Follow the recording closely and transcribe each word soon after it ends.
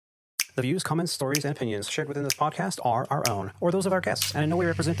The views, comments, stories, and opinions shared within this podcast are our own, or those of our guests, and in no way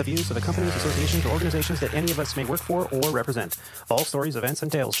represent the views of the companies, associations, or organizations that any of us may work for or represent. All stories, events,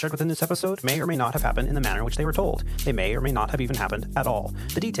 and tales shared within this episode may or may not have happened in the manner in which they were told. They may or may not have even happened at all.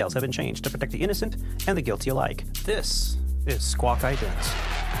 The details have been changed to protect the innocent and the guilty alike. This is Squawk Idents.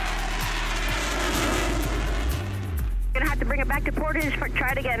 Gonna have to bring it back to Portage.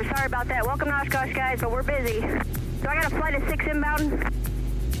 Try it again. Sorry about that. Welcome to Oshkosh, guys, but we're busy. So I got a flight of 6 inbound.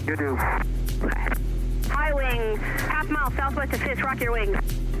 You do. High wing, half mile southwest of Fisk, rock your wings.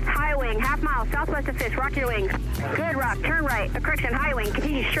 High wing, half mile southwest of Fisk, rock your wings. Good rock, turn right. Correction, high wing,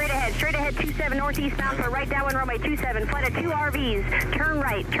 continue straight ahead 27 northeast bound for right downwind runway 27. Flight of 2 RVs, turn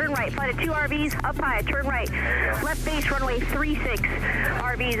right. Flight of 2 RVs, up high, turn right. Left base runway 36.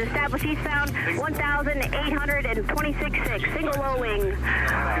 RVs, established eastbound 1,826.6. Single low wing,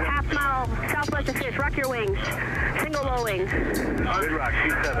 half mile southwest of Fisk, rock your wings. Single low wing. Good rock,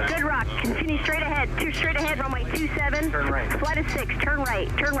 27. Good rock, continue straight ahead, runway 27. Turn right. Flight of 6, turn right.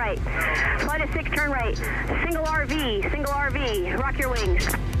 Flight of 6, turn right. Single RV, rock your wings.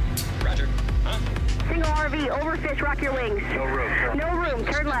 Roger. Huh? Single RV, over Fisk, rock your wings. No room. No room,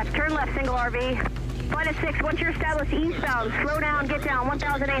 turn left, single RV. Flight of 6, once you're established eastbound, slow down, get down,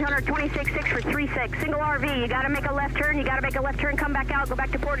 1,826.6 for 36. Single RV, you gotta make a left turn, come back out, go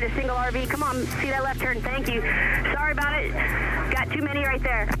back to Portage, single RV. Come on, see that left turn, thank you. Sorry about it, got too many right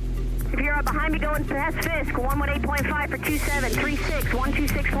there. If you're behind me going past Fisk, 118.5 for 27, 36,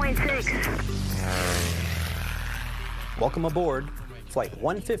 126.6. Welcome aboard Flight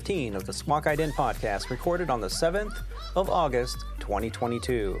 115 of the Squawk Ident podcast, recorded on the 7th of August,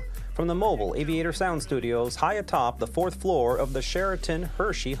 2022. From the Mobile Aviator Sound Studios high atop the 4th floor of the Sheraton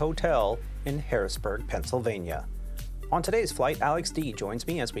Hershey Hotel in Harrisburg, Pennsylvania. On today's flight, Alex D. joins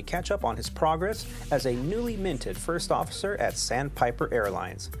me as we catch up on his progress as a newly minted first officer at Sandpiper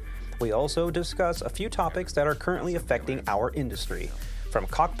Airlines. We also discuss a few topics that are currently affecting our industry, from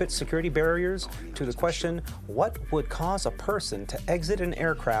cockpit security barriers to the question, what would cause a person to exit an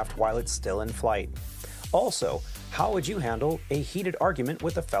aircraft while it's still in flight? Also, how would you handle a heated argument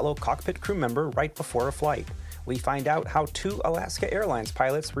with a fellow cockpit crew member right before a flight? We find out how 2 Alaska Airlines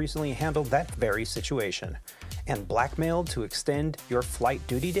pilots recently handled that very situation. And blackmailed to extend your flight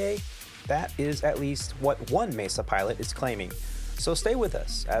duty day? That is at least what one Mesa pilot is claiming. So stay with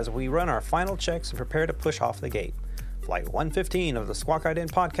us as we run our final checks and prepare to push off the gate. Flight 115 of the Squawk Ident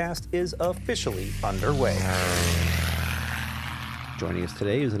podcast is officially underway. Joining us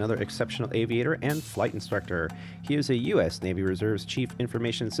today is another exceptional aviator and flight instructor. He is a U.S. Navy Reserve's Chief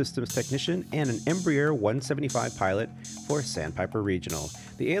Information Systems Technician and an Embraer 175 pilot for Sandpiper Regional,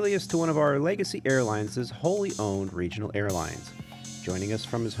 the alias to one of our legacy airlines' wholly owned regional airlines. Joining us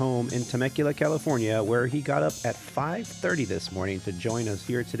from his home in Temecula, California, where he got up at 5:30 this morning to join us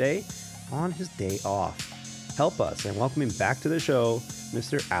here today on his day off. Help us and welcome him back to the show,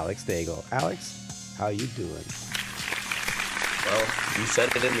 Mr. Alex Daigle. Alex, how you doing? Well, you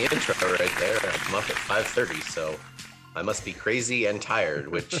said it in the intro right there. I'm up at 5:30, so I must be crazy and tired,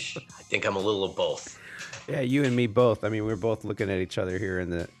 which I think I'm a little of both. Yeah, you and me both. I mean, we're both looking at each other here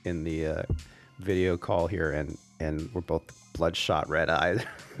in the video call here, and we're both bloodshot red-eyed.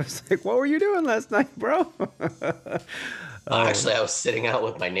 It's like, what were you doing last night, bro? Actually, I was sitting out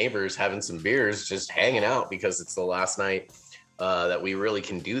with my neighbors having some beers, just hanging out because it's the last night that we really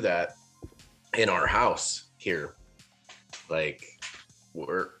can do that in our house here. Like,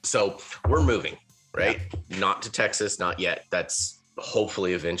 we're moving, right? Yeah. Not to Texas, not yet. That's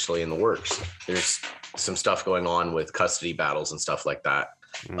hopefully eventually in the works. There's some stuff going on with custody battles and stuff like that.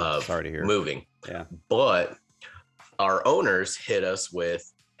 Sorry to hear. Moving. Yeah. But our owners hit us with,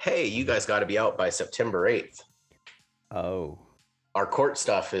 hey, you guys got to be out by September 8th. Oh. Our court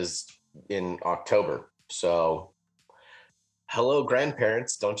stuff is in October. So, hello,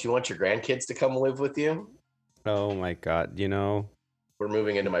 grandparents. Don't you want your grandkids to come live with you? Oh, my God. You know, we're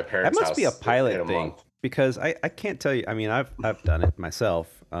moving into my parents' house. That must be a pilot thing. Month. Because I can't tell you. I mean, I've done it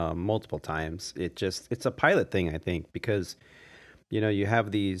myself multiple times. It's a pilot thing, I think, because, you know, you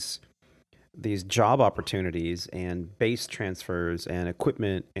have these job opportunities and base transfers and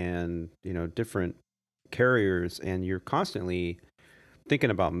equipment and, you know, different carriers, and you're constantly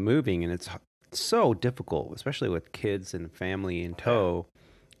thinking about moving, and it's so difficult, especially with kids and family in tow.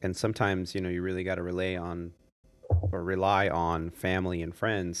 And sometimes, you know, you really got to rely on family and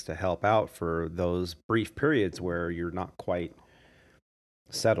friends to help out for those brief periods where you're not quite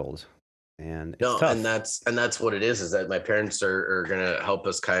settled. And it's tough. and that's what it is that my parents are gonna help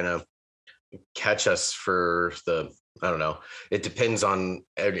us kind of catch us for the, I don't know, it depends on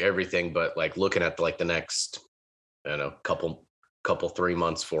everything, but like looking at the next, I don't know, couple couple, 3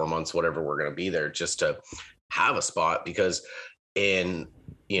 months, 4 months, whatever we're going to be there, just to have a spot, because in,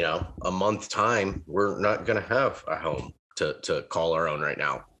 you know, a month time, we're not going to have a home to call our own right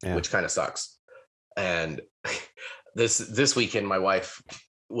now, which kind of sucks. And this weekend, my wife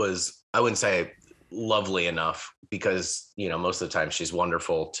was, I wouldn't say lovely enough, because, you know, most of the time she's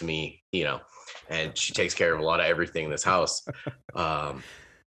wonderful to me, you know, and she takes care of a lot of everything in this house.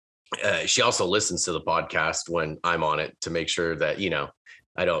 She also listens to the podcast when I'm on it to make sure that, you know,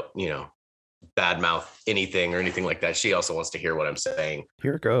 I don't, you know, badmouth anything or anything like that. She also wants to hear what I'm saying.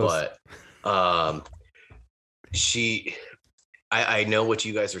 Here it goes. But I know what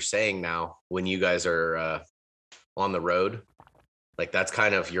you guys are saying now when you guys are on the road. Like, that's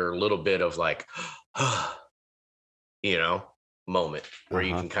kind of your little bit of like, you know, moment where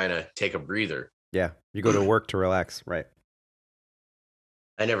you can kind of take a breather. Yeah. You go to work to relax. Right.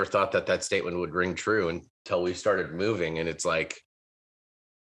 I never thought that statement would ring true until we started moving. And it's like,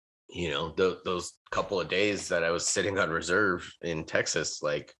 you know, those couple of days that I was sitting on reserve in Texas,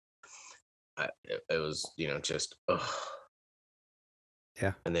 like it was, you know, just,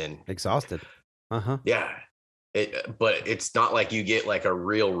 yeah. And then exhausted. Yeah. But it's not like you get like a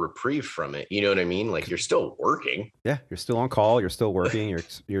real reprieve from it. You know what I mean? Like, you're still working. Yeah. You're still on call. You're still working.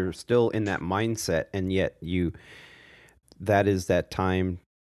 You're still in that mindset. And yet that is that time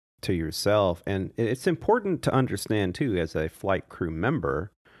to yourself. And it's important to understand too, as a flight crew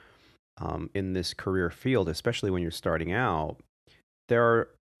member, in this career field, especially when you're starting out, there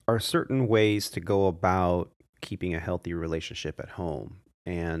are certain ways to go about keeping a healthy relationship at home.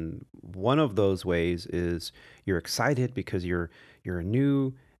 And one of those ways is you're excited because you're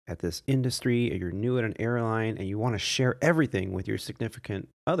new at this industry, and you're new at an airline, and you want to share everything with your significant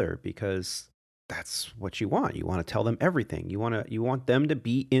other because that's what you want. You want to tell them everything. You want them to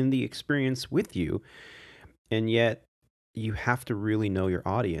be in the experience with you. And yet you have to really know your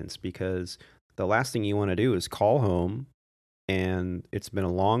audience, because the last thing you want to do is call home and it's been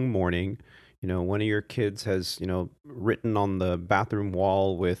a long morning. You know, one of your kids has, you know, written on the bathroom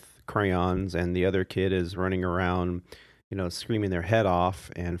wall with crayons, and the other kid is running around, you know, screaming their head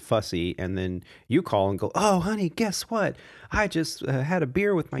off and fussy. And then you call and go, "Oh, honey, guess what? I just had a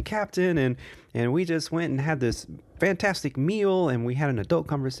beer with my captain, and we just went and had this fantastic meal, and we had an adult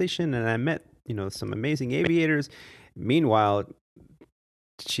conversation, and I met, you know, some amazing aviators." Meanwhile,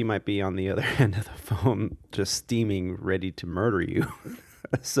 she might be on the other end of the phone, just steaming, ready to murder you.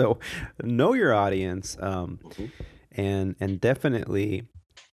 So know your audience. And definitely,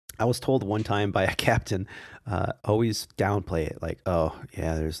 I was told one time by a captain, always downplay it. Like, "Oh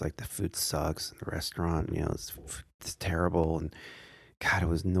yeah, there's like the food sucks in the restaurant, you know, it's terrible. And God, it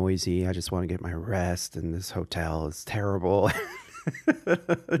was noisy. I just want to get my rest. And this hotel is terrible."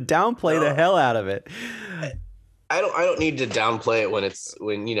 Downplay the hell out of it. I don't need to downplay it when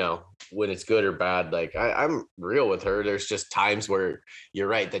it's good or bad. Like, I'm real with her. There's just times where you're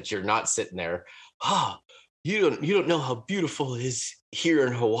right, that you're not sitting there. "Oh, you don't know how beautiful it is here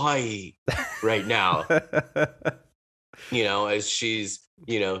in Hawaii right now." You know, as she's,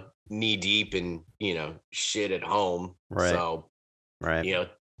 you know, knee deep in, you know, shit at home. Right. So, right. You know,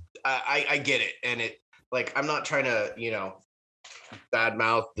 I get it. And it, like, I'm not trying to, you know,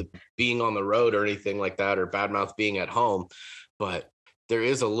 badmouth the being on the road or anything like that, or badmouth being at home, but there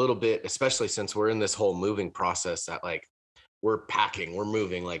is a little bit, especially since we're in this whole moving process, that like we're packing, we're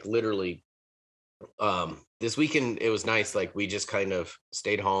moving, like literally. This weekend it was nice, like we just kind of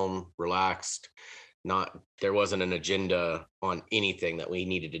stayed home, relaxed, there wasn't an agenda on anything that we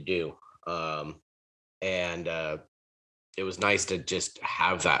needed to do. And it was nice to just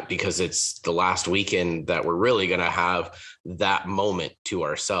have that, because it's the last weekend that we're really going to have that moment to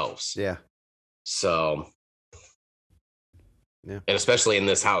ourselves. Yeah. So, yeah. And especially in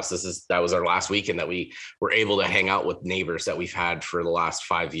this house, that was our last weekend that we were able to hang out with neighbors that we've had for the last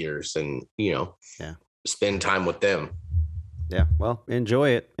 5 years, and, you know, spend time with them. Yeah. Well,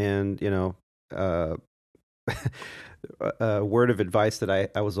 enjoy it. And, you know, a word of advice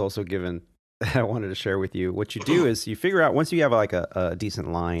that I was also given, I wanted to share with you. What you do is you figure out, once you have like a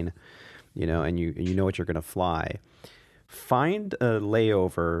decent line, you know, and you know what you're going to fly, find a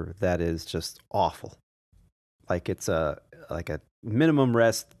layover that is just awful. Like it's a minimum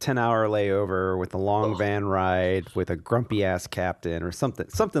rest 10-hour layover with a long van ride with a grumpy ass captain or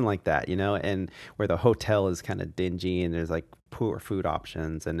something like that, you know, and where the hotel is kind of dingy and there's like poor food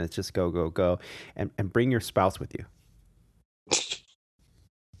options, and it's just go and bring your spouse with you.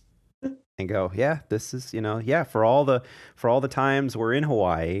 And go, yeah, this is, you know, yeah, for all the times we're in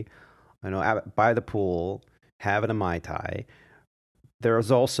Hawaii, you know, by the pool, having a Mai Tai, there's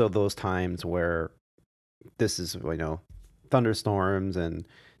also those times where this is, you know, thunderstorms and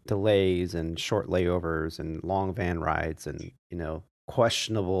delays and short layovers and long van rides and,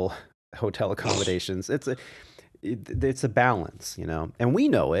 questionable hotel accommodations. It's a balance, and we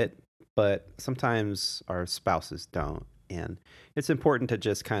know it, but sometimes our spouses don't. And it's important to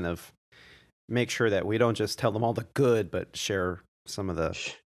just kind of make sure that we don't just tell them all the good, but share some of the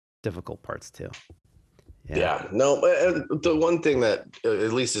difficult parts too. Yeah. No, the one thing that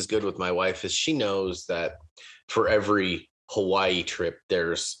at least is good with my wife is she knows that for every Hawaii trip,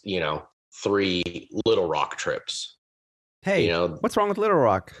 there's, 3 Little Rock trips. Hey, what's wrong with Little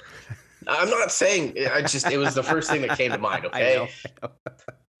Rock? I'm not saying, it was the first thing that came to mind. Okay. I know.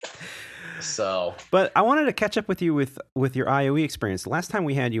 So, but I wanted to catch up with you with your IOE experience. The last time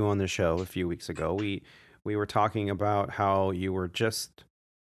we had you on the show a few weeks ago, we were talking about how you were just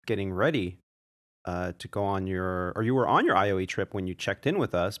getting ready to go on you were on your IOE trip when you checked in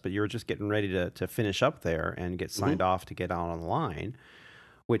with us, but you were just getting ready to finish up there and get signed off to get out on the line,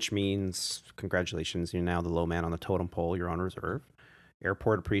 which means congratulations, you're now the low man on the totem pole. You're on reserve.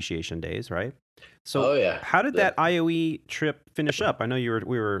 Airport appreciation days, right? So how did that IOE trip finish up? I know we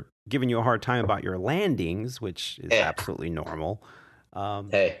were giving you a hard time about your landings, which is absolutely normal.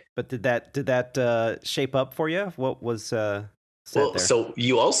 But did that shape up for you? What was said there? So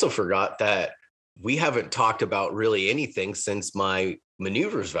you also forgot that we haven't talked about really anything since my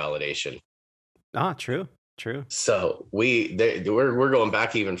maneuvers validation. True. So we're going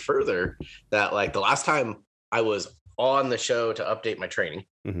back even further. That like the last time I was on the show to update my training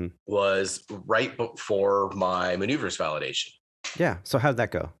was right before my maneuvers validation. Yeah. So how'd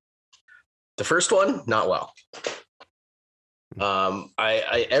that go? The first one, not well.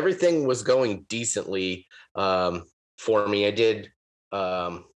 I everything was going decently for me. I did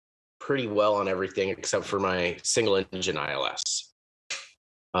pretty well on everything except for my single engine ILS.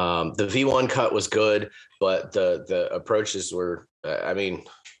 The V1 cut was good, but the approaches were,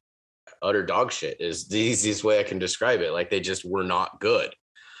 utter dog shit is the easiest way I can describe it. Like they just were not good.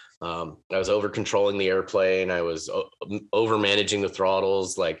 I was over controlling the airplane. I was over managing the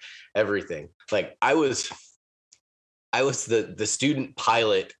throttles, like everything. Like I was the student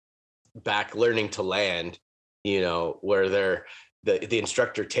pilot back learning to land, where the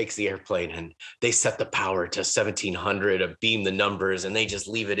instructor takes the airplane and they set the power to 1700 to beam the numbers, and they just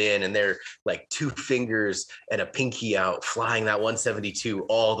leave it in, and they're like 2 fingers and a pinky out flying that 172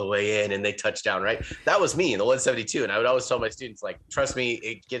 all the way in, and they touch down, right? That was me in the 172. And I would always tell my students, like, trust me,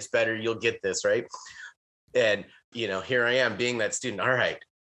 it gets better. You'll get this, right? And, here I am being that student. All right,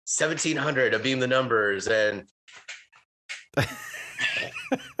 1700 to beam the numbers and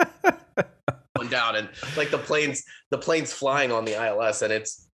down, and like the plane's flying on the ILS, and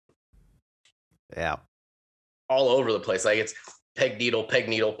it's all over the place. Like it's peg needle, peg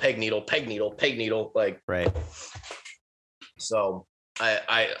needle, peg needle, peg needle, peg needle, like right. So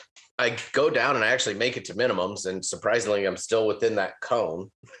I go down and I actually make it to minimums, and surprisingly I'm still within that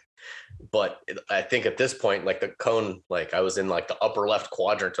cone. But I think at this point, like the cone, like I was in like the upper left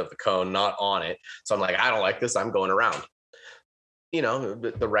quadrant of the cone, not on it. So I'm like, I don't like this, I'm going around.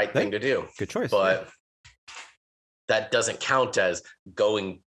 The right thing to do. Good choice. But that doesn't count as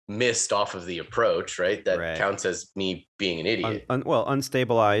going missed off of the approach, right? That counts as me being an idiot.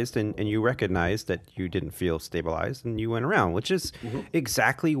 Unstabilized, and you recognized that you didn't feel stabilized, and you went around, which is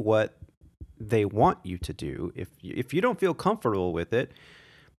exactly what they want you to do. If you don't feel comfortable with it,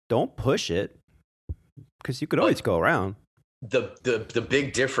 don't push it, because you could always go around. The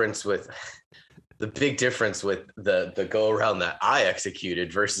big difference with the go around that I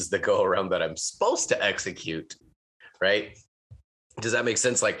executed versus the go around that I'm supposed to execute, right? Does that make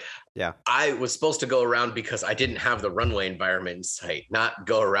sense? Like, yeah, I was supposed to go around because I didn't have the runway environment in sight, not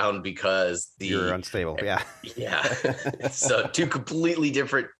go around because you're unstable. Yeah. So 2 completely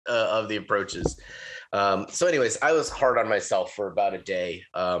different of the approaches. So anyways, I was hard on myself for about a day.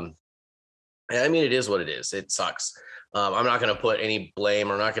 It is what it is. It sucks. I'm not going to put any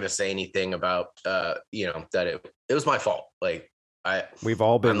blame. I'm not going to say anything about, that it was my fault. Like we've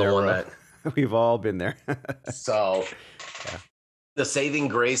all been there. We've all been there. So the saving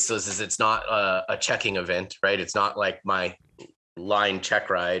grace is it's not a checking event, right? It's not like my line check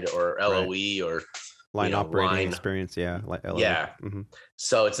ride or LOE or line operating experience. Yeah. Like LOE. Yeah. Mm-hmm.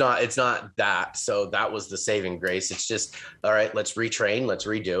 So it's not that. So that was the saving grace. It's just, all right, let's retrain, let's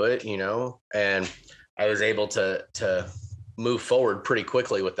redo it, and I was able to move forward pretty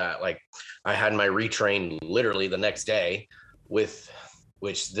quickly with that. Like I had my retrain literally the next day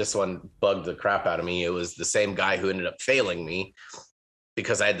which this one bugged the crap out of me. It was the same guy who ended up failing me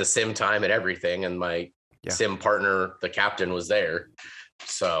because I had the sim time and everything. And my sim partner, the captain, was there.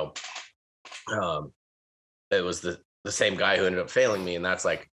 So it was the same guy who ended up failing me, and that's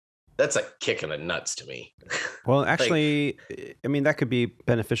like kick in the nuts to me. Well, actually, I mean, that could be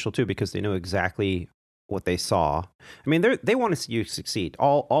beneficial too, because they know exactly what they saw. I mean, they want to see you succeed.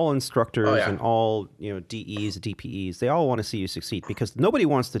 All instructors and all, DEs, DPEs, they all want to see you succeed, because nobody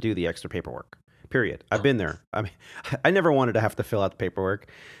wants to do the extra paperwork. Period. I've been there. I mean, I never wanted to have to fill out the paperwork.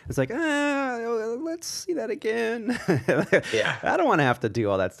 It's like, let's see that again. Yeah. I don't want to have to do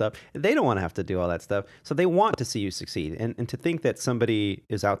all that stuff. They don't want to have to do all that stuff. So they want to see you succeed. And to think that somebody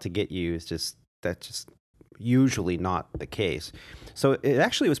is out to get you is that's just usually not the case. So it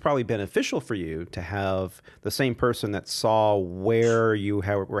actually was probably beneficial for you to have the same person that saw where you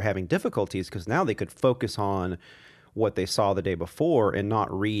were having difficulties, because now they could focus on what they saw the day before and not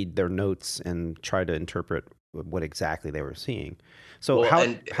read their notes and try to interpret what exactly they were seeing. So how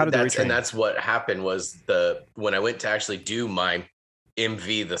did they retrain? And that's what happened was when I went to actually do my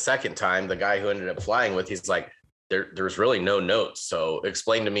MV the second time, the guy who ended up flying with, he's like, there's really no notes. So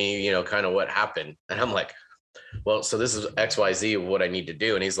explain to me, kind of what happened. And I'm like, well, so this is XYZ of what I need to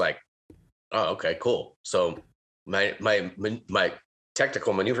do. And he's like, oh, okay, cool. So my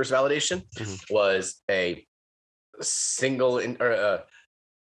technical maneuvers validation was a single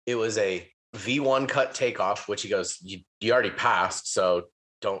it was a V1 cut takeoff, which he goes, you already passed, so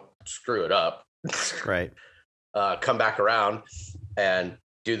don't screw it up. Right. Come back around and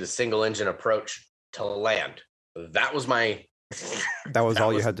do the single engine approach to land. That was my that was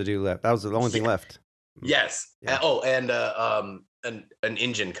all you had to do left. That was the only thing left. Yes. Yeah. And an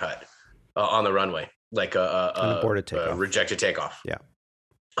engine cut on the runway, like an aborted takeoff, rejected takeoff. Yeah.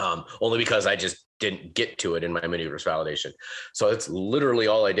 Only because I just didn't get to it in my maneuvers validation. So it's literally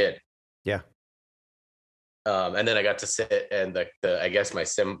all I did. Yeah. And then I got to sit, and I guess my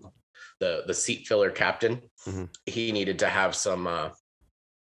the seat filler captain, he needed to have some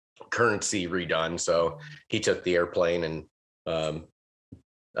currency redone. So he took the airplane, and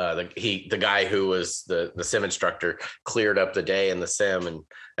the guy who was the sim instructor cleared up the day in the sim, and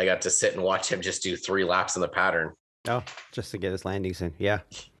I got to sit and watch him just do 3 laps in the pattern. Oh, just to get his landings in. Yeah.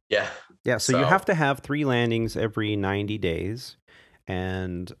 Yeah. Yeah. So you have to have 3 landings every 90 days.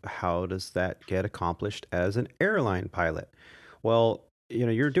 And how does that get accomplished as an airline pilot? Well,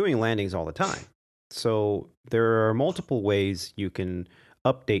 you're doing landings all the time. So there are multiple ways you can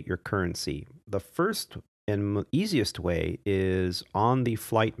update your currency. The first and easiest way is on the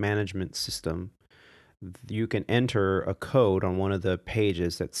flight management system. You can enter a code on one of the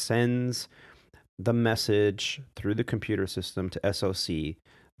pages that sends the message through the computer system to SOC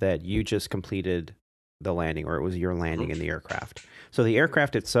that you just completed the landing, or it was your landing in the aircraft. So the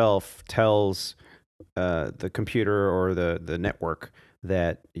aircraft itself tells the computer or the network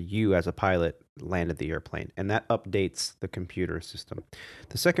that you as a pilot landed the airplane, and that updates the computer system.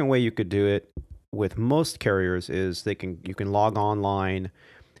 The second way you could do it with most carriers is you can log online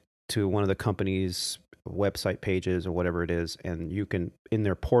to one of the company's website pages or whatever it is, and you can, in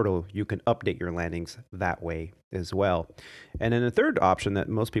their portal, you can update your landings that way as well. And then the third option that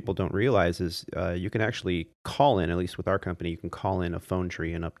most people don't realize is you can actually call in, at least with our company, you can call in a phone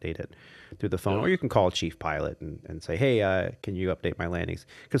tree and update it through the phone, or you can call a chief pilot and say, hey, can you update my landings?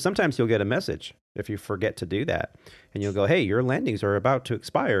 Because sometimes you'll get a message if you forget to do that, and you'll go, hey, your landings are about to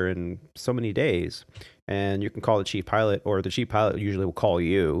expire in so many days. And you can call the chief pilot, or the chief pilot usually will call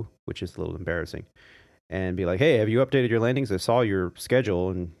you, which is a little embarrassing, and be like, hey, have you updated your landings? I saw your schedule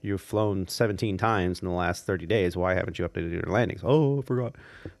and you've flown 17 times in the last 30 days. Why haven't you updated your landings? Oh, I forgot.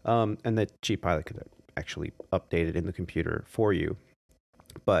 And the chief pilot could actually update it in the computer for you.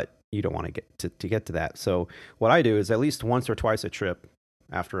 But you don't want to get to that. So what I do is at least once or twice a trip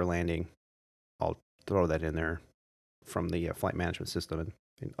after a landing, I'll throw that in there from the flight management system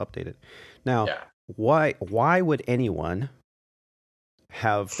and update it. Now, why would anyone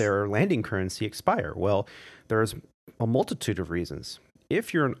have their landing currency expire? Well, there's a multitude of reasons.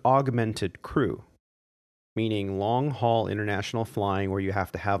 If you're an augmented crew, meaning long-haul international flying where you have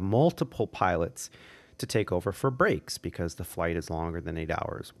to have multiple pilots to take over for breaks because the flight is longer than 8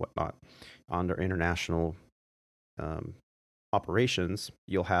 hours, whatnot, under international operations,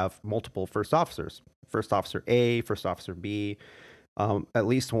 you'll have multiple first officers. First officer A, first officer B. At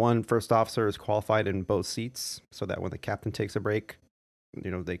least one first officer is qualified in both seats so that when the captain takes a break,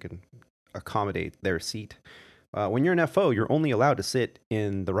 they can accommodate their seat. When you're an FO, you're only allowed to sit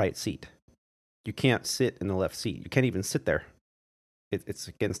in the right seat. You can't sit in the left seat. You can't even sit there. It's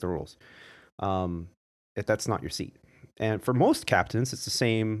against the rules. If that's not your seat. And for most captains, it's the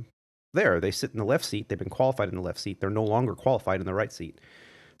same there. They sit in the left seat. They've been qualified in the left seat. They're no longer qualified in the right seat.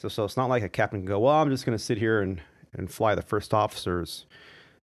 So it's not like a captain can go, well, I'm just going to sit here and fly the first officer's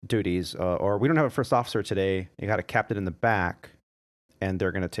duties, or we don't have a first officer today. You got a captain in the back, and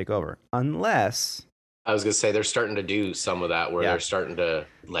they're going to take over. Unless I was gonna say they're starting to do some of that where Yeah. they're starting to,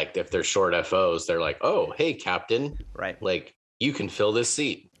 like, if they're short FOs, they're like, oh, hey, captain, right, like you can fill this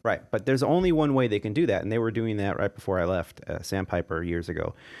seat. right. But there's only one way they can do that, and they were doing that right before I left Sandpiper years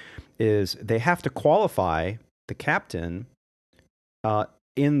ago. Is they have to qualify the captain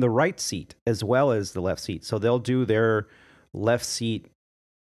in the right seat as well as the left seat. So they'll do their left seat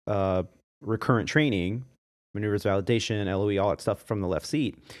recurrent training, maneuvers validation, LOE, all that stuff from the left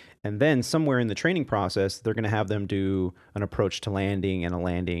seat. And then somewhere in the training process, they're going to have them do an approach to landing and a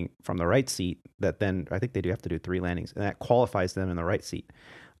landing from the right seat that then I think they do have to do 3 landings, and that qualifies them in the right seat.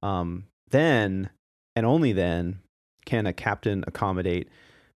 Then, and only then, can a captain accommodate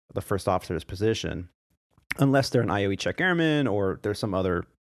the first officer's position, unless they're an IOE check airman or there's some other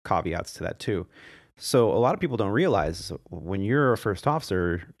caveats to that too. So a lot of people don't realize when you're a first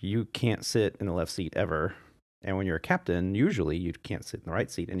officer, you can't sit in the left seat ever. And when you're a captain, usually you can't sit in the right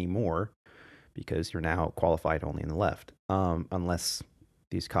seat anymore because you're now qualified only in the left, unless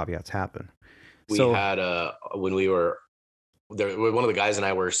these caveats happen. We had when we were there, one of the guys and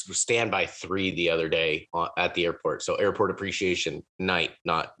I were standby 3 the other day at the airport. So airport appreciation night,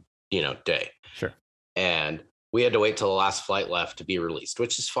 not, day. Sure. And we had to wait till the last flight left to be released,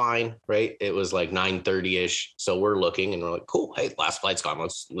 which is fine, right? It was like 9:30-ish. So we're looking and we're like, cool, hey, last flight's gone.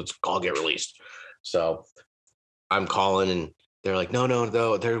 Let's all get released. So I'm calling and they're like, no,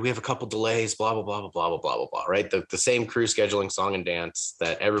 we have a couple delays, blah, blah, blah, blah, blah, blah, blah, blah, blah, right? The same crew scheduling song and dance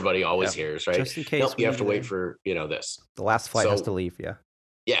that everybody always hears, right? Just in case. Nope, you have to wait for, this. The last flight has to leave, yeah.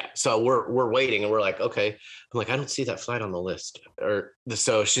 Yeah. So we're waiting and we're like, okay. I'm like, I don't see that flight on the list.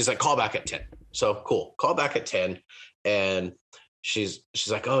 So she's like, call back at 10. So cool. Call back at 10. And she's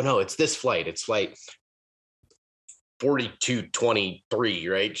like, oh no, it's this flight. It's flight 4223,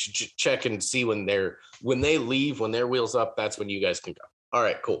 right? Check and see when they leave, when their wheels up, that's when you guys can go. All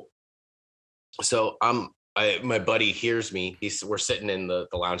right, cool. So my buddy hears me. We're sitting in the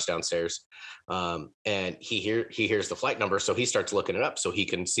lounge downstairs, and he hears the flight number, so he starts looking it up so he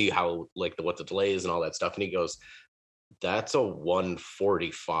can see how what the delay is and all that stuff. And he goes, "That's a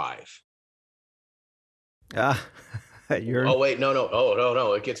 145." Oh wait, no. Oh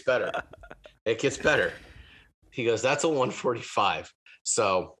no, it gets better. It gets better. He goes, "That's a 145."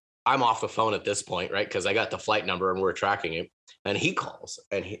 So I'm off the phone at this point, right? Because I got the flight number and we're tracking it. And he calls,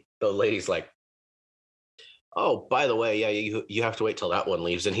 and the lady's like, oh, by the way, yeah, you have to wait till that one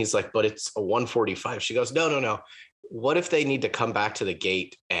leaves. And he's like, but it's a 145. She goes, no. What if they need to come back to the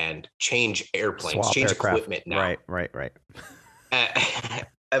gate and change airplanes, swap change aircraft. Equipment now? Right.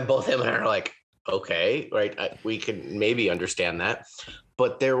 And both him and I are like, okay, right. We can maybe understand that.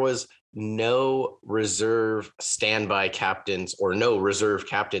 But there was no reserve standby captains or no reserve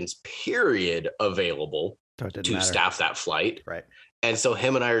captains, period, available to staff that flight. Right. And so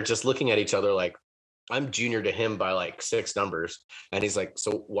him and I are just looking at each other like, I'm junior to him by like 6 numbers. And he's like,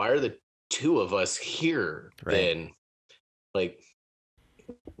 so why are the 2 of us here then? Like,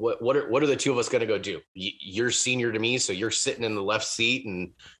 what are the 2 of us going to go do? You're senior to me, so you're sitting in the left seat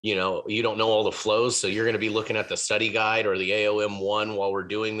and, you don't know all the flows. So you're going to be looking at the study guide or the AOM1 while we're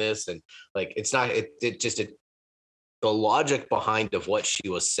doing this. And like, it's not, the logic behind of what she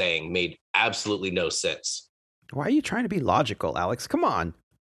was saying made absolutely no sense. Why are you trying to be logical, Alex? Come on.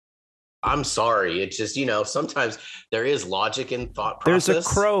 I'm sorry. It's just, sometimes there is logic in thought process. There's a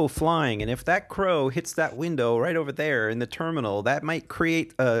crow flying, and if that crow hits that window right over there in the terminal, that might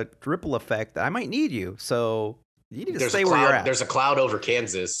create a ripple effect. I might need you. So you need to stay where you're at. There's a cloud over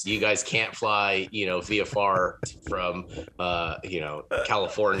Kansas. You guys can't fly, VFR from,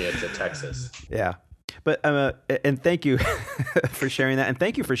 California to Texas. Yeah. But, and thank you for sharing that. And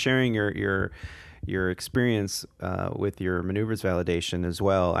thank you for sharing your experience with your maneuvers validation as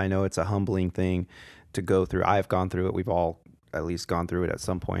well. I know it's a humbling thing to go through. I've gone through it. We've all at least gone through it at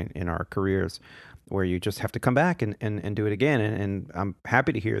some point in our careers where you just have to come back and do it again. And I'm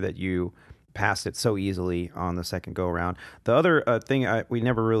happy to hear that you passed it so easily on the second go around. The other thing we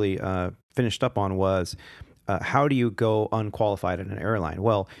never really finished up on was how do you go unqualified in an airline?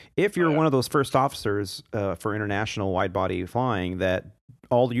 Well, if you're one of those first officers for international wide body flying that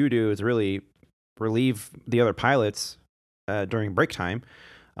all you do is really relieve the other pilots during break time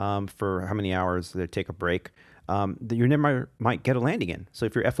for how many hours they take a break, you never might get a landing in. So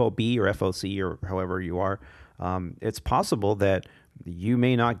if you're FOB or FOC or however you are, it's possible that you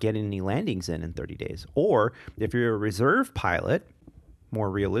may not get any landings in 30 days. Or if you're a reserve pilot, more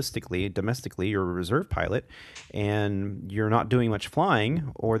realistically, domestically, you're a reserve pilot and you're not doing much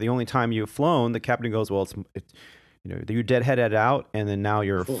flying, or the only time you've flown, the captain goes, well, You deadheaded out, and then now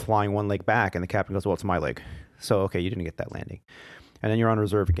you're flying one leg back, and the captain goes, well, it's my leg. So, okay, you didn't get that landing. And then you're on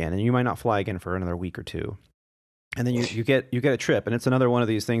reserve again, and you might not fly again for another week or two. And then you get a trip, and it's another one of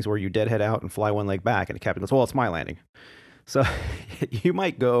these things where you deadhead out and fly one leg back, and the captain goes, well, it's my landing. So you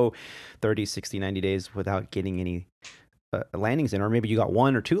might go 30, 60, 90 days without getting any landings in, or maybe you got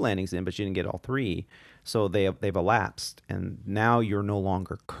 1 or 2 landings in, but you didn't get all 3. So they've elapsed, and now you're no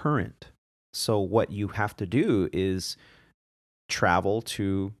longer current. So what you have to do is travel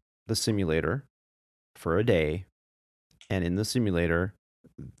to the simulator for a day, and in the simulator,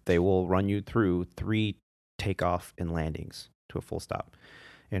 they will run you through 3 takeoff and landings to a full stop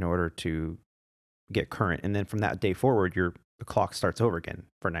in order to get current. And then from that day forward, the clock starts over again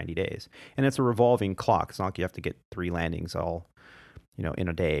for 90 days. And it's a revolving clock. It's not like you have to get 3 landings all, in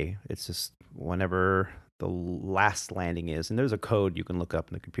a day. It's just whenever the last landing is. And there's a code you can look up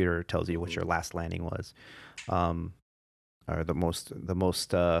in the computer. It tells you what your last landing was. Or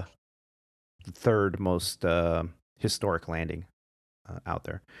the third most historic landing out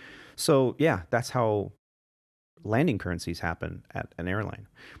there. So yeah, that's how landing currencies happen at an airline.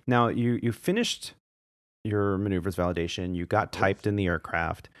 Now you finished your maneuvers validation, you got typed in the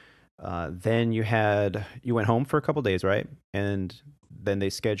aircraft, then you went home for a couple of days, right? And then they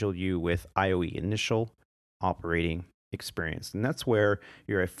scheduled you with IOE, initial operating experience. And that's where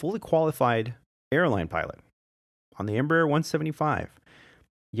you're a fully qualified airline pilot on the Embraer 175,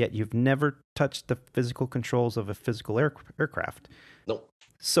 yet you've never touched the physical controls of a physical aircraft. Nope.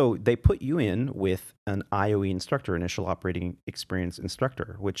 So they put you in with an IOE instructor, initial operating experience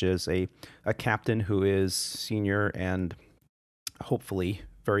instructor, which is a captain who is senior and hopefully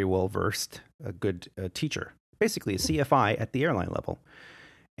very well versed, a good teacher, basically a CFI at the airline level.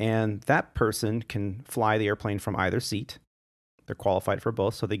 And that person can fly the airplane from either seat. They're qualified for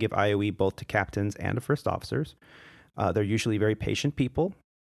both, so they give IOE both to captains and to first officers. They're usually very patient people.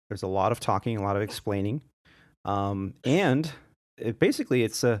 There's a lot of talking, a lot of explaining. And basically,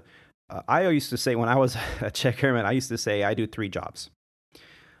 I used to say when I was a check airman, I used to say I do 3 jobs.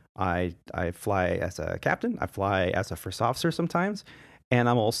 I fly as a captain, I fly as a first officer sometimes, and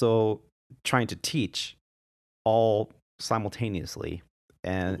I'm also trying to teach all simultaneously.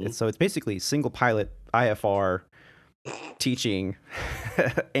 And so it's basically single pilot IFR teaching,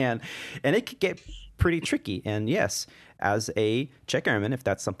 and it could get pretty tricky. And yes, as a check airman, if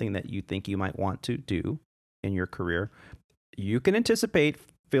that's something that you think you might want to do in your career, you can anticipate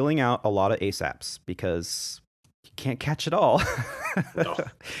filling out a lot of ASAPs because you can't catch it all. No.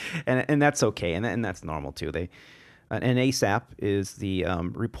 and that's okay, and that's normal too. An ASAP is the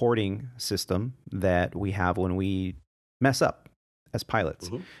reporting system that we have when we mess up as pilots.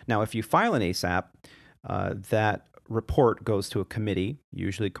 Mm-hmm. Now, if you file an ASAP, that report goes to a committee,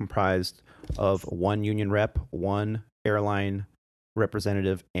 usually comprised of 1 union rep, 1 airline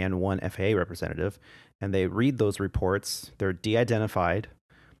representative, and 1 FAA representative, and they read those reports. They're de-identified.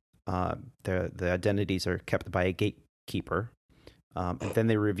 The identities are kept by a gatekeeper, and then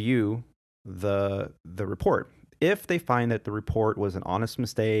they review the report. If they find that the report was an honest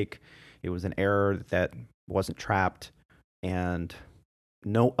mistake, it was an error that wasn't trapped, and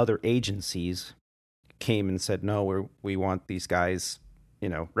no other agencies came and said, no, we want these guys,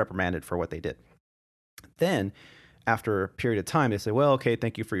 reprimanded for what they did. Then, after a period of time, they say, well, okay,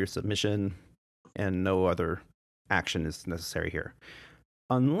 thank you for your submission, and no other action is necessary here.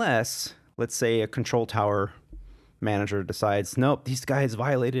 Unless, let's say, a control tower manager decides, nope, these guys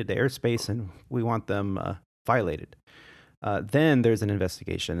violated airspace and we want them violated. Then there's an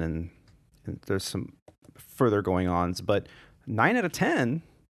investigation and there's some further going ons. But 9 out of 10,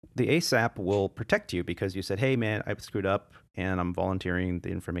 the ASAP will protect you because you said, hey, man, I screwed up and I'm volunteering the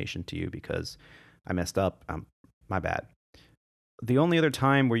information to you because I messed up. My bad. The only other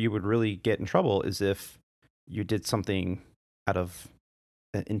time where you would really get in trouble is if you did something out of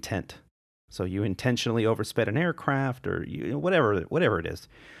intent. So you intentionally oversped an aircraft or whatever it is.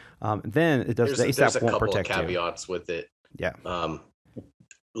 Then it does. The ASAP won't protect you. There's a couple of caveats with it. Yeah.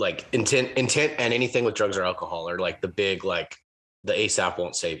 Like intent and anything with drugs or alcohol are like the big, like the ASAP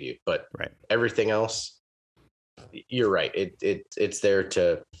won't save you, but right. Everything else, you're right. It's there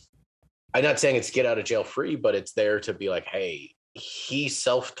to, I'm not saying it's get out of jail free, but it's there to be like, hey, he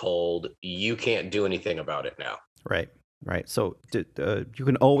self-told, you can't do anything about it now. Right. So you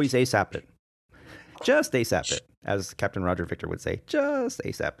can always ASAP it. Just ASAP it, as Captain Roger Victor would say. Just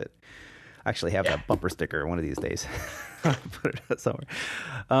ASAP it. I actually have that bumper sticker one of these days. Put it somewhere.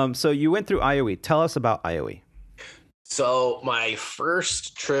 So you went through IOE. Tell us about IOE. So my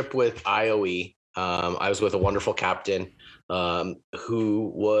first trip with IOE, I was with a wonderful captain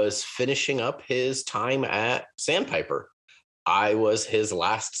who was finishing up his time at Sandpiper. I was his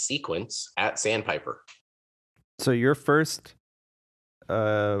last sequence at Sandpiper. So your first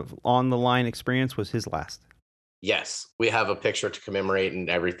on the line experience was his last. Yes, we have a picture to commemorate and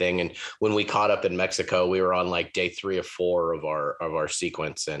everything. And when we caught up in Mexico, we were on like day 3 or 4 of our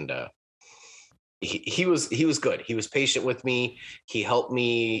sequence, and he was good. He was patient with me. He helped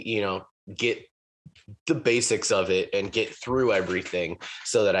me, get the basics of it and get through everything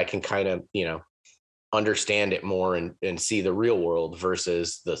so that I can kind of, understand it more and see the real world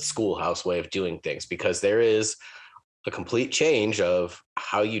versus the schoolhouse way of doing things, because there is a complete change of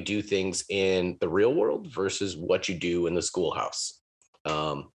how you do things in the real world versus what you do in the schoolhouse.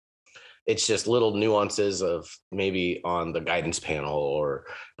 It's just little nuances of maybe on the guidance panel, or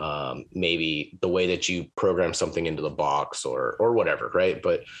maybe the way that you program something into the box or whatever, right?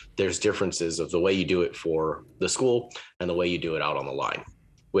 But there's differences of the way you do it for the school and the way you do it out on the line,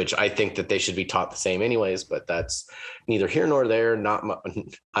 which I think that they should be taught the same anyways, but that's neither here nor there.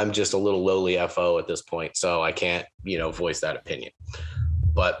 I'm just a little lowly FO at this point, so I can't, voice that opinion.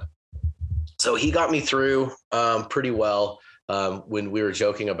 But so he got me through pretty well. When we were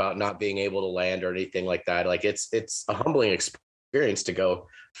joking about not being able to land or anything like that, like it's a humbling experience to go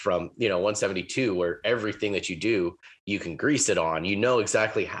from 172, where everything that you do, you can grease it on,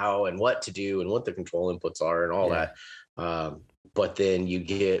 exactly how and what to do and what the control inputs are and all that. But then you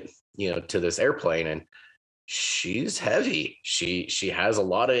get to this airplane, and she's heavy. She has a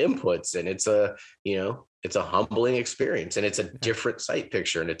lot of inputs, and it's a humbling experience, and it's a different sight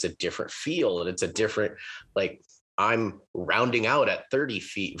picture, and it's a different feel, and it's a different, like, I'm rounding out at 30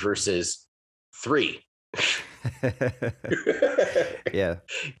 feet versus 3. Yeah.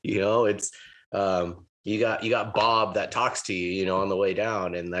 It's you got Bob that talks to you, on the way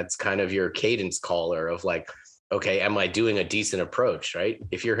down, and that's kind of your cadence caller of like, okay, am I doing a decent approach, right?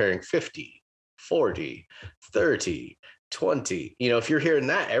 If you're hearing 50, 40, 30, 20, if you're hearing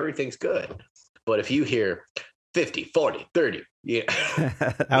that, everything's good. But if you hear 50, 40, 30, yeah.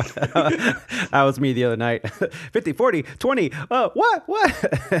 That was me the other night. 50, 40, 20. What?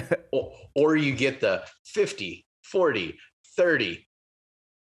 Or you get the 50, 40, 30.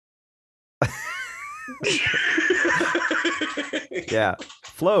 Yeah.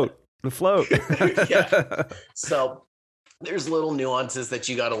 The float. Yeah. So there's little nuances that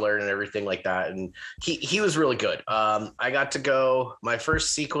you got to learn and everything like that. And he was really good. I got to go, my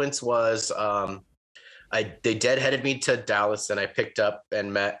first sequence was, they deadheaded me to Dallas, and I picked up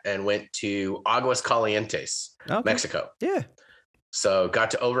and went to Aguas Calientes, Mexico. Yeah. So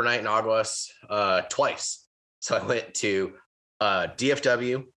got to overnight in Aguas twice. So I went to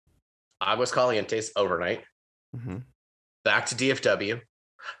DFW, Aguas Calientes overnight, back to DFW,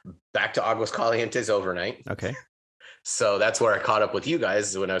 back to Aguas Calientes overnight. Okay. So that's where I caught up with you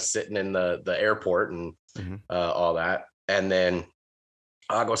guys when I was sitting in the airport and all that. And then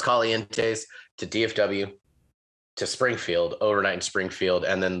Aguas Calientes to DFW to Springfield, overnight in Springfield.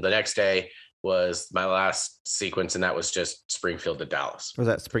 And then the next day was my last sequence, and that was just Springfield to Dallas. Was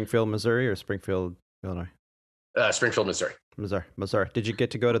that Springfield, Missouri, or Springfield, Illinois? Springfield, Missouri. Missouri. Did you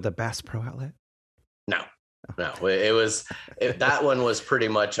get to go to the Bass Pro Outlet? No. That one was pretty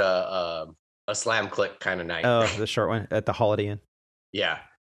much a slam click kind of night. Oh, the short one at the Holiday Inn. Yeah.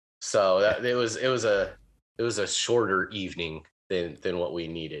 So it was a shorter evening than what we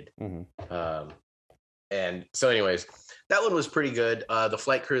needed. And so anyways, that one was pretty good. The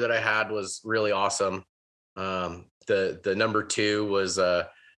flight crew that I had was really awesome. The number 2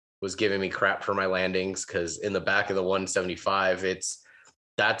 was giving me crap for my landings, because in the back of the 175,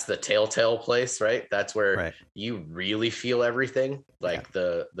 that's the telltale place, right? That's where you really feel everything, like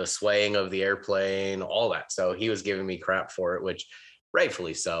the swaying of the airplane, all that. So he was giving me crap for it, which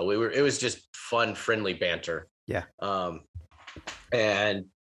rightfully so. It was just fun, friendly banter. Yeah. And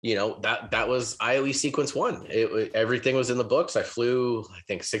that was IOE sequence 1. Everything was in the books. I flew, I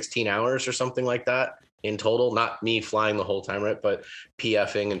think, 16 hours or something like that in total. Not me flying the whole time, right? But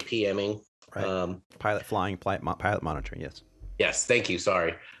PFing and PMing. Right. Pilot flying, pilot monitoring. Yes. Yes. Thank you.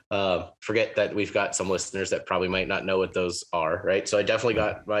 Sorry. Forget that we've got some listeners that probably might not know what those are. Right. So I definitely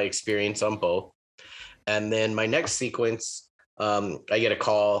got my experience on both. And then my next sequence, I get a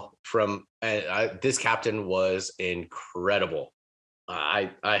call from this captain was incredible.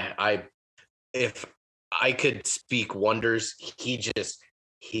 If I could speak wonders, he's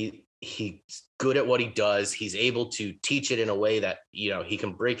good at what he does. He's able to teach it in a way that, he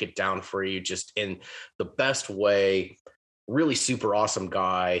can break it down for you just in the best way. Really super awesome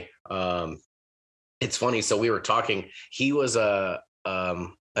guy. It's funny. So we were talking, he was an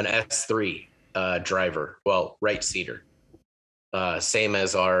S3 driver. Well, right seater. Same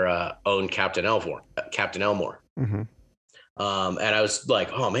as our own Captain Elmore. Mm-hmm. And I was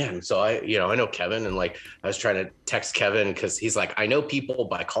like, oh man. So I know Kevin, and like, I was trying to text Kevin because he's like, I know people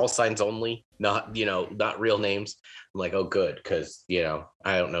by call signs only, not real names. I'm like, oh, good. Because,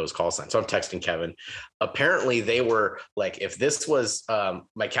 I don't know his call sign. So I'm texting Kevin. Apparently they were like, if this was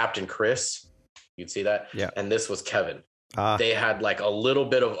my Captain Chris, you'd see that. Yeah. And this was Kevin. They had like a little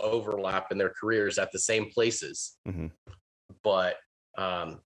bit of overlap in their careers at the same places. Mm-hmm. But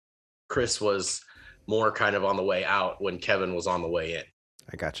Chris was more kind of on the way out when Kevin was on the way in.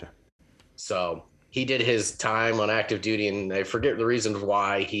 I gotcha. So he did his time on active duty, and I forget the reasons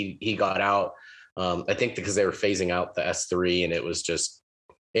why he got out. I think because they were phasing out the S3, and it was just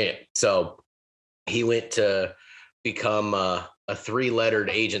it. So he went to become a 3-lettered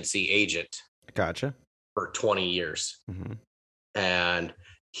agency agent. Gotcha. For 20 years. Mm-hmm. And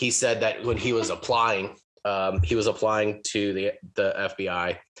he said that when he was applying to the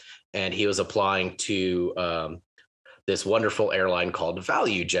FBI, and he was applying to this wonderful airline called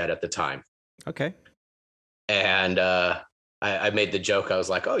ValueJet at the time. Okay. And I made the joke. I was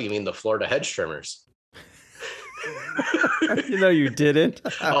like, oh, you mean the Florida hedge trimmers? You didn't.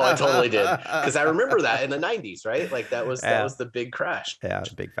 Oh, I totally did. Because I remember that in the 90s, right? Like that was the big crash. Yeah,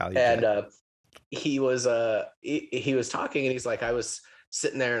 the big value. And he was talking, and he's like, I was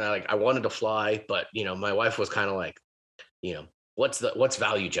sitting there, and I wanted to fly, but my wife was kind of like, what's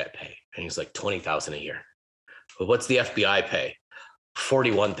ValueJet pay? And he's like, $20,000 a year. But what's the FBI pay?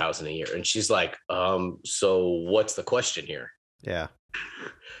 $41,000 a year. And she's like, so what's the question here? Yeah.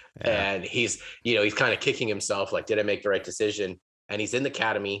 And he's kind of kicking himself, like, did I make the right decision? And he's in the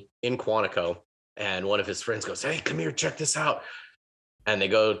academy in Quantico, and one of his friends goes, hey, come here, check this out. And they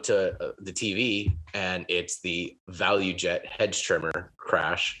go to the TV, and it's the ValueJet hedge trimmer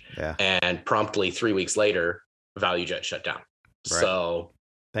crash. Yeah. And promptly 3 weeks later, ValueJet shut down. Right. So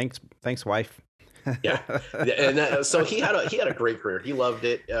thanks, wife. Yeah. And so he had a great career. He loved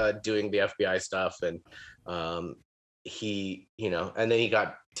it, doing the FBI stuff. And he, and then he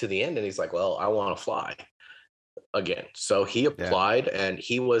got to the end, and he's like, well, I want to fly again. So he applied, and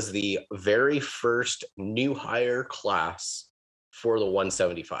he was the very first new hire class for the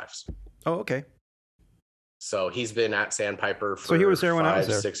 175s. Oh, okay. So he's been at Sandpiper for he was there when I was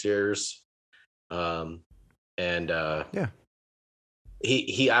there. 6 years.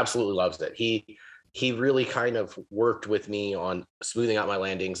 He absolutely loves it. He really kind of worked with me on smoothing out my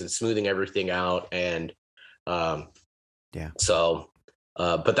landings and smoothing everything out. And so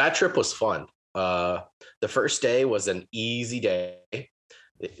but that trip was fun. The first day was an easy day.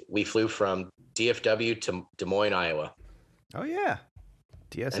 We flew from DFW to Des Moines, Iowa. Oh yeah.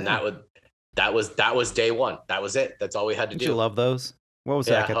 DSM. And that was day one. That was it. That's all we had to do. Did you love those? What was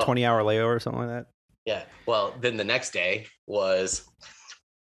that, like a 20-hour layover or something like that? Yeah. Well, then the next day was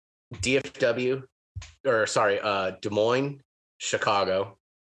Des Moines, Chicago,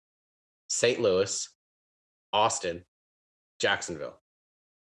 St. Louis, Austin, Jacksonville.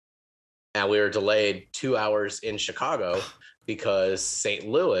 And we were delayed 2 hours in Chicago because St.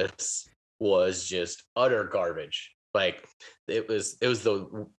 Louis was just utter garbage. Like it was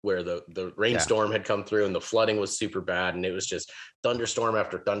where the rainstorm had come through, and the flooding was super bad, and it was just thunderstorm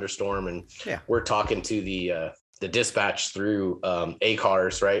after thunderstorm. And we're talking to the dispatch through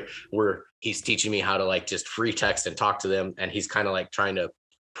ACARS, right? Where he's teaching me how to like just free text and talk to them, and he's kind of like trying to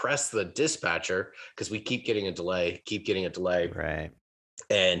press the dispatcher because we keep getting a delay, right?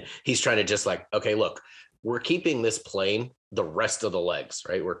 And he's trying to just like, okay, look, we're keeping this plane the rest of the legs,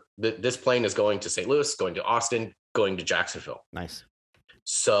 right? This plane is going to St. Louis, going to Austin, going to Jacksonville. Nice.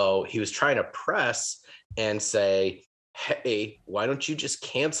 So he was trying to press and say, hey, why don't you just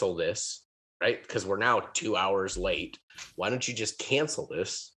cancel this, right? Because we're now 2 hours late. Why don't you just cancel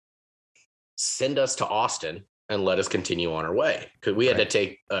this, send us to Austin, and let us continue on our way? Because we had to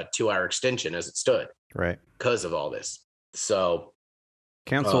take a 2-hour extension as it stood. Right. Because of all this. So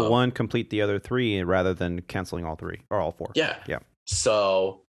cancel one, complete the other 3 rather than canceling all 3 or all 4. Yeah. Yeah.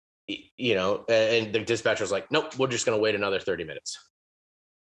 So, and the dispatcher's like, nope, we're just going to wait another 30 minutes.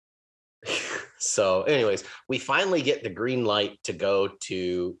 So anyways, we finally get the green light to go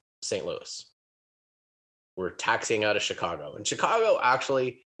to St. Louis. We're taxiing out of Chicago, and Chicago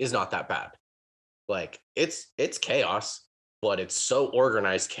actually is not that bad. Like it's chaos, but it's so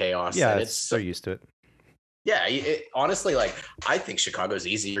organized chaos. Yeah. And it's so used to it. Yeah, honestly, like I think Chicago's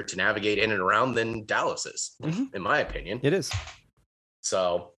easier to navigate in and around than Dallas is, in my opinion. It is.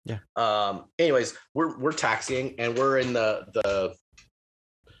 So, anyways, we're taxiing, and we're in the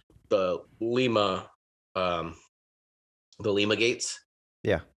Lima, the Lima gates.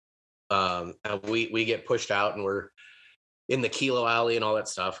 Yeah. And we get pushed out, and we're in the Kilo Alley and all that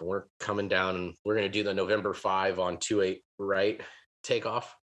stuff, and we're coming down, and we're going to do the November 5 on 28 right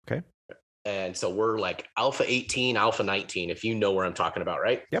takeoff. Okay. And so we're like Alpha 18, Alpha 19, if you know where I'm talking about,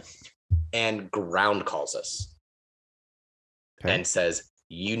 right? Yep. And ground calls us and says,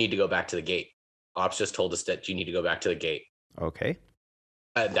 you need to go back to the gate. Ops just told us that you need to go back to the gate. Okay.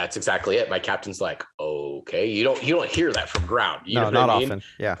 And that's exactly it. My captain's like, okay, you don't hear that from ground. You no, know not what I mean? often.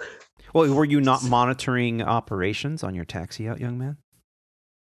 Yeah. Well, were you not monitoring operations on your taxi out, young man?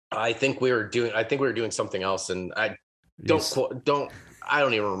 I think we were doing something else, and I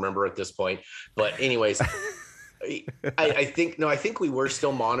don't even remember at this point. But anyways, I think we were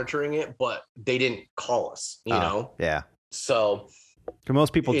still monitoring it, but they didn't call us, you know? Yeah. So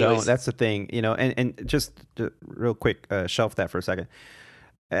most people don't. That's the thing, you know, and just real quick, shelf that for a second.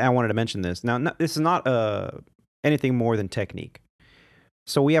 I wanted to mention this. Now, this is not anything more than technique.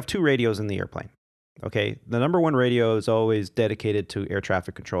 So we have 2 radios in the airplane. Okay. The number 1 radio is always dedicated to air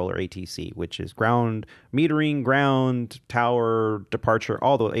traffic control, or ATC, which is ground metering, ground, tower, departure,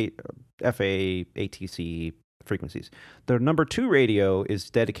 all the FAA, ATC frequencies. The number 2 radio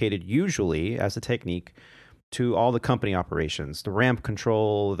is dedicated usually as a technique to all the company operations, the ramp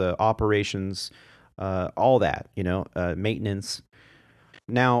control, the operations, all that, you know, maintenance.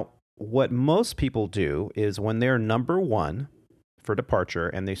 Now, what most people do is when they're number 1 for departure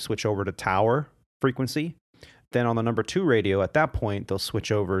and they switch over to tower frequency, then on the number 2 radio, at that point, they'll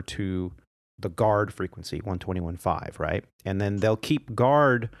switch over to the guard frequency, 121.5, right? And then they'll keep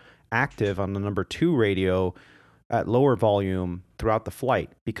guard active on the number 2 radio at lower volume throughout the flight.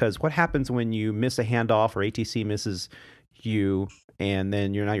 Because what happens when you miss a handoff or ATC misses you, and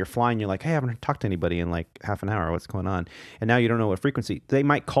then you're flying, you're like, hey, I haven't talked to anybody in like half an hour. What's going on? And now you don't know what frequency. They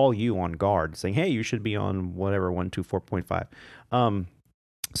might call you on guard saying, hey, you should be on whatever, 124.5.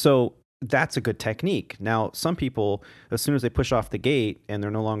 So that's a good technique. Now, some people, as soon as they push off the gate and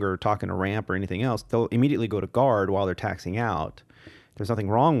they're no longer talking to ramp or anything else, they'll immediately go to guard while they're taxiing out. There's nothing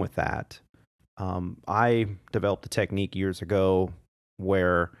wrong with that. I developed a technique years ago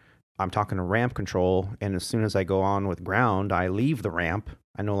where I'm talking to ramp control, and as soon as I go on with ground, I leave the ramp.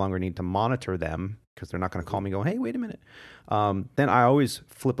 I no longer need to monitor them because they're not going to call me going, hey, wait a minute. Then I always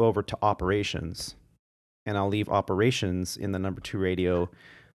flip over to operations, and I'll leave operations in the number 2 radio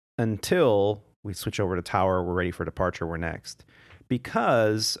until we switch over to tower. We're ready for departure. We're next.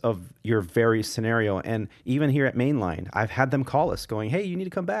 Because of your very scenario. And even here at Mainline, I've had them call us going, hey, you need to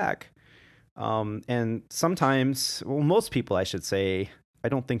come back. And sometimes, well, most people, I should say, I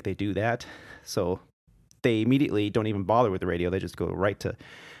don't think they do that. So they immediately don't even bother with the radio. They just go right to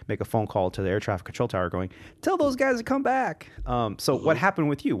make a phone call to the air traffic control tower going, tell those guys to come back. So what happened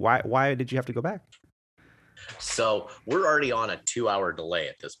with you? Why did you have to go back? So we're already on a 2-hour delay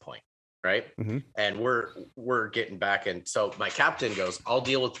at this point, right? Mm-hmm. And we're getting back. And so my captain goes, I'll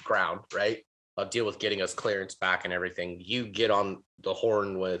deal with the ground, right? I'll deal with getting us clearance back and everything. You get on the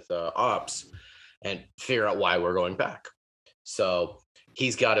horn with ops and figure out why we're going back. So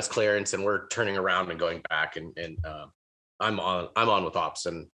he's got his clearance, and we're turning around and going back. And I'm on with ops,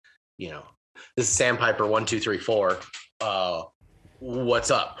 and you know, this is Sandpiper 1234. What's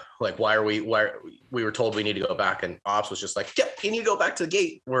up? Like, why we were told we need to go back, and ops was just like, yep, you need to go back to the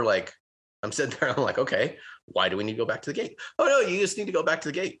gate. We're like, I'm sitting there, I'm like, okay, why do we need to go back to the gate? Oh no, you just need to go back to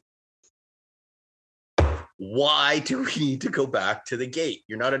the gate. Why do we need to go back to the gate?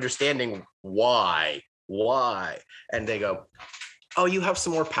 You're not understanding why. And they go, oh, you have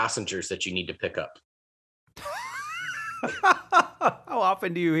some more passengers that you need to pick up. How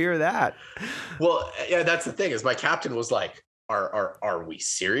often do you hear that? Well, yeah, that's the thing is my captain was like, are we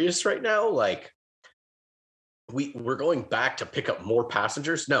serious right now? Like, we're going back to pick up more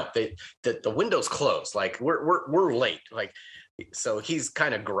passengers? No, the window's closed. Like we're late. Like, so he's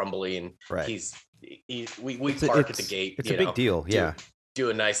kind of grumbly, and right. we park at the gate. It's a big deal. Yeah.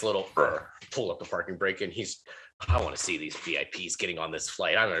 Do a nice little pull up the parking brake, and I want to see these VIPs getting on this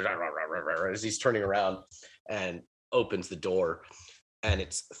flight. As he's turning around and opens the door, and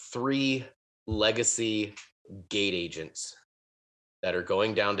it's 3 legacy gate agents that are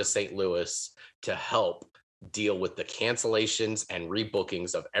going down to St. Louis to help deal with the cancellations and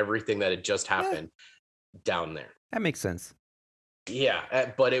rebookings of everything that had just happened down there. That makes sense.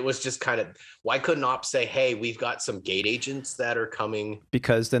 Yeah, but it was just kind of, why couldn't ops say, hey, we've got some gate agents that are coming?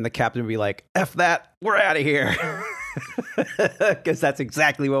 Because then the captain would be like, F that, we're out of here. Because that's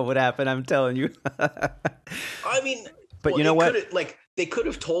exactly what would happen, I'm telling you. I mean, but you know what? They could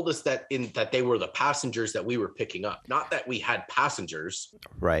have told us that they were the passengers that we were picking up, not that we had passengers.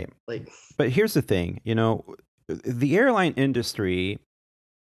 Right. Like, but here's the thing, you know, the airline industry,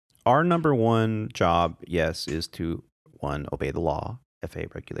 Our number one job, yes, is to, one, obey the law, FAA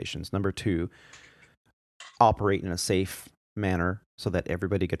regulations. Number two, operate in a safe manner so that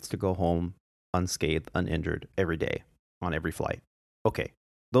everybody gets to go home unscathed, uninjured every day on every flight. Okay,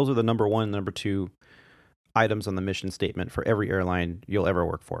 those are the number one, number two items on the mission statement for every airline you'll ever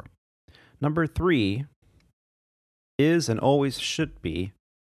work for. Number three is and always should be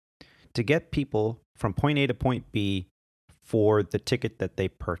to get people from point A to point B for the ticket that they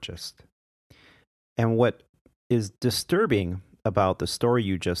purchased. And what is disturbing about the story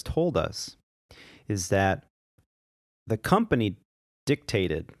you just told us is that the company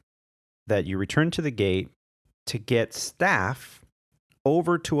dictated that you return to the gate to get staff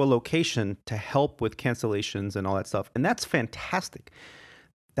over to a location to help with cancellations and all that stuff. And that's fantastic.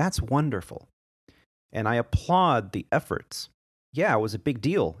 That's wonderful. And I applaud the efforts. Yeah, it was a big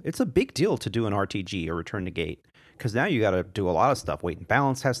deal. It's a big deal to do an RTG or return to gate because now you got to do a lot of stuff. Weight and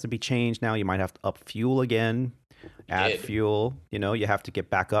balance has to be changed. Now you might have to up fuel again, add fuel. You know, you have to get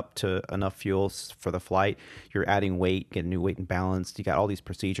back up to enough fuel for the flight. You're adding weight, get new weight and balance. You got all these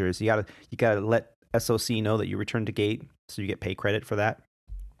procedures. You got to let SOC know that you returned to gate, so you get pay credit for that,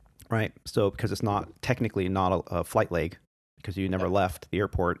 right? So because it's not technically not a flight leg because you never left the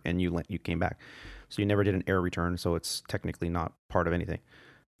airport and you came back. So you never did an air return, so it's technically not part of anything.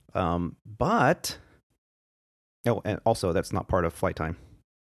 And also that's not part of flight time.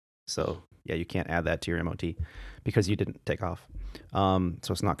 So yeah, you can't add that to your MOT because you didn't take off. So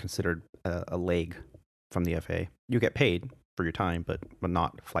it's not considered a leg from the FAA. You get paid for your time, but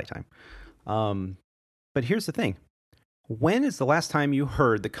not flight time. But here's the thing. When is the last time you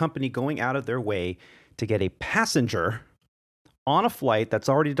heard the company going out of their way to get a passenger on a flight that's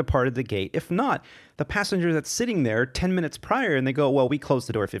already departed the gate? If not, the passenger that's sitting there 10 minutes prior and they go, well, we closed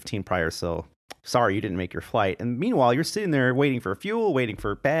the door 15 prior, so sorry, you didn't make your flight. And meanwhile, you're sitting there waiting for fuel, waiting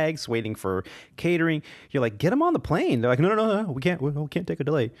for bags, waiting for catering. You're like, get them on the plane. They're like, no, we can't take a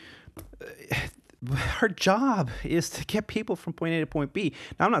delay. Our job is to get people from point A to point B.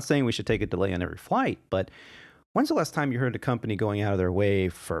 Now, I'm not saying we should take a delay on every flight, but when's the last time you heard a company going out of their way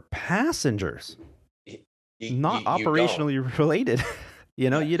for passengers? Not operationally related. You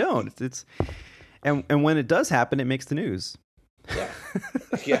don't. And when it does happen, it makes the news.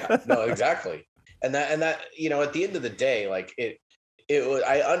 Yeah, no, exactly. And that, at the end of the day, like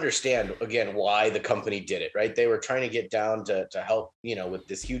I understand again why the company did it, right? They were trying to get down to help, with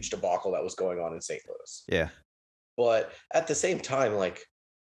this huge debacle that was going on in St. Louis. Yeah. But at the same time, like,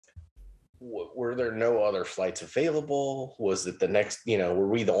 were there no other flights available? Was it the next, were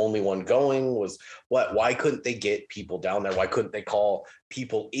we the only one going? Why couldn't they get people down there? Why couldn't they call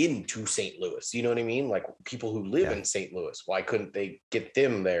people into St. Louis? You know what I mean? Like people who live in St. Louis, why couldn't they get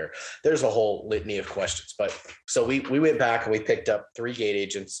them there? There's a whole litany of questions. But so we went back and we picked up 3 gate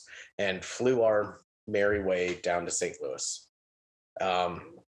agents and flew our merry way down to St. Louis.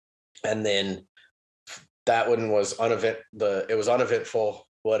 And then that one was uneventful.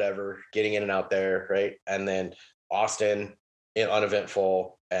 Whatever, getting in and out there, right? And then Austin,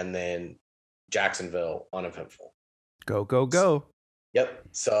 uneventful, and then Jacksonville, uneventful. Go. Yep.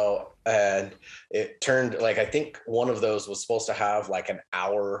 So, and it turned, like, I think one of those was supposed to have like an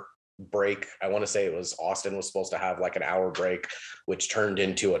hour break. I want to say it was Austin was supposed to have like an hour break, which turned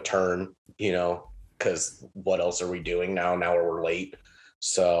into a turn, because what else are we doing now? Now we're late.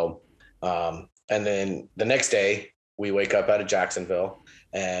 So, and then the next day we wake up out of Jacksonville.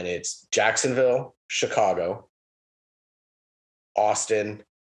 And it's Jacksonville, Chicago, Austin,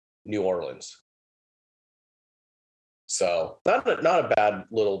 New Orleans. So not a bad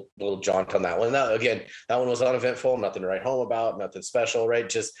little jaunt on that one. That one was uneventful, nothing to write home about, nothing special, right?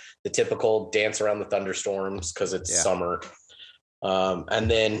 Just the typical dance around the thunderstorms because it's summer.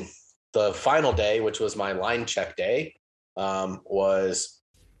 And then the final day, which was my line check day, was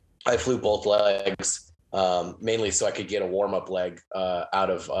I flew both legs. Mainly so I could get a warm-up leg out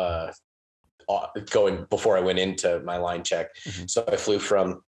of going before I went into my line check. Mm-hmm. So I flew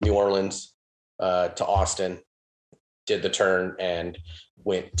from New Orleans to Austin, did the turn, and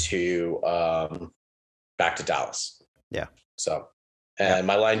went to back to Dallas. Yeah. So, and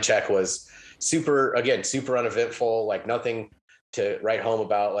my line check was super uneventful, like nothing to write home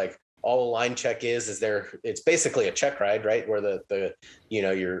about. Like all a line check is there, it's basically a check ride, right? Where the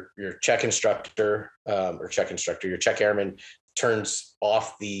your check instructor your check airman turns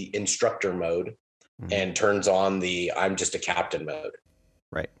off the instructor mode and turns on the I'm just a captain mode.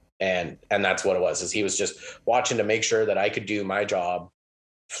 Right. And that's what it was, is he was just watching to make sure that I could do my job,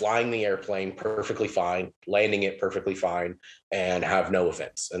 flying the airplane perfectly fine, landing it perfectly fine, and have no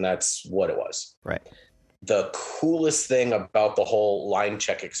events. And that's what it was. Right. the coolest thing about the whole line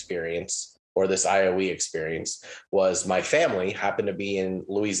check experience, or this IOE experience, was my family happened to be in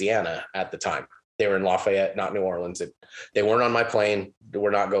Louisiana at the time. They were in Lafayette, not New Orleans. They weren't on my plane.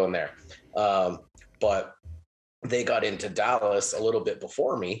 We're not going there. But they got into Dallas a little bit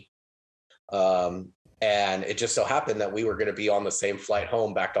before me. And it just so happened that we were going to be on the same flight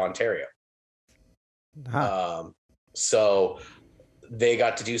home back to Ontario. So they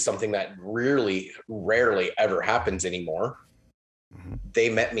got to do something that really rarely ever happens anymore. Mm-hmm. They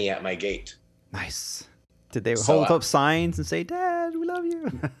met me at my gate. Nice. Did they hold up signs and say, "Dad, we love you"?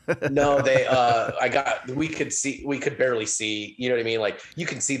 No, we could barely see, you know what I mean? Like, you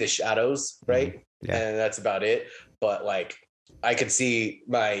can see the shadows, right? Mm-hmm. Yeah. And that's about it. But like, I could see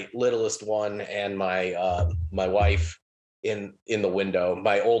my littlest one and my wife in the window.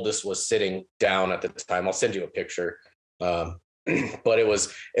 My oldest was sitting down at the time. I'll send you a picture. But it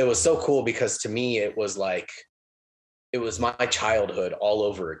was so cool, because to me, it was like, it was my childhood all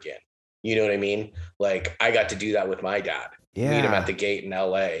over again. You know what I mean? Like, I got to do that with my dad. Yeah. Meet him at the gate in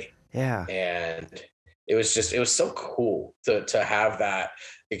LA. Yeah. And it was so cool to have that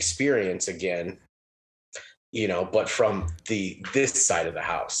experience again, you know, but from this side of the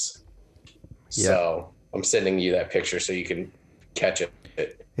house. Yeah. So I'm sending you that picture so you can catch it.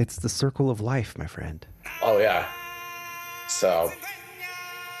 It's the circle of life, my friend. Oh yeah. So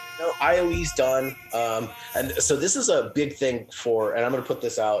no, IOE's done. And so this is a big thing and I'm going to put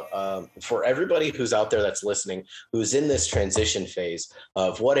this out for everybody who's out there that's listening, who's in this transition phase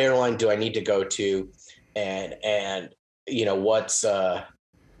of what airline do I need to go to, and you know,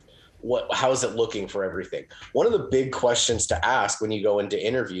 how is it looking for everything? One of the big questions to ask when you go into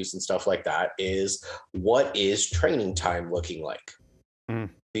interviews and stuff like that is, what is training time looking like?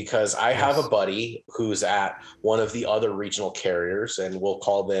 Because I have a buddy who's at one of the other regional carriers, and we'll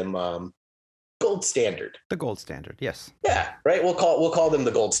call them Gold Standard. The Gold Standard, yes. Yeah, right. We'll call them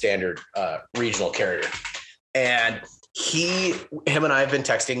the Gold Standard regional carrier. And him and I have been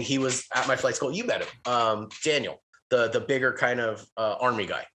texting. He was at my flight school. You met him, Daniel, the bigger kind of Army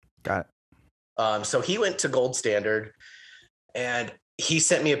guy. Got it. So he went to Gold Standard, and he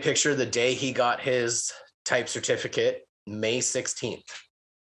sent me a picture the day he got his type certificate, May 16th.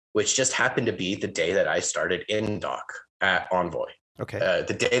 Which just happened to be the day that I started NDOC at Envoy. Okay.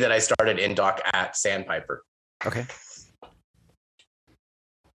 The day that I started NDOC at Sandpiper. Okay.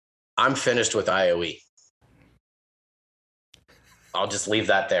 I'm finished with IOE. I'll just leave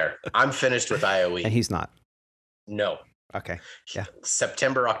that there. I'm finished with IOE. And he's not. No. Okay. Yeah.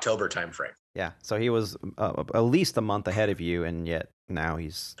 September, October timeframe. Yeah. So he was at least a month ahead of you, and yet now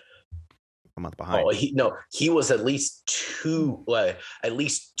he's a month behind. He was at least 2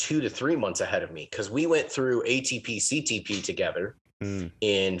 to 3 months ahead of me, because we went through ATP CTP together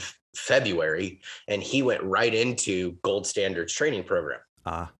in February, and he went right into Gold Standards training program.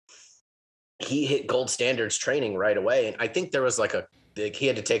 He hit Gold Standards training right away, and I think there was he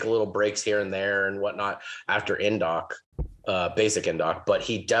had to take a little breaks here and there and whatnot after NDOC, basic NDOC, but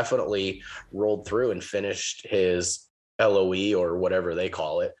he definitely rolled through and finished his LOE, or whatever they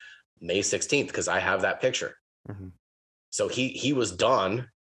call it, May 16th, because I have that picture. Mm-hmm. So he was done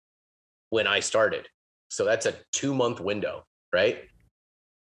when I started. So that's a 2-month window, right?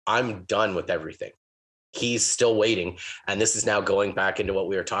 I'm done with everything. He's still waiting. And this is now going back into what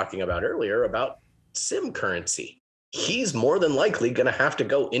we were talking about earlier about sim currency. He's more than likely going to have to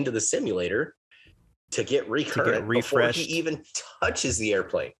go into the simulator to get recurrent before he even touches the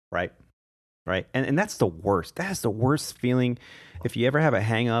airplane. Right. Right. And that's the worst. That's the worst feeling. If you ever have a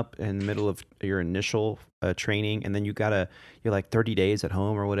hang up in the middle of your initial training, and then you're like 30 days at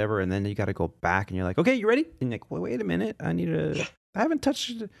home or whatever, and then you got to go back and you're like, okay, you ready? And you're like, well, wait a minute. I haven't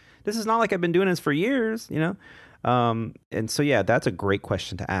touched, this is not like I've been doing this for years, you know? And so, yeah, that's a great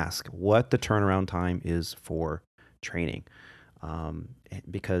question to ask, what the turnaround time is for training.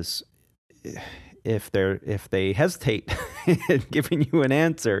 Because if they hesitate in giving you an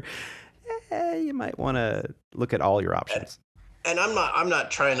answer, you might want to look at all your options. And I'm not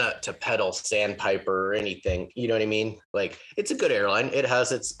trying to peddle Sandpiper or anything. You know what I mean? Like, it's a good airline. It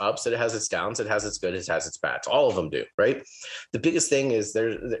has its ups. It has its downs. It has its good. It has its bads. All of them do, right? The biggest thing is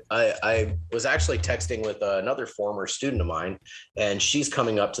I was actually texting with another former student of mine, and she's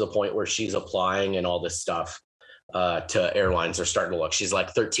coming up to the point where she's applying and all this stuff to airlines. Are starting to look. She's like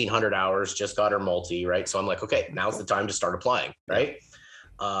 1,300 hours, just got her multi, right? So I'm like, okay, now's the time to start applying, right?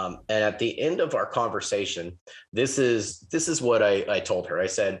 And at the end of our conversation, this is what I told her. I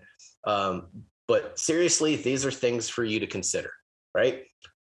said, but seriously, these are things for you to consider, right?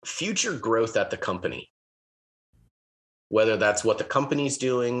 Future growth at the company. whether that's what the company's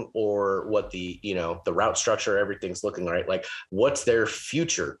doing or what the, you know, the route structure, everything's looking right. Like, what's their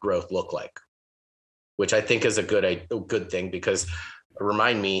future growth look like? Which I think is a good thing, because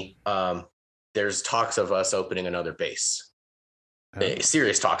remind me, there's talks of us opening another base.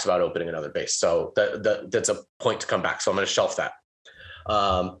 Serious talks about opening another base. So that's a point to come back. So I'm going to shelf that.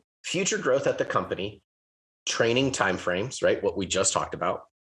 Future growth at the company, training timeframes, right? What we just talked about,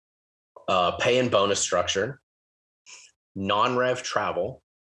 pay and bonus structure, non-rev travel,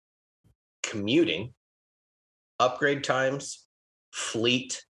 commuting, upgrade times,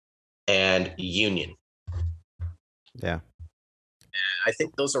 fleet, and union. Yeah. And I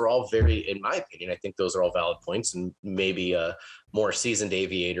think those are all in my opinion, I think those are all valid points, and maybe a more seasoned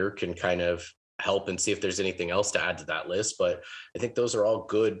aviator can kind of help and see if there's anything else to add to that list. But I think those are all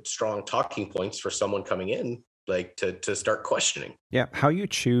good, strong talking points for someone coming in, like to start questioning. Yeah. How you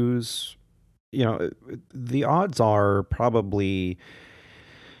choose, you know, the odds are probably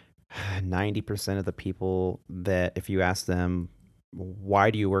 90% of the people that if you ask them, why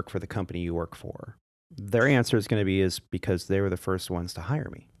do you work for the company you work for? Their answer is going to be because they were the first ones to hire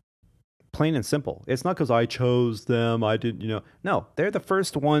me. Plain and simple. It's not because I chose them. I didn't, you know. No, they're the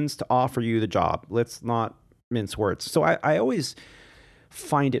first ones to offer you the job. Let's not mince words. So I always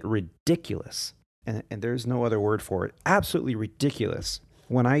find it ridiculous, and there's no other word for it, absolutely ridiculous,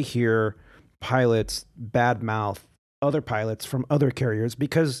 when I hear pilots badmouth other pilots from other carriers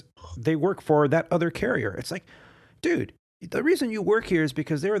because they work for that other carrier. It's like, dude, the reason you work here is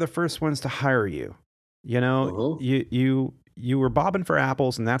because they were the first ones to hire you. You know, you were bobbing for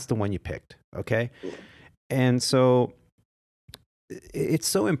apples, and that's the one you picked. Okay. And so it's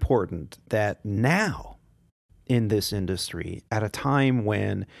so important that now in this industry, at a time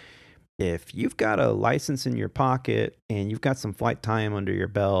when if you've got a license in your pocket and you've got some flight time under your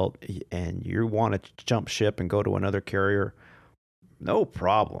belt and you want to jump ship and go to another carrier, no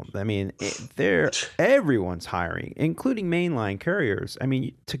problem. I mean, everyone's hiring, including mainline carriers. I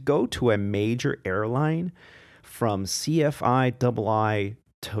mean, to go to a major airline, from CFI II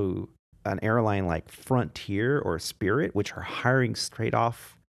to an airline like Frontier or Spirit, which are hiring straight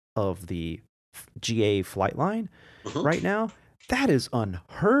off of the GA flight line right now, that is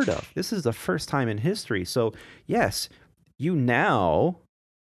unheard of. This is the first time in history. So yes, you now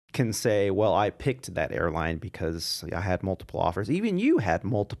can say, well, I picked that airline because I had multiple offers. Even you had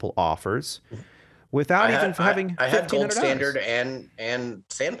multiple offers without having I had Gold Standard and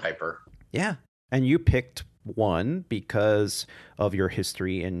Sandpiper. Yeah. And you picked one because of your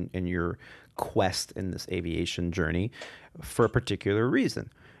history and your quest in this aviation journey for a particular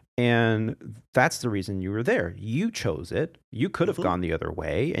reason. And that's the reason you were there. You chose it. You could have gone the other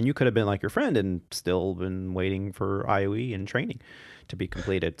way, and you could have been like your friend and still been waiting for IOE and training to be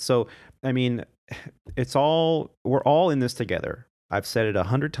completed. So, I mean, we're all in this together. I've said it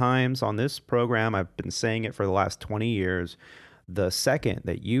 100 times on this program. I've been saying it for the last 20 years. The second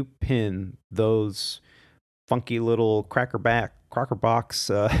that you pin those funky little cracker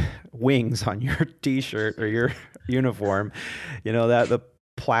box wings on your t-shirt or your uniform, you know, that the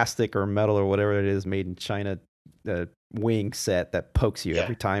plastic or metal or whatever it is made in China, the wing set that pokes you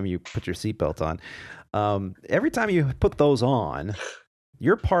every time you put your seatbelt on. Every time you put those on,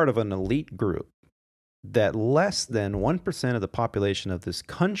 you're part of an elite group that less than 1% of the population of this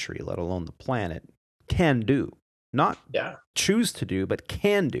country, let alone the planet, can do. Not choose to do, but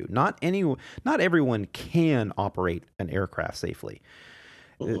can do. Not everyone can operate an aircraft safely.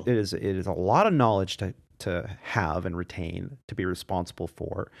 It is a lot of knowledge to have and retain, to be responsible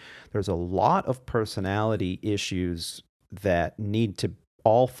for. There's a lot of personality issues that need to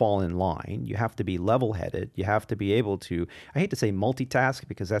all fall in line. You have to be level-headed. You have to be able to, I hate to say multitask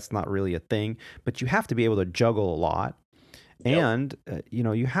because that's not really a thing, but you have to be able to juggle a lot. And, you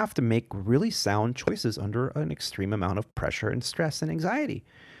know, you have to make really sound choices under an extreme amount of pressure and stress and anxiety.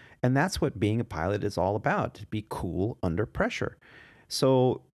 And that's what being a pilot is all about, to be cool under pressure.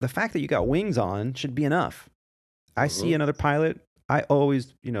 So the fact that you got wings on should be enough. I see another pilot, I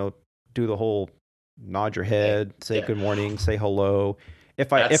always, you know, do the whole nod your head, say good morning, say hello. If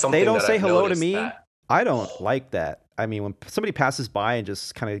they don't say hello to me, I don't like that. I mean, when somebody passes by and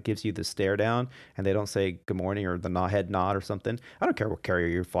just kind of gives you the stare down and they don't say good morning or the head nod or something, I don't care what carrier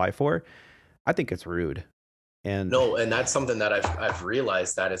you fly for. I think it's rude. And that's something that I've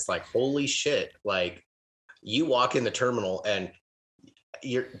realized, that it's like, holy shit. Like, you walk in the terminal and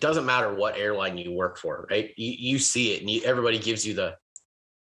doesn't matter what airline you work for, right? You see it and everybody gives you the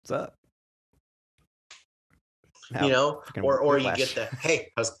what's up? You know, or you get the,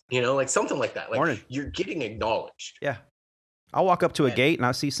 hey, like something like that. Like, morning. You're getting acknowledged. Yeah. I'll walk up to a gate and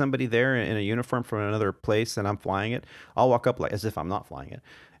I see somebody there in a uniform from another place and I'm flying it. I'll walk up like as if I'm not flying it,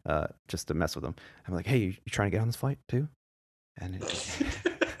 just to mess with them. I'm like, hey, you trying to get on this flight too? And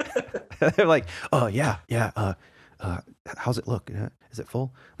they're like, oh, yeah. How's it look? Is it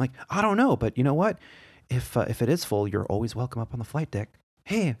full? I'm like, I don't know, but you know what? If it is full, you're always welcome up on the flight deck.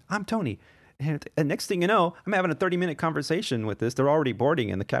 Hey, I'm Tony. And next thing you know, I'm having a 30-minute conversation with this. They're already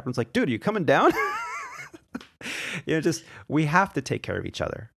boarding, and the captain's like, dude, are you coming down? We have to take care of each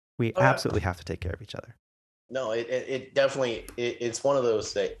other. We absolutely have to take care of each other. No, it definitely, it's one of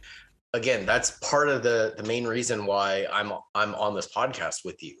those that, again, that's part of the main reason why I'm on this podcast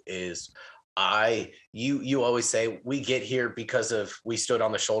with you is you always say we get here because of we stood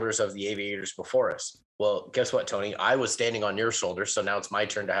on the shoulders of the aviators before us. Well, guess what, Tony? I was standing on your shoulders, so now it's my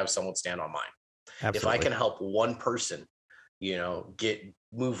turn to have someone stand on mine. Absolutely. If I can help one person,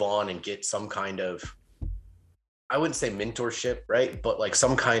 move on and get some kind of, I wouldn't say mentorship, right? But like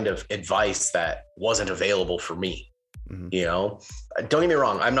some kind of advice that wasn't available for me. Mm-hmm. Don't get me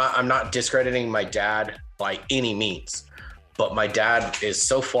wrong. I'm not discrediting my dad by any means, but my dad is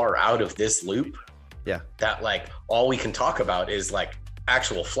so far out of this loop that like all we can talk about is like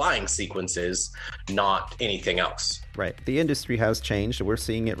actual flying sequences, not anything else. Right. The industry has changed. We're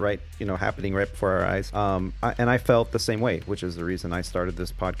seeing it happening right before our eyes. And I felt the same way, which is the reason I started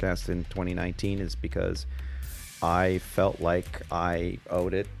this podcast in 2019 is because I felt like I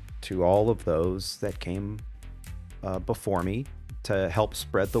owed it to all of those that came before me to help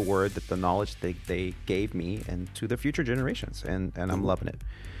spread the word that the knowledge they gave me and to the future generations. And I'm loving it.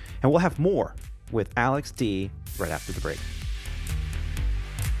 And we'll have more with Alex D right after the break.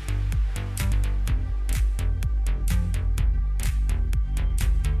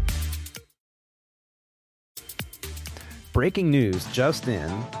 Breaking news just in,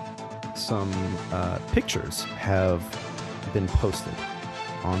 some pictures have been posted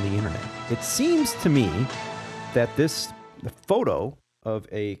on the internet. It seems to me that the photo of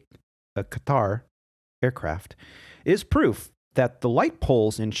a Qatar aircraft is proof that the light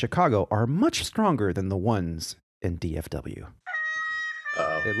poles in Chicago are much stronger than the ones in DFW.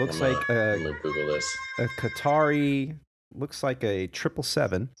 It looks like I'm gonna Google this. A Qatari, looks like a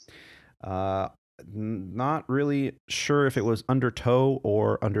 777. Not really sure if it was under tow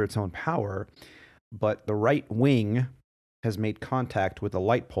or under its own power, but the right wing has made contact with a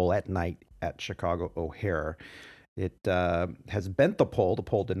light pole at night at Chicago O'Hare. It has bent the pole. The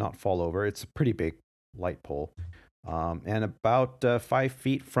pole did not fall over. It's a pretty big light pole. And about 5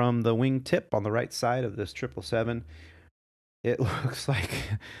 feet from the wing tip on the right side of this 777, it looks like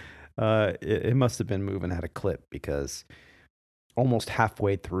it must have been moving at a clip because almost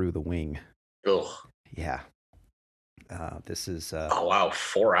halfway through the wing. Ugh. Yeah. This is... oh, wow.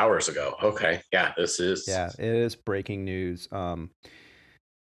 4 hours ago. Okay. Yeah, this is... Yeah, it is breaking news. So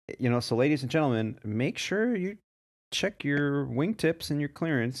ladies and gentlemen, make sure you check your wingtips and your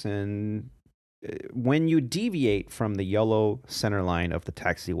clearance. And when you deviate from the yellow center line of the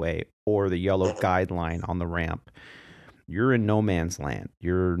taxiway or the yellow guideline on the ramp, you're in no man's land.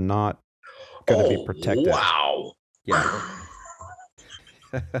 You're not going to be protected. Wow. Yeah.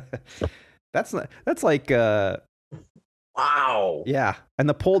 That's like wow. Yeah, and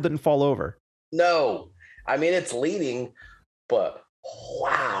the pole didn't fall over. No, I mean it's leading, but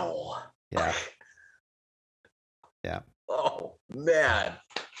wow. Yeah. Yeah. Oh man.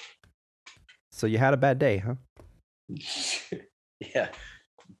 So you had a bad day, huh? Yeah.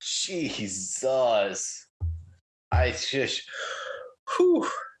 Jesus. I just. Whew.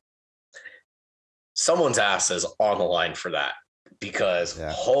 Someone's ass is on the line for that. Because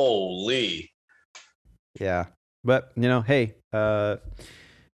holy. Yeah. But, hey,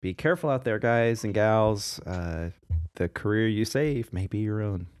 be careful out there, guys and gals. The career you save may be your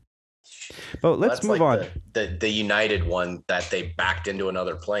own. But let's move on. The United one that they backed into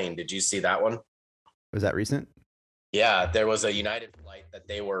another plane. Did you see that one? Was that recent? Yeah, there was a United flight that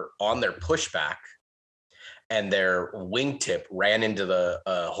they were on their pushback and their wingtip ran into the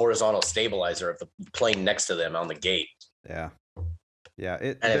horizontal stabilizer of the plane next to them on the gate. Yeah.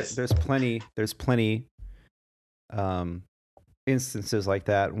 Yeah, there's plenty instances like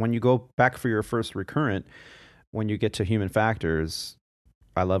that. When you go back for your first recurrent, when you get to human factors,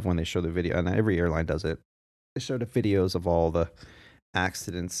 I love when they show the video, and every airline does it. They show the videos of all the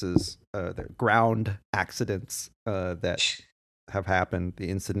accidents, the ground accidents that have happened, the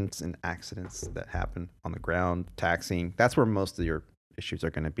incidents and accidents that happen on the ground, taxiing. That's where most of your issues are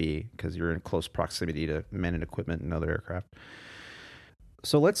going to be because you're in close proximity to men and equipment and other aircraft.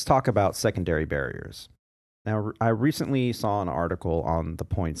 So let's talk about secondary barriers. Now, I recently saw an article on The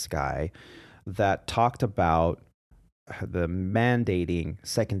Points Guy that talked about the mandating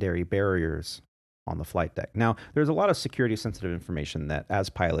secondary barriers on the flight deck. Now, there's a lot of security sensitive information that as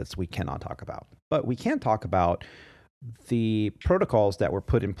pilots we cannot talk about, but we can talk about the protocols that were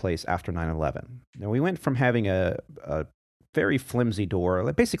put in place after 9/11. Now, we went from having a very flimsy door,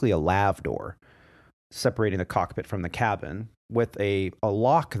 like basically a lav door, separating the cockpit from the cabin with a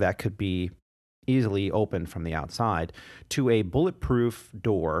lock that could be easily opened from the outside, to a bulletproof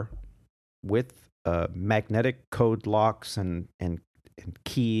door with magnetic code locks and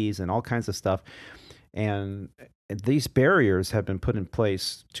keys and all kinds of stuff. And these barriers have been put in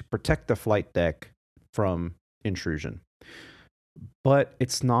place to protect the flight deck from intrusion. But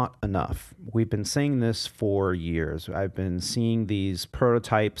it's not enough. We've been saying this for years. I've been seeing these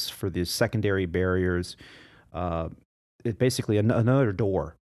prototypes for these secondary barriers. It's basically another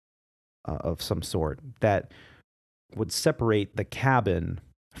door of some sort that would separate the cabin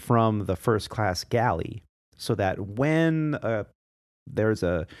from the first class galley, so that when there's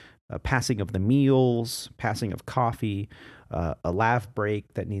a passing of the meals, passing of coffee, a lav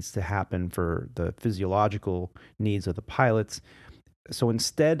break that needs to happen for the physiological needs of the pilots. So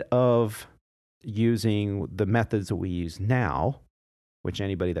instead of using the methods that we use now, which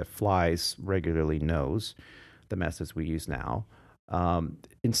anybody that flies regularly knows, the methods we use now,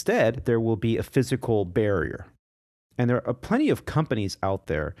 instead there will be a physical barrier. And there are plenty of companies out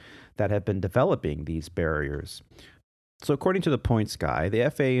there that have been developing these barriers. So according to the Points Guy, the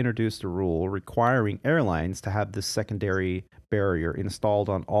FAA introduced a rule requiring airlines to have this secondary barrier installed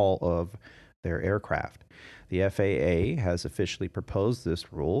on all of their aircraft. The FAA has officially proposed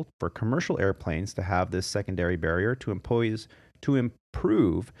this rule for commercial airplanes to have this secondary barrier to improve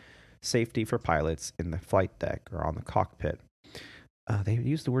safety for pilots in the flight deck or on the cockpit. They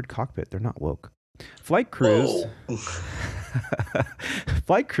use the word cockpit. They're not woke. Flight crews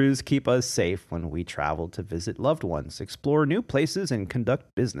keep us safe when we travel to visit loved ones, explore new places, and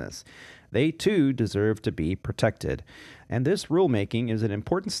conduct business. They too deserve to be protected. And this rulemaking is an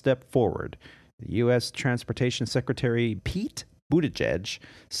important step forward. The U.S. Transportation Secretary Pete Buttigieg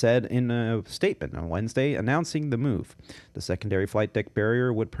said in a statement on Wednesday announcing the move. The secondary flight deck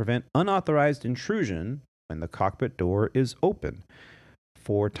barrier would prevent unauthorized intrusion when the cockpit door is open,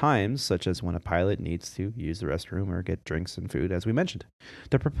 for times such as when a pilot needs to use the restroom or get drinks and food, as we mentioned.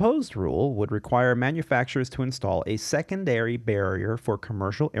 The proposed rule would require manufacturers to install a secondary barrier for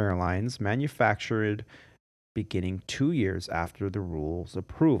commercial airlines manufactured beginning 2 years after the rule's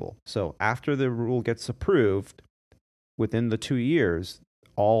approval. So after the rule gets approved, within the 2 years,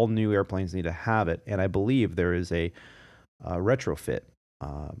 all new airplanes need to have it. And I believe there is a retrofit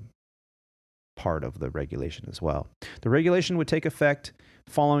part of the regulation as well. The regulation would take effect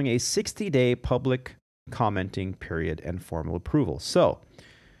following a 60-day public commenting period and formal approval. So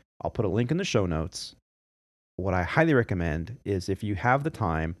I'll put a link in the show notes. What I highly recommend is, if you have the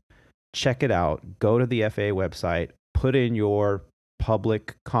time, check it out. Go to the FAA website, put in your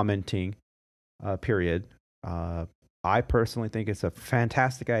public commenting period. I personally think it's a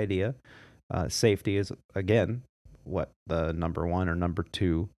fantastic idea. Safety is, again, what the number one or number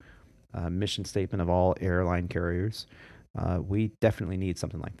two mission statement of all airline carriers. We definitely need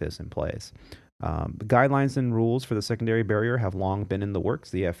something like this in place. The guidelines and rules for the secondary barrier have long been in the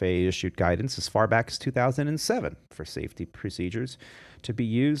works. The FAA issued guidance as far back as 2007 for safety procedures to be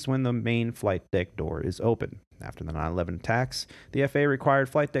used when the main flight deck door is open. After the 9/11 attacks, the FAA required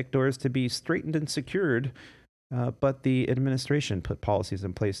flight deck doors to be straightened and secured, but the administration put policies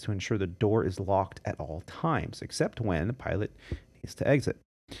in place to ensure the door is locked at all times, except when a pilot needs to exit.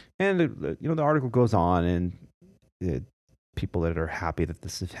 And the article goes on, and people that are happy that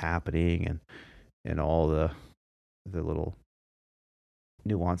this is happening, and all the little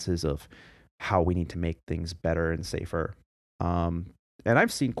nuances of how we need to make things better and safer. And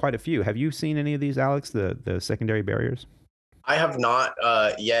I've seen quite a few. Have you seen any of these, Alex? The secondary barriers? I have not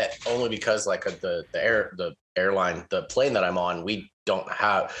yet, only because the airline, the plane that I'm on, we don't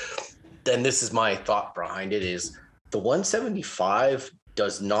have. Then this is my thought behind it: is the 175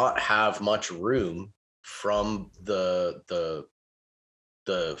 does not have much room from the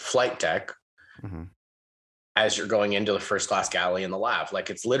flight deck as you're going into the first class galley and the lav. Like,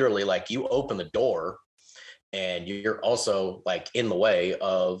 it's literally like you open the door and you're also like in the way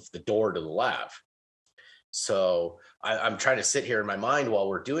of the door to the lav. So I'm trying to sit here in my mind while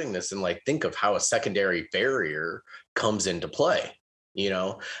we're doing this and like think of how a secondary barrier comes into play,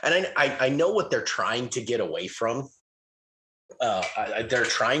 and I know what they're trying to get away from. They're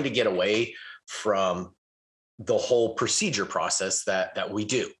trying to get away from the whole procedure process that we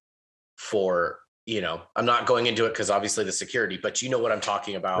do for I'm not going into it because obviously the security, but you know what I'm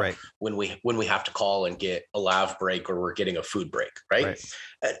talking about, right. when we have to call and get a lav break or we're getting a food break, right?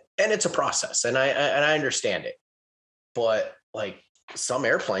 And it's a process, and I understand it, but like some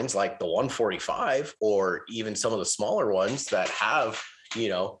airplanes like the 145 or even some of the smaller ones that have,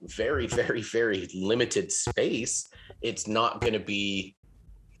 very, very, very limited space, it's going to be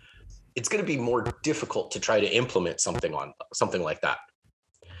more difficult to try to implement something like that.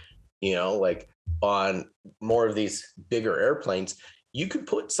 Like on more of these bigger airplanes, you could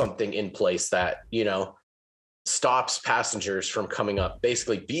put something in place that, stops passengers from coming up,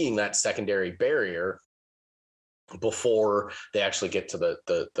 basically being that secondary barrier before they actually get to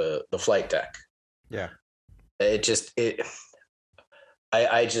the flight deck. Yeah.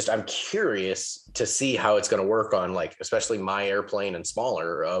 I'm curious to see how it's going to work on, like, especially my airplane and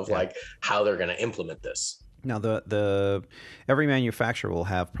smaller, of like how they're going to implement this. Now, the every manufacturer will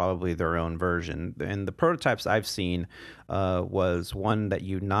have probably their own version, and the prototypes I've seen was one that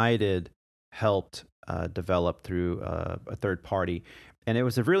United helped develop through a third party, and it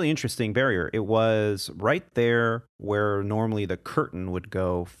was a really interesting barrier. It was right there where normally the curtain would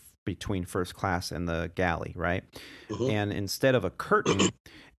go between first class and the galley, right? Mm-hmm. And instead of a curtain,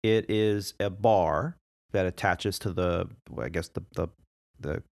 it is a bar that attaches to the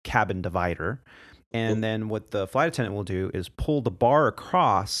cabin divider. And then what the flight attendant will do is pull the bar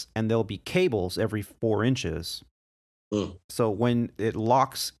across, and there'll be cables every 4 inches. So when it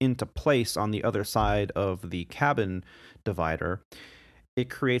locks into place on the other side of the cabin divider, it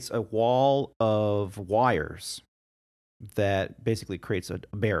creates a wall of wires that basically creates a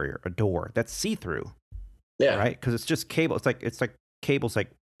barrier, a door that's see-through. Yeah. Right? Because it's just cable. It's like cables,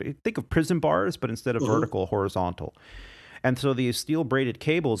 like, think of prison bars, but instead of vertical, horizontal. And so these steel braided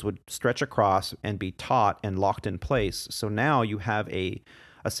cables would stretch across and be taut and locked in place. So now you have a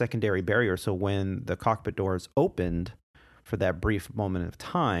secondary barrier. So when the cockpit doors opened for that brief moment of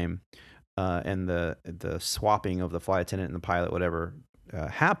time, and the swapping of the flight attendant and the pilot, whatever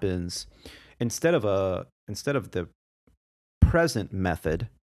happens, instead of the present method,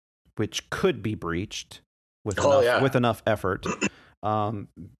 which could be breached with enough effort,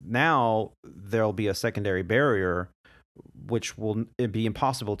 now there'll be a secondary barrier, which will be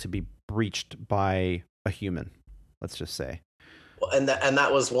impossible to be breached by a human, let's just say. Well, and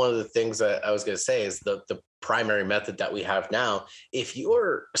that was one of the things that I was going to say, is the primary method that we have now. If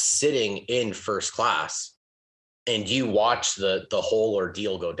you're sitting in first class and you watch the whole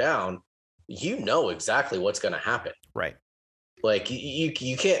ordeal go down, you know exactly what's going to happen. Right. Like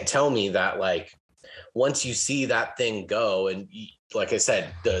you can't tell me that, like, once you see that thing go, and like I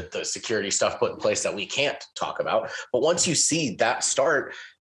said, the security stuff put in place that we can't talk about, but once you see that start,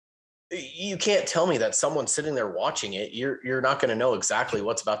 you can't tell me that someone sitting there watching it, you're not going to know exactly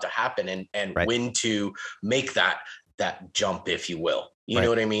what's about to happen and right. when to make that jump, if you will. You right. know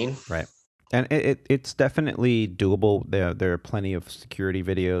what I mean? Right. And it's definitely doable. There are plenty of security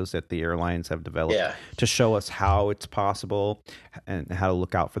videos that the airlines have developed to show us how it's possible and how to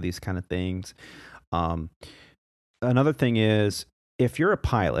look out for these kind of things. Another thing is, if you're a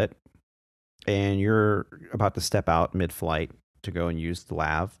pilot and you're about to step out mid-flight to go and use the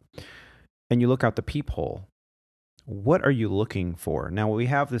lav, and you look out the peephole, what are you looking for? Now, we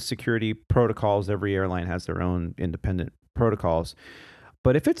have the security protocols. Every airline has their own independent protocols.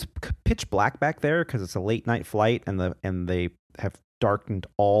 But if it's pitch black back there because it's a late night flight and they have darkened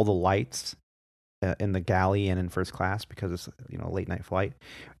all the lights in the galley and in first class because it's a late night flight,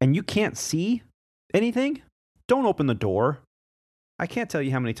 and you can't see anything, don't open the door. I can't tell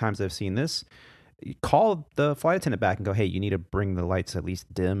you how many times I've seen this. You call the flight attendant back and go, hey, you need to bring the lights at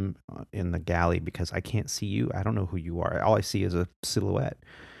least dim in the galley because I can't see you. I don't know who you are. All I see is a silhouette.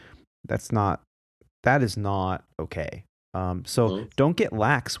 That is not okay. So don't get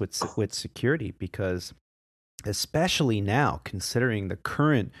lax with security, because especially now, considering the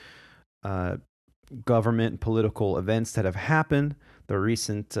current government and political events that have happened, the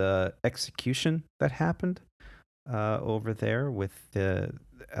recent execution that happened over there with the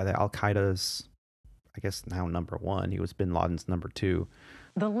Al-Qaeda's, I guess now number one, he was bin Laden's number two.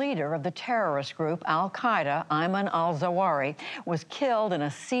 The leader of the terrorist group Al-Qaeda, Ayman al-Zawahiri, was killed in a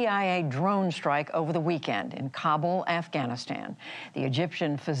CIA drone strike over the weekend in Kabul, Afghanistan. The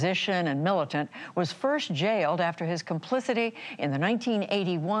Egyptian physician and militant was first jailed after his complicity in the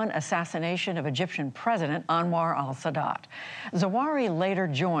 1981 assassination of Egyptian President Anwar al-Sadat. Zawahiri later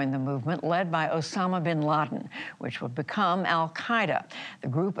joined the movement led by Osama bin Laden, which would become Al-Qaeda. The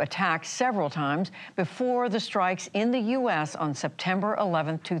group attacked several times before the strikes in the U.S. on September 11.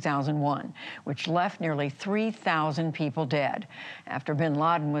 11, 2001, which left nearly 3,000 people dead. After bin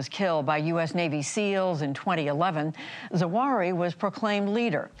Laden was killed by U.S. Navy SEALs in 2011, Zawahiri was proclaimed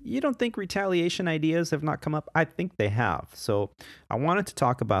leader. You don't think retaliation ideas have not come up? I think they have. So I wanted to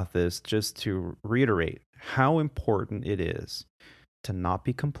talk about this just to reiterate how important it is to not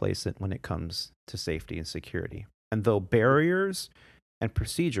be complacent when it comes to safety and security. And though barriers and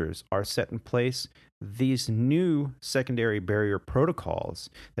procedures are set in place, these new secondary barrier protocols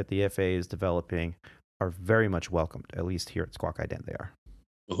that the FAA is developing are very much welcomed, at least here at Squawk Ident they are.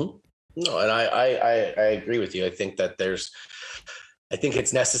 Mm-hmm. No, and I agree with you. I think that I think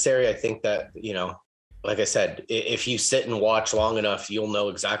it's necessary. I think that, like I said, if you sit and watch long enough, you'll know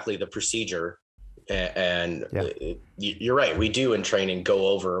exactly the procedure. And you're right. We do in training go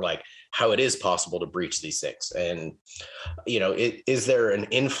over like how it is possible to breach these things. And, is there an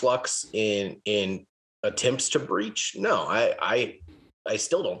influx in attempts to breach? No, I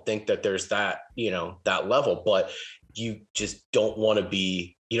still don't think that there's that, that level, but you just don't want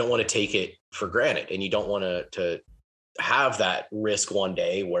to take it for granted. And you don't want to have that risk one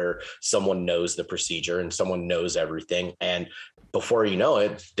day where someone knows the procedure and someone knows everything. And before you know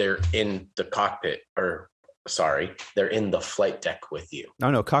it, they're in the cockpit, they're in the flight deck with you.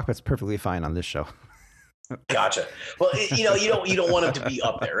 No, cockpit's perfectly fine on this show. Gotcha. Well, you don't want them to be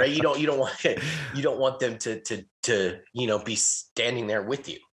up there, right? You don't want them to be standing there with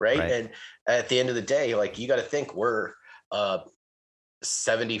you, right? And at the end of the day, like, you got to think we're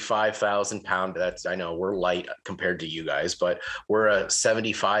 75,000 pound. I know we're light compared to you guys, but we're a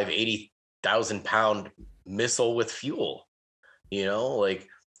 80,000 pound missile with fuel,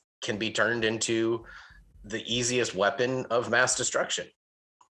 can be turned into the easiest weapon of mass destruction,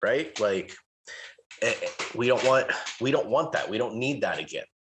 right? Like, we don't want that. We don't need that again.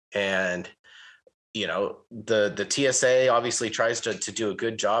 And, the TSA obviously tries to do a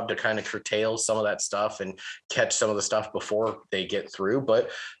good job to kind of curtail some of that stuff and catch some of the stuff before they get through. But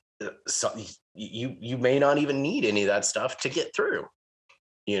you may not even need any of that stuff to get through,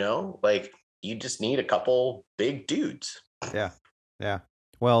 like, you just need a couple big dudes. Yeah.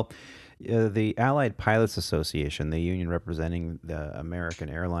 Well, the Allied Pilots Association, the union representing the American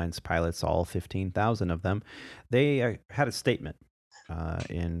Airlines pilots, all 15,000 of them, they had a statement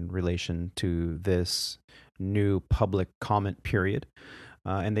in relation to this new public comment period.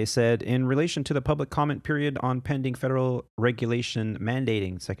 And they said, in relation to the public comment period on pending federal regulation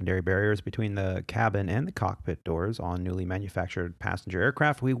mandating secondary barriers between the cabin and the cockpit doors on newly manufactured passenger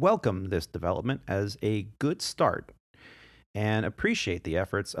aircraft, we welcome this development as a good start and appreciate the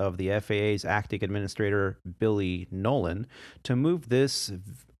efforts of the FAA's acting administrator, Billy Nolen, to move this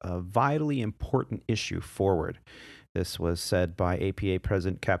vitally important issue forward. This was said by APA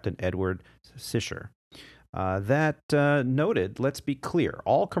President Captain Edward Sisher. That noted, let's be clear,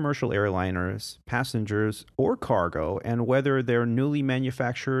 all commercial airliners, passengers, or cargo, and whether they're newly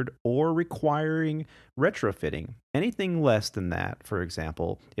manufactured or requiring retrofitting, anything less than that, for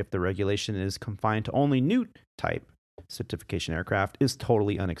example, if the regulation is confined to only new type certification aircraft, is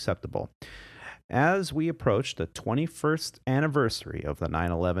totally unacceptable. As we approach the 21st anniversary of the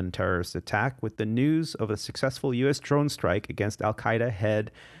 9/11 terrorist attack, with the news of a successful U.S. drone strike against Al-Qaeda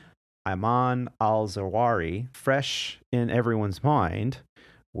head Ayman al-Zawahiri fresh in everyone's mind,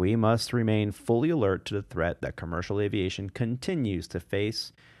 we must remain fully alert to the threat that commercial aviation continues to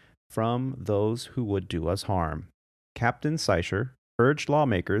face from those who would do us harm. Captain Sisher urged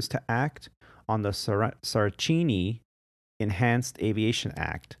lawmakers to act on the Saraceni Enhanced Aviation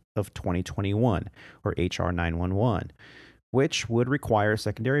Act of 2021, or H.R. 911, which would require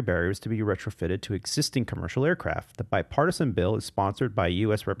secondary barriers to be retrofitted to existing commercial aircraft. The bipartisan bill is sponsored by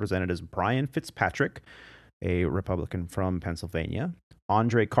U.S. Representatives Brian Fitzpatrick, a Republican from Pennsylvania,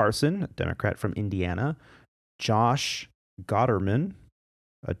 Andre Carson, a Democrat from Indiana, Josh Gotterman,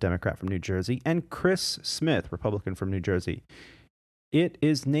 a Democrat from New Jersey, and Chris Smith, Republican from New Jersey. It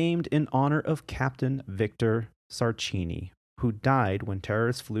is named in honor of Captain Victor Saraceni, who died when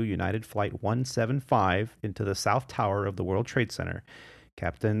terrorists flew United Flight 175 into the South Tower of the World Trade Center.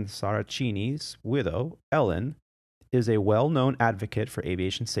 Captain Saraceni's widow, Ellen, is a well-known advocate for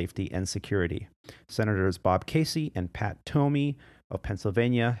aviation safety and security. Senators Bob Casey and Pat Toomey of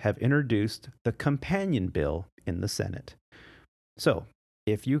Pennsylvania have introduced the companion bill in the Senate. So,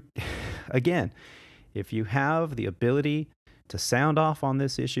 if you have the ability to sound off on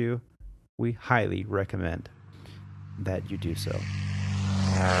this issue, we highly recommend that you do so.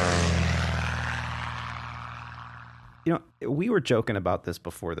 We were joking about this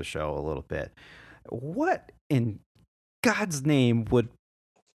before the show a little bit. What in God's name would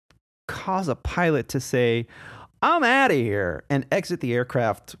cause a pilot to say, I'm out of here, and exit the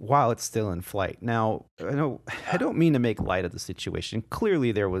aircraft while it's still in flight. Now, I don't mean to make light of the situation.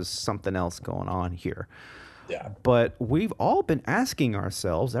 Clearly, there was something else going on here. Yeah. But we've all been asking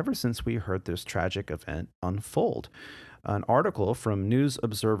ourselves ever since we heard this tragic event unfold. An article from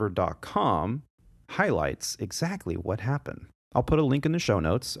newsobserver.com highlights exactly what happened. I'll put a link in the show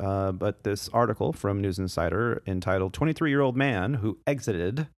notes, but this article from News Insider entitled 23-Year-Old Man Who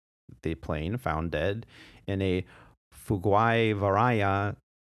Exited the Plane Found Dead in a Fuquay-Varina,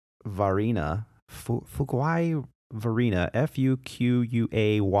 Fuquay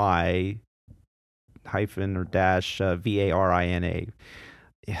hyphen or dash Varina.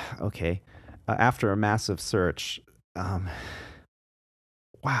 Yeah, okay. After a massive search,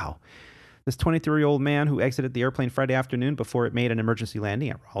 wow. This 23-year-old man who exited the airplane Friday afternoon before it made an emergency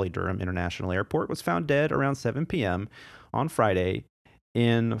landing at Raleigh-Durham International Airport was found dead around 7 p.m. on Friday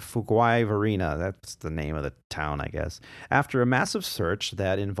in Fuquay-Varina. That's the name of the town, I guess. After a massive search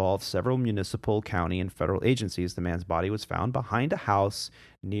that involved several municipal, county, and federal agencies, the man's body was found behind a house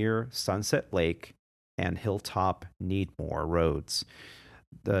near Sunset Lake and Hilltop Needmore roads.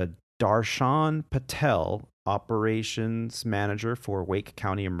 The Darshan Patel, operations manager for Wake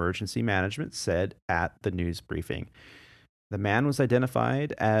County Emergency Management, said at the news briefing. The man was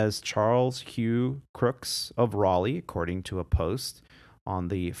identified as Charles Hugh Crooks of Raleigh, according to a post on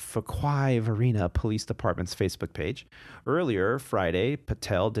the Fuquay-Varina Police Department's Facebook page. Earlier Friday,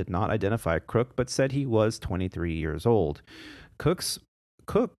 Patel did not identify Crook, but said he was 23 years old. Crooks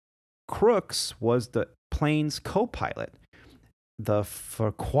was the plane's co-pilot. The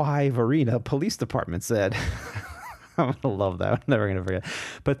Fuquay-Varina Police Department said. I'm going to love that. I'm never going to forget.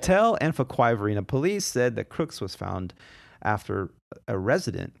 Patel and Fuquay-Varina Police said that Crooks was found after a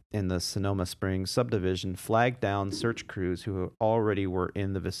resident in the Sonoma Springs subdivision flagged down search crews who already were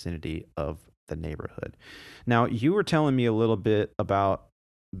in the vicinity of the neighborhood. Now, you were telling me a little bit about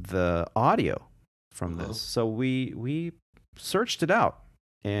the audio from this. So we searched it out,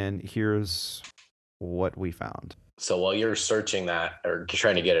 and here's what we found. So while you're searching that or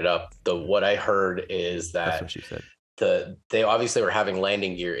trying to get it up, what I heard is that that's what she said. They obviously were having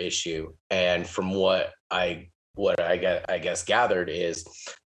landing gear issue, and from what I guess gathered is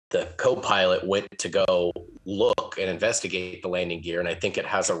the co-pilot went to go look and investigate the landing gear, and I think it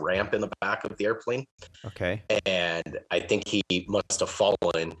has a ramp in the back of the airplane. Okay. And I think he must have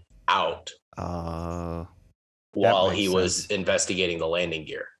fallen out while he was investigating the landing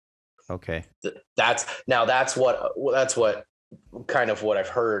gear. Okay. That's what kind of what I've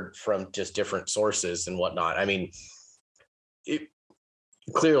heard from just different sources and whatnot. I mean,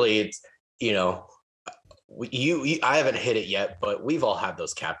 clearly it's, I haven't hit it yet, but we've all had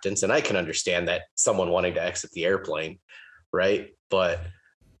those captains, and I can understand that someone wanting to exit the airplane, right? But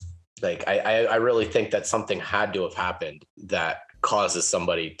like, I really think that something had to have happened that causes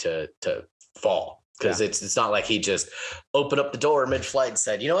somebody to fall. Because it's not like he just opened up the door mid-flight and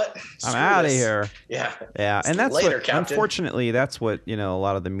said, "You know what? I'm out of here." Yeah. And that's later, what, Captain. Unfortunately, that's what, a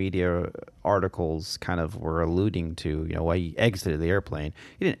lot of the media articles kind of were alluding to, why he exited the airplane.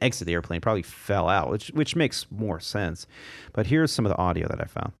 He didn't exit the airplane, probably fell out, which makes more sense. But here's some of the audio that I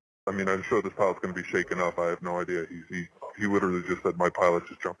found. I mean, I'm sure this pilot's going to be shaken up. I have no idea. He literally just said, "My pilot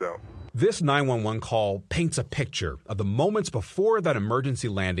just jumped out." This 911 call paints a picture of the moments before that emergency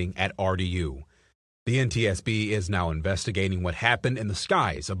landing at RDU. The NTSB is now investigating what happened in the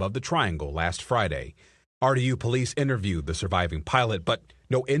skies above the Triangle last Friday. RDU police interviewed the surviving pilot, but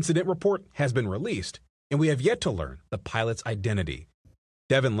no incident report has been released, and we have yet to learn the pilot's identity.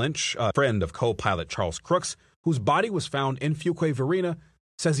 Devin Lynch, a friend of co-pilot Charles Crooks, whose body was found in Fuquay-Varina,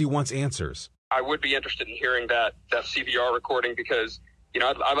 says he wants answers. I would be interested in hearing that CVR recording because,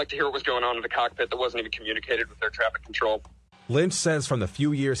 I'd like to hear what was going on in the cockpit that wasn't even communicated with their traffic control. Lynch says from the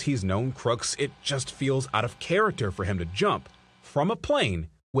few years he's known Crooks, it just feels out of character for him to jump from a plane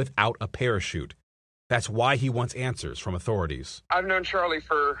without a parachute. That's why he wants answers from authorities. I've known Charlie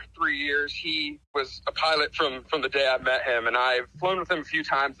for 3 years. He was a pilot from the day I met him, and I've flown with him a few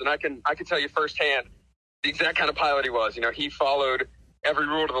times, and I can tell you firsthand the exact kind of pilot he was. He followed every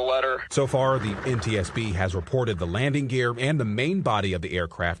rule to the letter. So far, the NTSB has reported the landing gear and the main body of the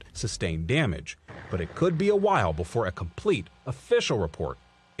aircraft sustained damage, but it could be a while before a complete official report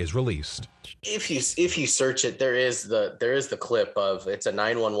is released. If you search it, there is the clip of it's a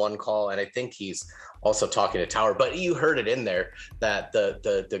 911 call, and I think he's also talking to Tower. But you heard it in there that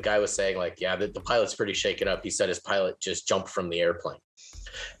the guy was saying the pilot's pretty shaken up. He said his pilot just jumped from the airplane.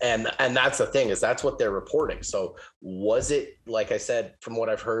 And that's the thing, is that's what they're reporting. So was it, like I said, from what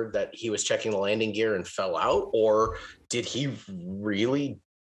I've heard, that he was checking the landing gear and fell out, or did he really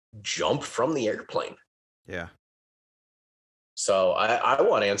jump from the airplane? Yeah. So I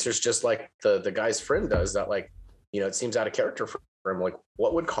want answers just like the guy's friend does, that like, it seems out of character for him. Like,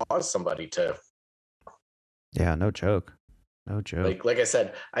 what would cause somebody to? Yeah, no joke. No joke. Like I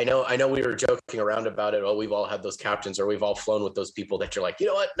said, I know we were joking around about it. Oh, we've all had those captains, or we've all flown with those people that you're like, you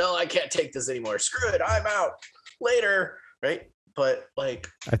know what? No, I can't take this anymore. Screw it. I'm out later. Right. But like,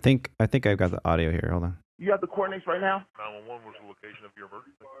 I think I've got the audio here. Hold on. You have the coordinates right now? 911 was the location of your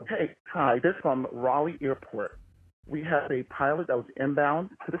emergency. Hey, hi, this is from Raleigh Airport. We have a pilot that was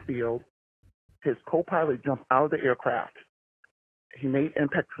inbound to the field. His co-pilot jumped out of the aircraft. He made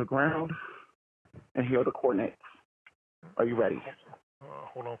impact to the ground, and here are the coordinates. Are you ready?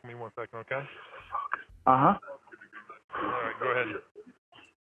 Hold on for me 1 second, okay? Uh-huh. All right, go ahead.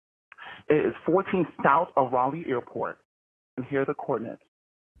 It is 14 south of Raleigh Airport, and here are the coordinates.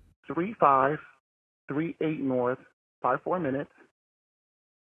 3538 north, 54 minutes,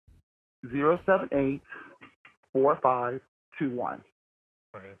 078 4521.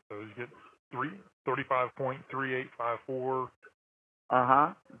 Okay, so you get 35.3854.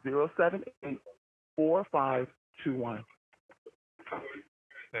 078 4521.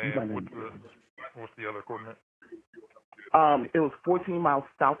 And what's the other coordinate? It was 14 miles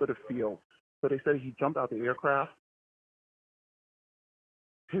south of the field. So they said he jumped out the aircraft.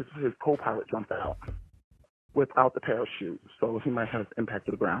 His co-pilot jumped out without the parachute, so he might have impact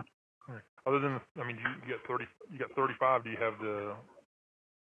to the ground. Other than, I mean, you got 30, you got 35. Do you have the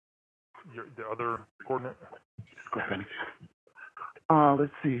other coordinate?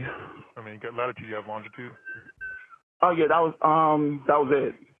 Let's see. I mean, you got latitude. You have longitude. Oh yeah, that was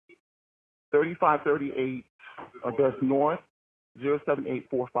it. 3538, I guess north,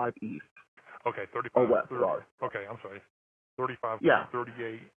 07845 east. Okay, 35. Oh west. 30, Sorry. okay, I'm sorry. 35. Yeah.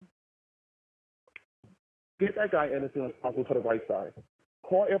 38. Get that guy in as soon as possible to the right side.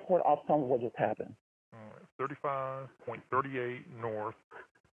 Call airport off. Tell me what just happened. 35.38 north,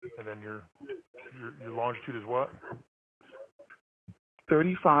 and then your longitude is what?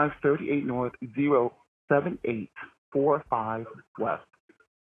 3538 north, 07845 west.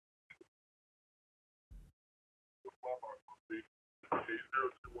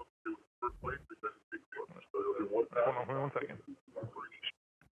 Hold on 1 second.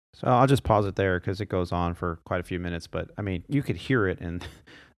 So I'll just pause it there because it goes on for quite a few minutes. But I mean, you could hear it in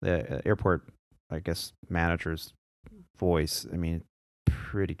the airport, I guess, manager's voice. I mean,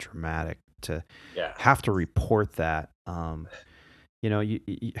 pretty traumatic to have to report that. You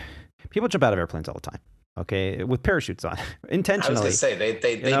people jump out of airplanes all the time. Okay, with parachutes on, intentionally. I was gonna say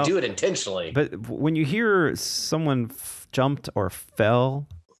they do it intentionally. But when you hear someone jumped or fell,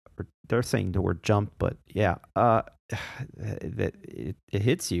 or they're saying the word jumped, but yeah, it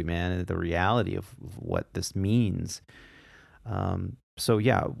hits you, man. The reality of what this means. So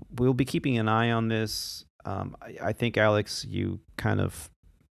yeah, we'll be keeping an eye on this. I think, Alex, you kind of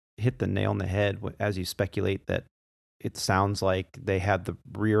hit the nail on the head as you speculate that it sounds like they had the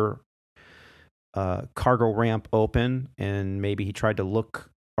rear cargo ramp open, and maybe he tried to look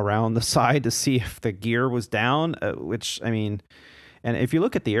around the side to see if the gear was down, which, I mean, and if you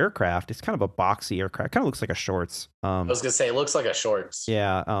look at the aircraft, it's kind of a boxy aircraft. It kind of looks like a shorts. I was going to say, it looks like a shorts.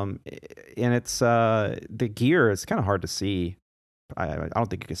 Yeah. And it's the gear is kind of hard to see. I don't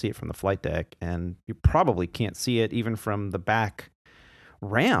think you can see it from the flight deck, and you probably can't see it even from the back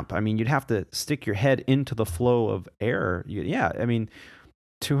ramp. I mean, you'd have to stick your head into the flow of air. I mean,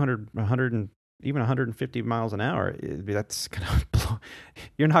 200, 100, and even 150 miles an hour, that's going to blow.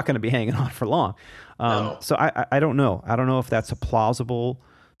 You're not going to be hanging on for long. No. So I don't know. I don't know if that's a plausible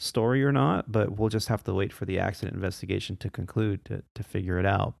story or not, but we'll just have to wait for the accident investigation to conclude to figure it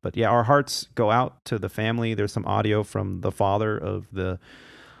out. But yeah, our hearts go out to the family. There's some audio from the father of the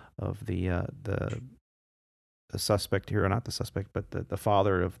suspect here, or not the suspect, but the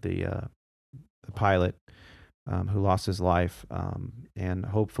father of the pilot who lost his life. And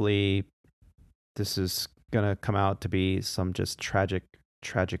hopefully this is going to come out to be some just tragic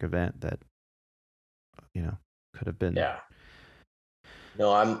event that, could have been. Yeah.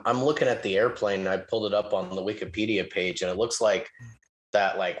 No, I'm looking at the airplane, and I pulled it up on the Wikipedia page, and it looks like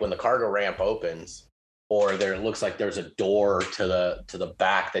that, like when the cargo ramp opens, or it looks like there's a door to the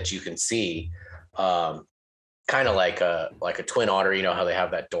back that you can see, kind of like a Twin Otter. You know how they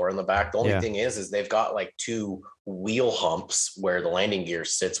have that door in the back. The only thing is they've got like two wheel humps where the landing gear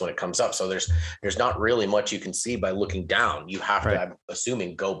sits when it comes up. So there's not really much you can see by looking down. You have to, I'm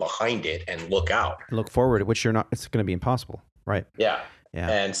assuming, go behind it and look out, look forward, which you're not. It's going to be impossible, right? Yeah.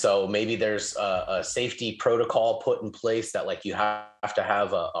 And so maybe there's a safety protocol put in place that like you have to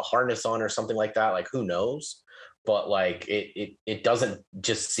have a harness on or something like that. Like, who knows? But like it doesn't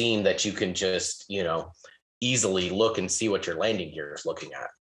just seem that you can just, easily look and see what your landing gear is looking at.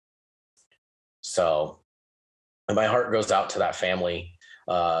 So, and my heart goes out to that family,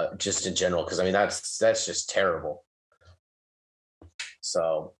 just in general, because I mean that's just terrible.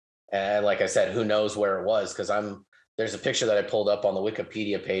 So, and like I said, who knows where it was? Because there's a picture that I pulled up on the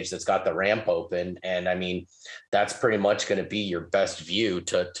Wikipedia page that's got the ramp open, and I mean that's pretty much going to be your best view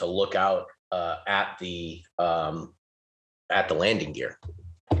to look out at the landing gear.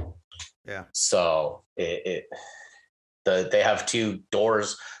 Yeah. So they have two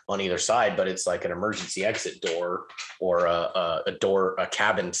doors on either side, but it's like an emergency exit door or a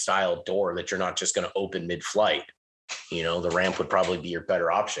cabin style door that you're not just going to open mid-flight. You know, the ramp would probably be your better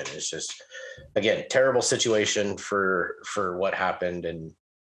option. It's just, again, terrible situation for what happened, and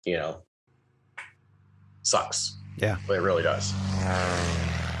you know, sucks. Yeah, it really does.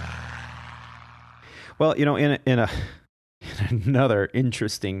 Well, you know, in another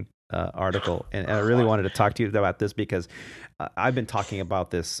interesting article, and I really wanted to talk to you about this because I've been talking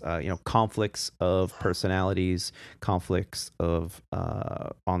about this, conflicts of personalities, conflicts of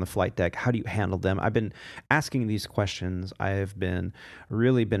on the flight deck. How do you handle them? I've been asking these questions. I've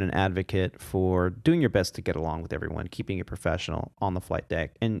really been an advocate for doing your best to get along with everyone, keeping it professional on the flight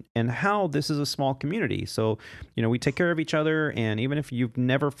deck, and how this is a small community. So, you know, we take care of each other, and even if you've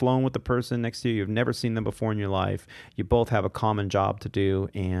never flown with the person next to you, you've never seen them before in your life, you both have a common job to do,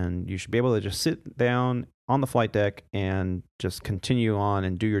 and you should be able to just sit down on the flight deck and just continue on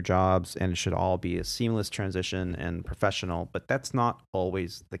and do your jobs, and it should all be a seamless transition and professional. But that's not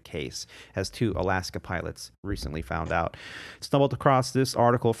always the case, as two Alaska pilots recently found out. Stumbled across this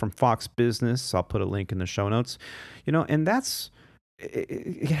article from Fox Business. I'll put a link in the show notes. You know, and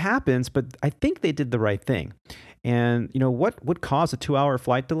it happens, but I think they did the right thing. And you know, what would cause a 2-hour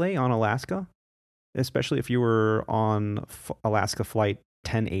flight delay on Alaska, especially if you were on Alaska flight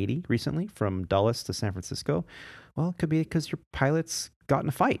 1080 recently from Dulles to San Francisco? Well, it could be because your pilots got in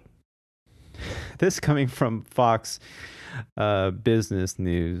a fight. This coming from Fox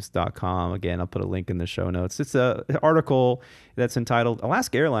businessnews.com. Again, I'll put a link in the show notes. It's an article that's entitled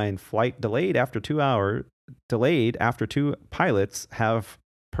Alaska Airline Flight Delayed After 2 Pilots Have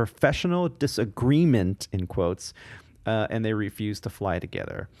Professional Disagreement, in quotes, and they refuse to fly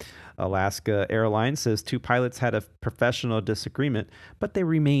together. Alaska Airlines says 2 pilots had a professional disagreement, but they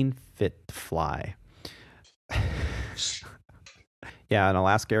remain fit to fly. Yeah, an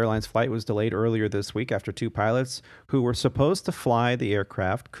Alaska Airlines flight was delayed earlier this week after 2 pilots who were supposed to fly the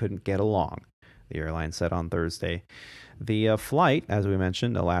aircraft couldn't get along, the airline said on Thursday. The flight, as we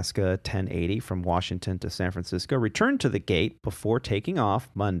mentioned, Alaska 1080 from Washington to San Francisco, returned to the gate before taking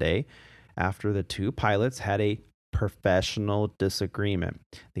off Monday after the 2 pilots had a professional disagreement,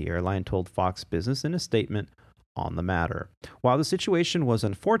 the airline told Fox Business in a statement on the matter. While the situation was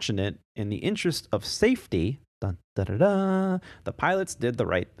unfortunate, in the interest of safety, the pilots did the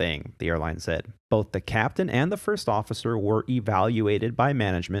right thing, the airline said. Both the captain and the first officer were evaluated by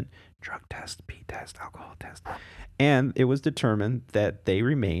management, drug test, pee test, alcohol test, and it was determined that they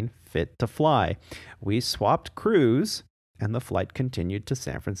remain fit to fly. We swapped crews, and the flight continued to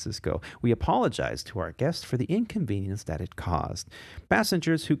San Francisco. We apologize to our guests for the inconvenience that it caused.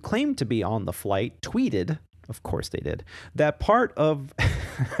 Passengers who claimed to be on the flight tweeted, of course they did, that part of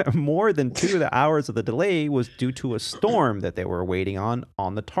more than 2 hours of the delay was due to a storm that they were waiting on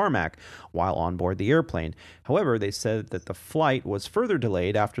the tarmac while on board the airplane. However, they said that the flight was further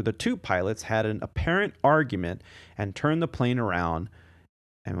delayed after the 2 pilots had an apparent argument and turned the plane around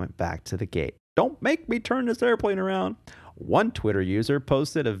and went back to the gate. Don't make me turn this airplane around. One Twitter user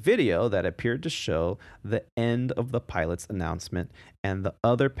posted a video that appeared to show the end of the pilot's announcement and the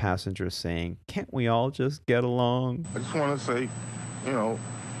other passengers saying, "Can't we all just get along?" I just want to say, you know,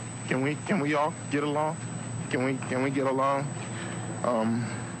 can we all get along? Can we get along?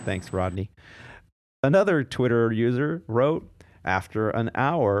 Thanks, Rodney. Another Twitter user wrote, "After an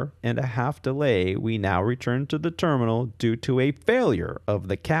hour and a half delay, we now return to the terminal due to a failure of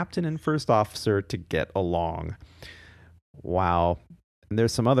the captain and first officer to get along." Wow. And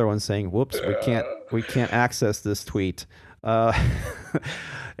there's some other ones saying, "Whoops, we can't access this tweet."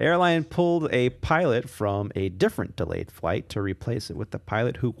 Airline pulled a pilot from a different delayed flight to replace it with the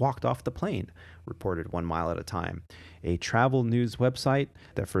pilot who walked off the plane, reported 1 Mile at a Time, a travel news website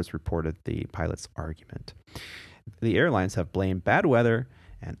that first reported the pilot's argument. The airlines have blamed bad weather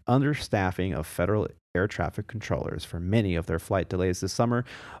and understaffing of federal air traffic controllers for many of their flight delays this summer,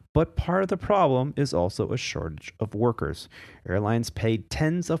 but part of the problem is also a shortage of workers. Airlines paid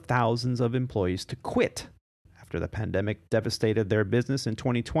tens of thousands of employees to quit after the pandemic devastated their business in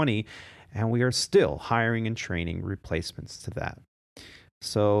 2020, and we are still hiring and training replacements to that.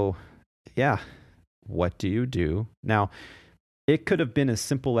 So, yeah, what do you do? Now, it could have been as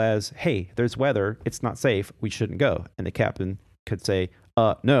simple as, hey, there's weather. It's not safe. We shouldn't go. And the captain could say,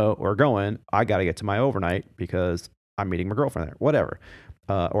 no, we're going. I got to get to my overnight because I'm meeting my girlfriend there, whatever.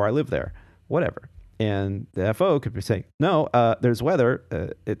 Or I live there, whatever. And the FO could be saying, no, there's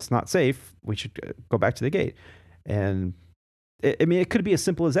weather. It's not safe. We should go back to the gate. And it could be as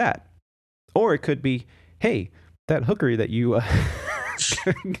simple as that. Or it could be, hey, that hooker that you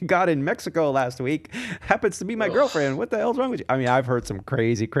got in Mexico last week happens to be my girlfriend. What the hell's wrong with you? I mean, I've heard some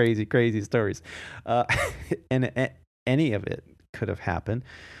crazy, crazy, crazy stories. And any of it could have happened.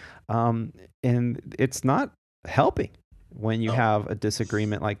 And it's not helping when you have a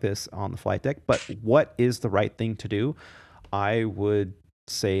disagreement like this on the flight deck. But what is the right thing to do? I would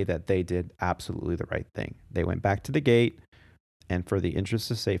say that they did absolutely the right thing. They went back to the gate, and for the interest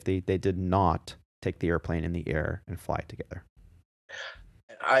of safety, they did not take the airplane in the air and fly together.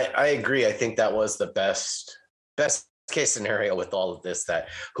 I agree. I think that was the best case scenario with all of this, that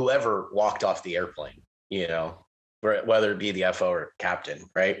whoever walked off the airplane, whether it be the FO or captain,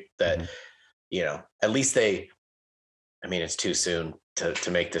 right? That, at least it's too soon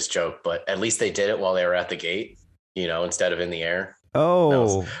to make this joke, but at least they did it while they were at the gate, instead of in the air.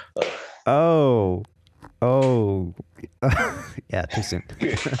 Oh, yeah, too soon.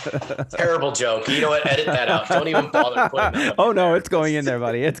 Terrible joke. You know what? Edit that out. Don't even bother putting that up. Oh no, it's going in there,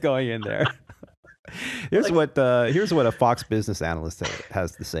 buddy. It's going in there. Here's what a Fox Business analyst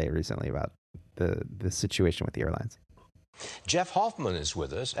has to say recently about the situation with the airlines. Jeff Hoffman is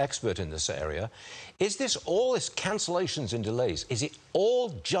with us, expert in this area. Is this all this cancellations and delays? Is it all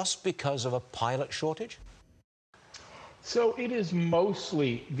just because of a pilot shortage? So it is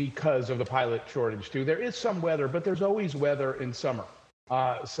mostly because of the pilot shortage, too. There is some weather, but there's always weather in summer.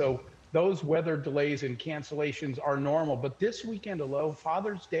 So those weather delays and cancellations are normal. But this weekend alone,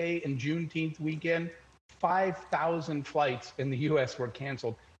 Father's Day and Juneteenth weekend, 5,000 flights in the U.S. were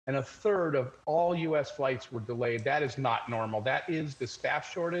canceled, and a third of all U.S. flights were delayed. That is not normal. That is the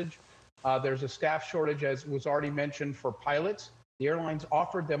staff shortage. There's a staff shortage, as was already mentioned, for pilots. The airlines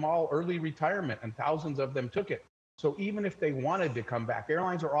offered them all early retirement, and thousands of them took it. So even if they wanted to come back,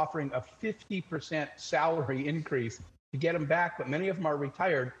 airlines are offering a 50% salary increase to get them back, but many of them are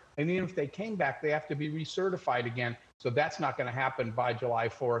retired. And even if they came back, they have to be recertified again. So that's not going to happen by July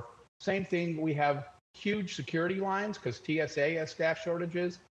 4th. Same thing, we have huge security lines because TSA has staff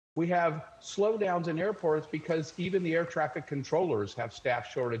shortages. We have slowdowns in airports because even the air traffic controllers have staff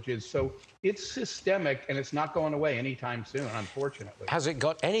shortages. So it's systemic, and it's not going away anytime soon, unfortunately. Has it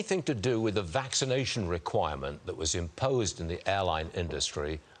got anything to do with the vaccination requirement that was imposed in the airline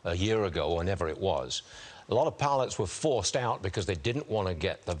industry a year ago, whenever it was? A lot of pilots were forced out because they didn't want to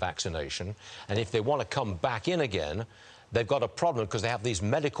get the vaccination. And if they want to come back in again, they've got a problem because they have these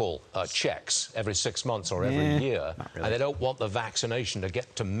medical checks every 6 months or every year, really. And they don't want the vaccination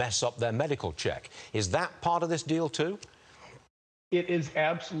to mess up their medical check. Is that part of this deal too? It is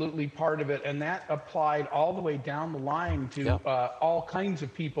absolutely part of it, and that applied all the way down the line to all kinds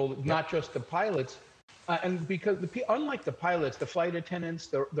of people, not just the pilots. And because unlike the pilots, the flight attendants,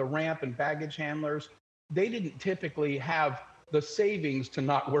 the ramp and baggage handlers, they didn't typically have the savings to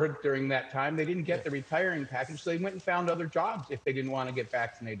not work during that time. They didn't get the retiring package, so they went and found other jobs if they didn't want to get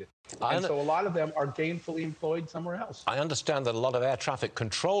vaccinated. And so a lot of them are gainfully employed somewhere else. I understand that a lot of air traffic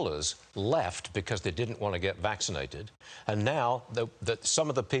controllers left because they didn't want to get vaccinated. And now that some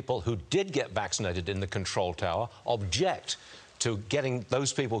of the people who did get vaccinated in the control tower object to getting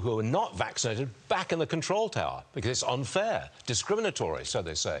those people who are not vaccinated back in the control tower because it's unfair, discriminatory, so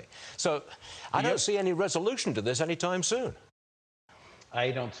they say. So I don't see any resolution to this anytime soon. I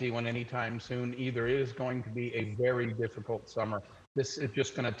don't see one anytime soon either. It is going to be a very difficult summer. This is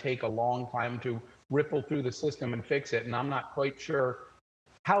just going to take a long time to ripple through the system and fix it. And I'm not quite sure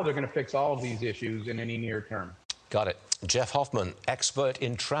how they're going to fix all of these issues in any near term. Got it. Jeff Hoffman, expert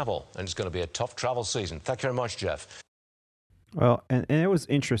in travel. And it's going to be a tough travel season. Thank you very much, Jeff. Well, and it was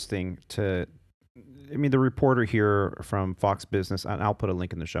interesting the reporter here from Fox Business, and I'll put a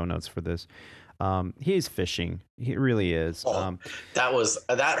link in the show notes for this. He's fishing. He really is.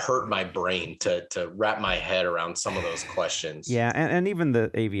 That hurt my brain to wrap my head around some of those questions. Yeah, and even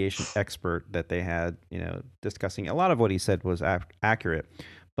the aviation expert that they had, discussing a lot of what he said was accurate,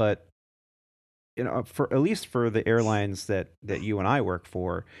 but for at least for the airlines that you and I work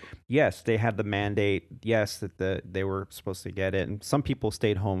for, yes, they had the mandate. Yes, that they were supposed to get it, and some people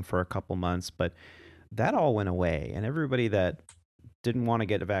stayed home for a couple months, but that all went away, and everybody that didn't want to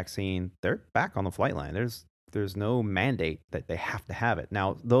get a vaccine, they're back on the flight line. There's no mandate that they have to have it.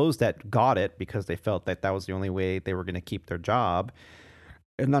 Now, those that got it because they felt that was the only way they were going to keep their job,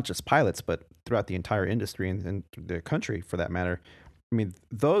 and not just pilots, but throughout the entire industry and the country for that matter. I mean,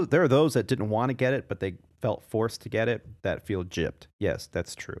 there are those that didn't want to get it, but they felt forced to get it that feel gypped. Yes,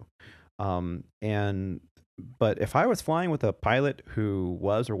 that's true. But if I was flying with a pilot who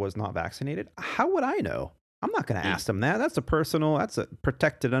was or was not vaccinated, how would I know? I'm not going to ask them that. That's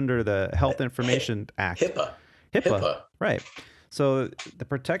protected under the Health Information Act. HIPAA. Right. So the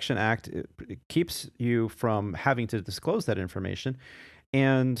Protection Act it keeps you from having to disclose that information.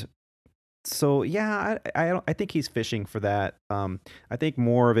 And so, yeah, I think he's fishing for that. I think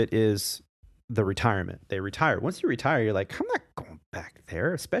more of it is the retirement. They retire. Once you retire, you're like, I'm not going back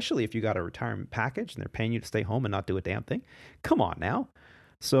there, especially if you got a retirement package and they're paying you to stay home and not do a damn thing. Come on now.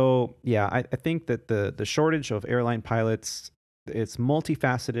 So, yeah, I think that the shortage of airline pilots, it's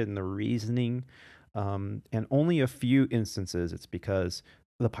multifaceted in the reasoning, and only a few instances it's because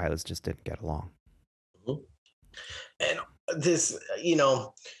the pilots just didn't get along. And this,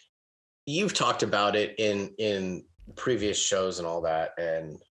 you've talked about it in previous shows and all that,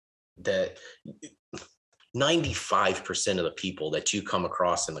 and that 95% of the people that you come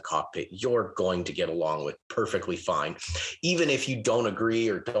across in the cockpit, you're going to get along with perfectly fine. Even if you don't agree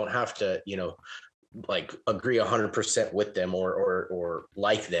or don't have to, agree 100% with them or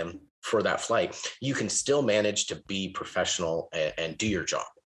like them for that flight, you can still manage to be professional and do your job.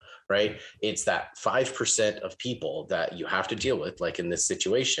 Right? It's that 5% of people that you have to deal with, like in this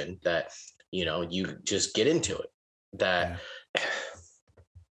situation, that, you just get into it.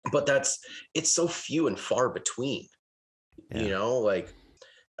 But it's so few and far between, now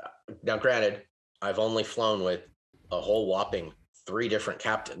granted, I've only flown with a whole whopping 3 different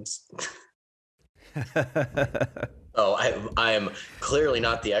captains. Oh, I am clearly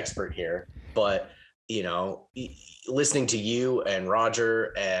not the expert here, but listening to you and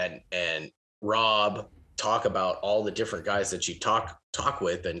Roger and Rob talk about all the different guys that you talk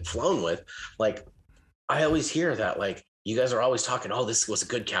with and flown with, like, I always hear that, like, you guys are always talking, oh, this was a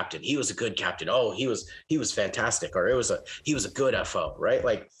good captain. He was a good captain. Oh, he was fantastic. Or he was a good FO, right?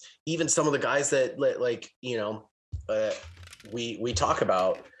 Like, even some of the guys that we talk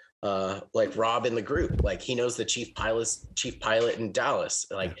about, like Rob in the group, like he knows the chief pilot in Dallas.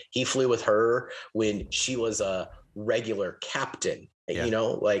 Like he flew with her when she was a regular captain,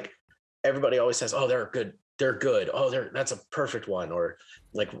 like everybody always says, oh, they're good. Oh, that's a perfect one. Or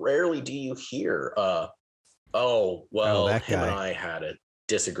like rarely do you hear, oh, well, that him guy. and I had a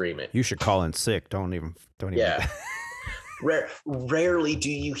disagreement. You should call in sick. Don't even. Yeah. Rarely do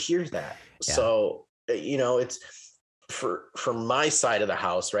you hear that. Yeah. So, it's for my side of the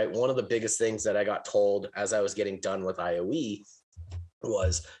house, right? One of the biggest things that I got told as I was getting done with IOE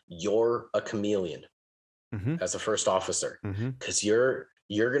was, you're a chameleon as a first officer, because you're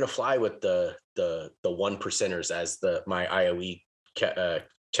going to fly with the 1%ers, as my IOE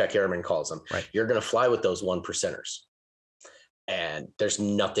check airman calls them. Right. You're going to fly with those 1%ers, and there's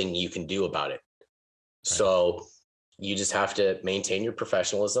nothing you can do about it. Right. So you just have to maintain your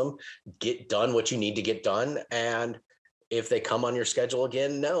professionalism, get done what you need to get done. And if they come on your schedule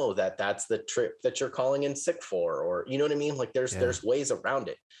again, know that that's the trip that you're calling in sick for, or, you know what I mean? Like there's ways around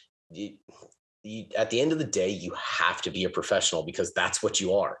it. You, at the end of the day, you have to be a professional, because that's what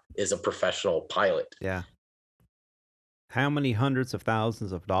you are, is a professional pilot. Yeah. How many hundreds of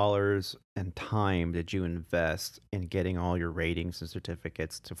thousands of dollars and time did you invest in getting all your ratings and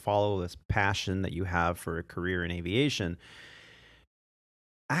certificates to follow this passion that you have for a career in aviation?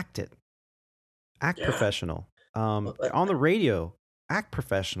 Act professional. On the radio, act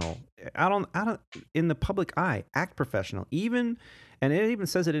professional. Out in the public eye, act professional. And it even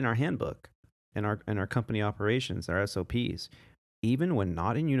says it in our handbook, in our company operations, our SOPs. Even when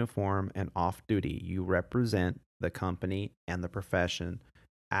not in uniform and off duty, you represent the company and the profession.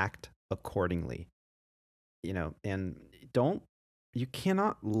 Act accordingly. And you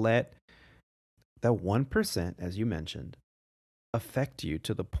cannot let that 1%, as you mentioned, affect you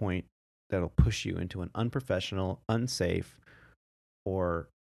to the point that'll push you into an unprofessional, unsafe, or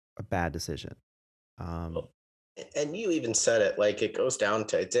a bad decision. And you even said it, like, it goes down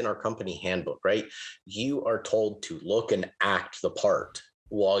to, it's in our company handbook, right? You are told to look and act the part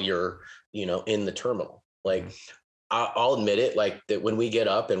while you're, in the terminal. Like, I'll admit it, like, that when we get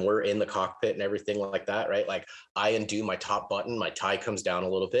up and we're in the cockpit and everything like that, right? Like, I undo my top button, my tie comes down a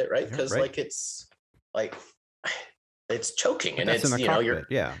little bit, right? Because it's choking, and it's,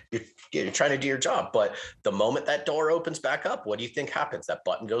 you're trying to do your job. But the moment that door opens back up, what do you think happens? That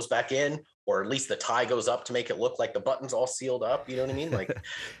button goes back in, or at least the tie goes up to make it look like the button's all sealed up. You know what I mean? Like,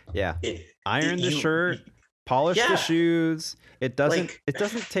 iron the shirt, polish the shoes. It doesn't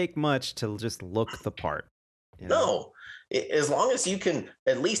take much to just look the part. No, as long as you can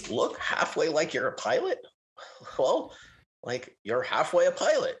at least look halfway like you're a pilot, well, like you're halfway a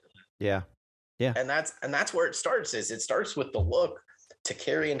pilot. Yeah. Yeah. And that's where it starts. Is it starts with the look to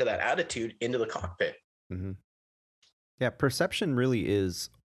carry into that attitude into the cockpit. Mm-hmm. Yeah, perception really is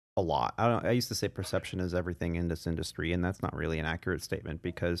a lot. I used to say perception is everything in this industry, and that's not really an accurate statement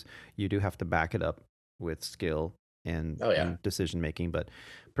because you do have to back it up with skill and decision making. But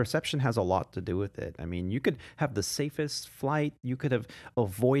perception has a lot to do with it. I mean, you could have the safest flight, you could have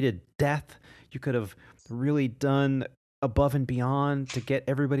avoided death, you could have really done above and beyond to get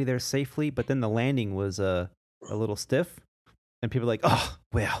everybody there safely, but then the landing was a little stiff, and people are like, oh,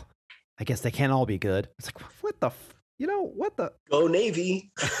 well, I guess they can't all be good. It's like, what the, what the? Go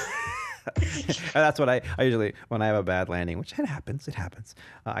Navy. That's what I usually, when I have a bad landing, which it happens,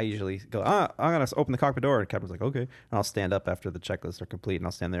 I usually go, I'm going to open the cockpit door, and Captain's like, okay. And I'll stand up after the checklists are complete, and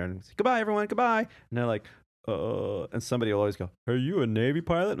I'll stand there and say, goodbye, everyone, goodbye. And they're like, and somebody will always go, are you a Navy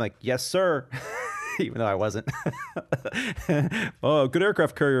pilot? I'm like, yes, sir. Even though I wasn't. Oh, good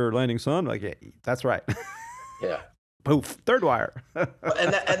aircraft carrier landing, son. Like, yeah, that's right. Yeah. Poof, third wire. and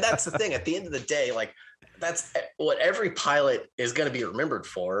that's the thing. At the end of the day, like, that's what every pilot is going to be remembered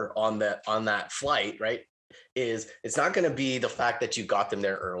for on that flight, right? Is it's not going to be the fact that you got them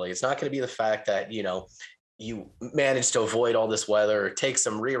there early. It's not going to be the fact that, you managed to avoid all this weather or take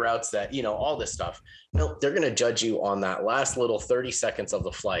some reroutes that, all this stuff. No, they're going to judge you on that last little 30 seconds of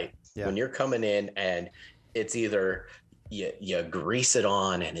the flight. Yeah. When you're coming in and it's either you grease it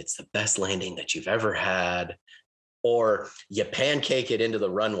on and it's the best landing that you've ever had, or you pancake it into the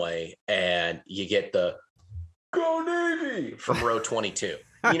runway and you get the Go Navy from row 22.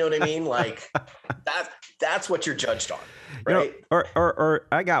 You know what I mean? Like that's what you're judged on, right? Or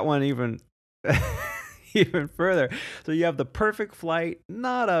I got one even even further. So you have the perfect flight,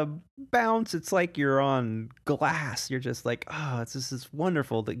 not a bounce. It's like you're on glass. You're just like, oh, this is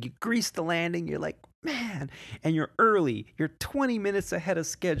wonderful. That you grease the landing. You're like, man, and you're early. You're 20 minutes ahead of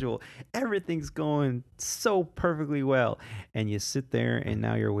schedule. Everything's going so perfectly well. And you sit there and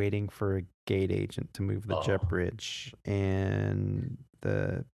now you're waiting for a gate agent to move the jet bridge. And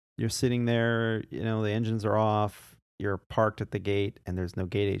you're sitting there, the engines are off. You're parked at the gate and there's no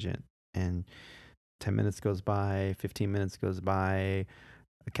gate agent. And 10 minutes goes by, 15 minutes goes by.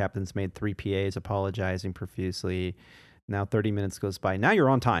 The captain's made 3 PAs apologizing profusely. Now 30 minutes goes by. Now you're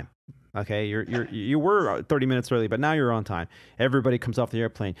on time. Okay, you were 30 minutes early, but now you're on time. Everybody comes off the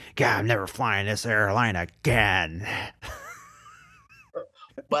airplane. God, I'm never flying this airline again.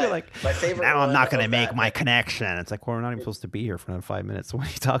 But like, my favorite. Now I'm not going to make my connection. It's like, well, we're not even supposed to be here for another 5 minutes. What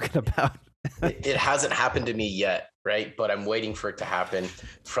are you talking about? It hasn't happened to me yet, right? But I'm waiting for it to happen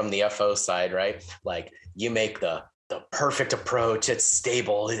from the FO side, right? Like you make the perfect approach. It's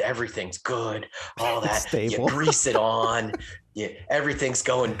stable. Everything's good. All that. Stable. You grease it on. Everything's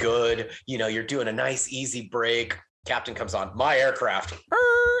going good. You're doing a nice, easy break. Captain comes on. My aircraft.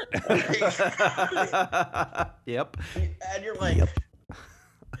 Yep. And you're like,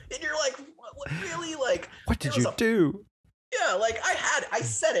 what really? Like, what did you do? Yeah, like I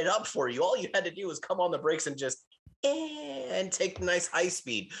set it up for you. All you had to do was come on the brakes and just and take nice high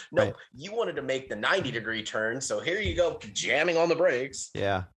speed. No, right. You wanted to make the 90-degree turn, so here you go, jamming on the brakes.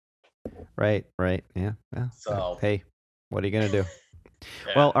 Yeah. Right. Yeah. So hey, what are you gonna do?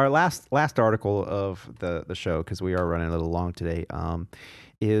 Yeah. Well, our last article of the show, because we are running a little long today,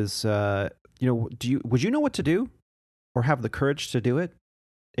 is would you know what to do, or have the courage to do it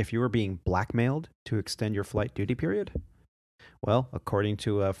if you were being blackmailed to extend your flight duty period? Well, according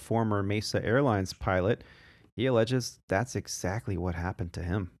to a former Mesa Airlines pilot, he alleges that's exactly what happened to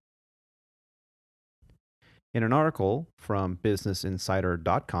him. In an article from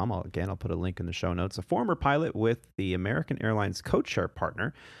BusinessInsider.com, I'll put a link in the show notes, a former pilot with the American Airlines codeshare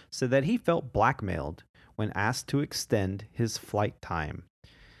partner said that he felt blackmailed when asked to extend his flight time.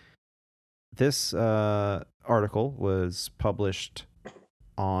 This article was published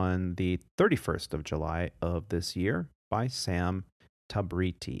on the 31st of July of this year by Sam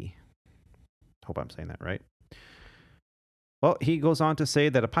Tabriti. Hope I'm saying that right. Well, he goes on to say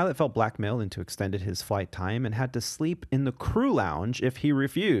that a pilot felt blackmailed into extended his flight time and had to sleep in the crew lounge if he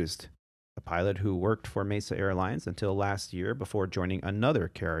refused. The pilot, who worked for Mesa Airlines until last year before joining another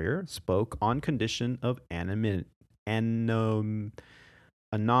carrier, spoke on condition of anonymity.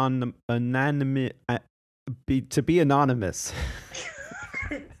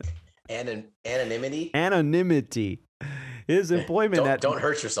 Anonymity. His employment don't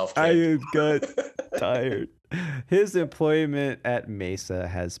hurt yourself, kid. I got tired. His employment at Mesa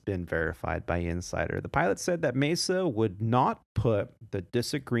has been verified by Insider. The pilot said that Mesa would not put the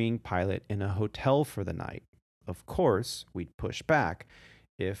disagreeing pilot in a hotel for the night. Of course, we'd push back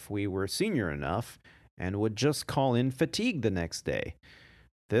if we were senior enough and would just call in fatigue the next day.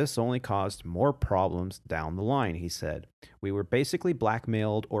 This only caused more problems down the line, he said. We were basically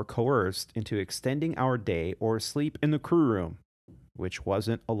blackmailed or coerced into extending our day or sleep in the crew room, which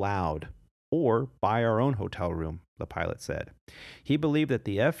wasn't allowed, or buy our own hotel room, the pilot said. He believed that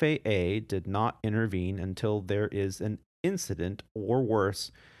the FAA did not intervene until there is an incident or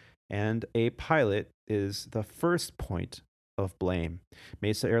worse, and a pilot is the first point of blame.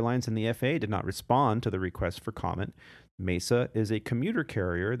 Mesa Airlines and the FAA did not respond to the request for comment. Mesa is a commuter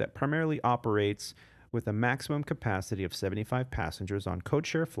carrier that primarily operates with a maximum capacity of 75 passengers on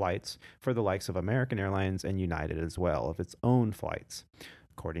codeshare flights for the likes of American Airlines and United, as well of its own flights.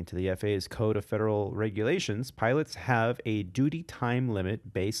 According to the FAA's Code of Federal Regulations, pilots have a duty time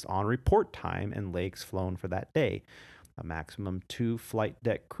limit based on report time and legs flown for that day. A maximum 2 flight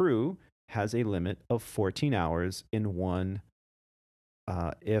deck crew has a limit of 14 hours in one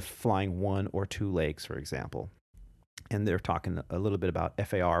if flying 1 or 2 legs, for example. And they're talking a little bit about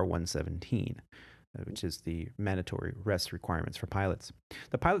FAR 117, which is the mandatory rest requirements for pilots.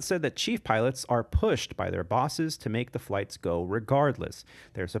 The pilot said that chief pilots are pushed by their bosses to make the flights go regardless.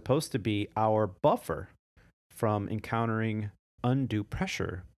 They're supposed to be our buffer from encountering undue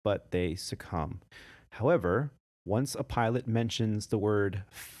pressure, but they succumb. However, once a pilot mentions the word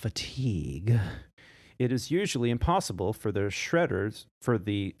fatigue, it is usually impossible for the schedulers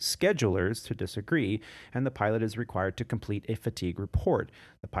to disagree, and the pilot is required to complete a fatigue report,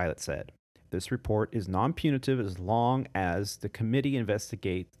 the pilot said. This report is non-punitive as long as the committee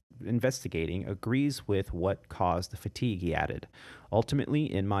investigating agrees with what caused the fatigue, he added.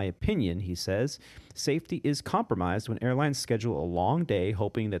 Ultimately, in my opinion, he says, safety is compromised when airlines schedule a long day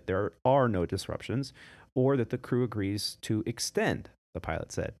hoping that there are no disruptions or that the crew agrees to extend, the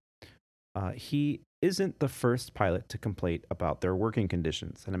pilot said. He isn't the first pilot to complain about their working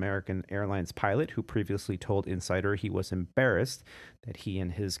conditions. An American Airlines pilot who previously told Insider he was embarrassed that he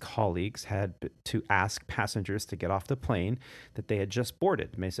and his colleagues had to ask passengers to get off the plane that they had just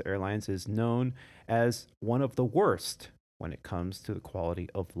boarded. Mesa Airlines is known as one of the worst when it comes to the quality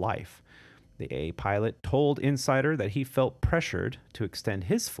of life. The AA pilot told Insider that he felt pressured to extend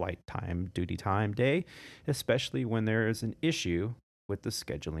his flight time, duty time day, especially when there is an issue with the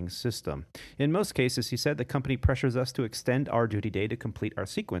scheduling system. In most cases, he said, the company pressures us to extend our duty day to complete our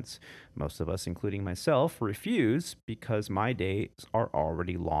sequence. Most of us, including myself, refuse because my days are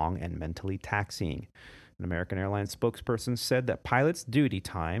already long and mentally taxing. An American Airlines spokesperson said that pilots' duty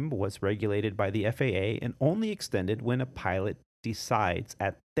time was regulated by the FAA and only extended when a pilot decides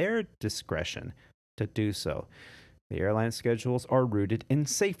at their discretion to do so. The airline schedules are rooted in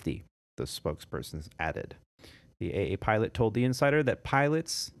safety, the spokesperson added. The AA pilot told the Insider that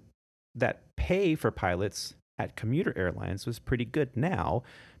pay for pilots at commuter airlines was pretty good now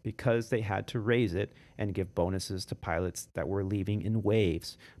because they had to raise it and give bonuses to pilots that were leaving in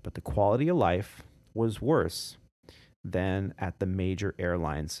waves. But the quality of life was worse than at the major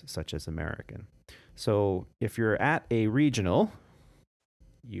airlines such as American. So if you're at a regional,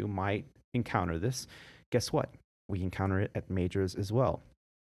 you might encounter this. Guess what? We encounter it at majors as well.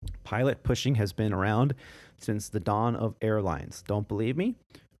 Pilot pushing has been around since the dawn of airlines. Don't believe me?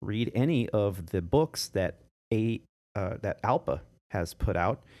 Read any of the books that ALPA has put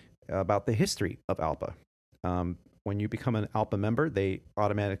out about the history of ALPA. When you become an ALPA member, they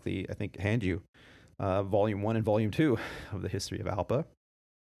automatically, I think, hand you Volume 1 and Volume 2 of the history of ALPA.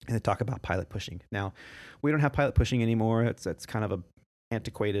 And they talk about pilot pushing. Now, we don't have pilot pushing anymore. That's kind of an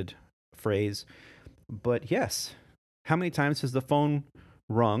antiquated phrase. But yes, how many times has the phone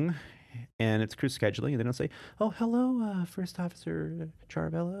rung and it's crew scheduling and they don't say, oh, hello, First Officer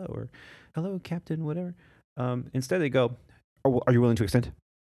Charabella, or hello, Captain, whatever. Instead they go, are you willing to extend?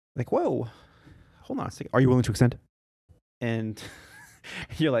 Like, whoa, hold on a second. Are you willing to extend? And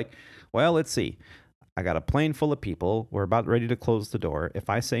you're like, well, let's see. I got a plane full of people. We're about ready to close the door. If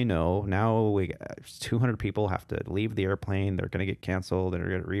I say no, now 200 people have to leave the airplane. They're going to get canceled. They're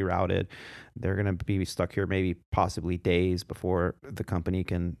going to get rerouted. They're going to be stuck here maybe possibly days before the company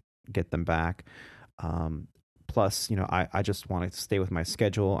can get them back. Plus, I just want to stay with my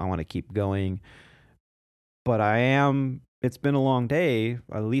schedule. I want to keep going. But it's been a long day,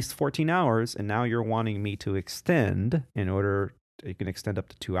 at least 14 hours, and now you're wanting me to extend you can extend up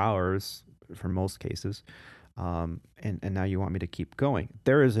to 2 hours for most cases. And now you want me to keep going.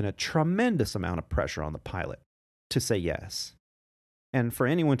 There is a tremendous amount of pressure on the pilot to say yes. And for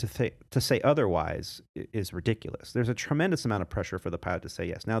anyone to say otherwise is ridiculous. There's a tremendous amount of pressure for the pilot to say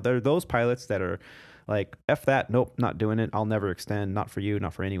yes. Now, there are those pilots that are like, F that, nope, not doing it. I'll never extend, not for you,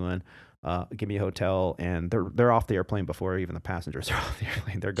 not for anyone. Give me a hotel, and they're off the airplane before even the passengers are off the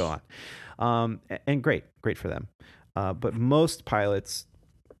airplane. They're gone. And great for them. But most pilots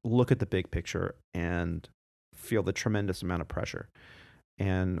look at the big picture and feel the tremendous amount of pressure.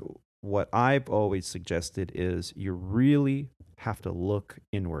 And what I've always suggested is you really have to look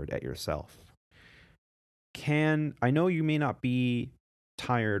inward at yourself. I know you may not be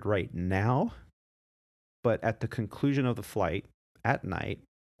tired right now, but at the conclusion of the flight at night,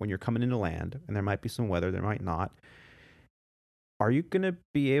 when you're coming into land, and there might be some weather, there might not, are you going to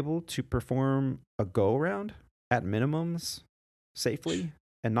be able to perform a go-around at minimums safely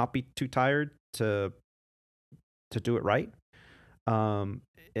and not be too tired to do it right? And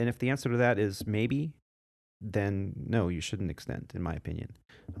if the answer to that is maybe, then no, you shouldn't extend, in my opinion.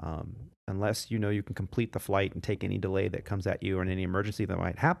 Unless you know you can complete the flight and take any delay that comes at you or any emergency that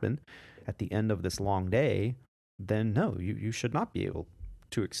might happen at the end of this long day, then no, you should not be able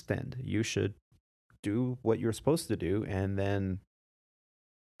to extend. You should do what you're supposed to do and then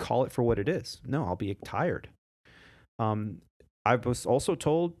call it for what it is. No, I'll be tired. I was also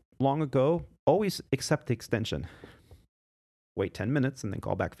told long ago, always accept the extension. Wait 10 minutes and then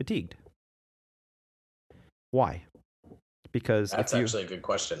call back fatigued. Why? Because that's actually a good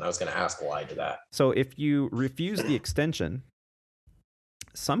question. I was going to ask why to that. So if you refuse the extension,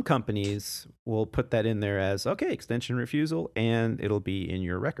 some companies will put that in there as, okay, extension refusal, and it'll be in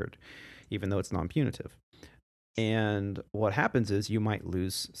your record, even though it's non-punitive. And what happens is you might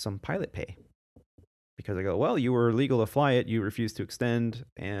lose some pilot pay because they go, well, you were legal to fly it, you refused to extend,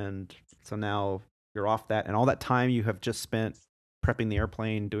 and so now you're off that, and all that time you have just spent prepping the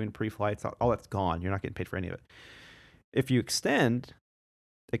airplane, doing pre-flights, all that's gone. You're not getting paid for any of it. If you extend,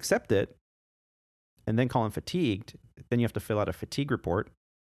 accept it, and then call in fatigued, then you have to fill out a fatigue report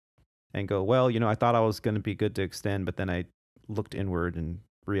and go, well, I thought I was going to be good to extend, but then I looked inward and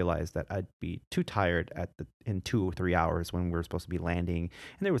realized that I'd be too tired in 2 or 3 hours when we were supposed to be landing,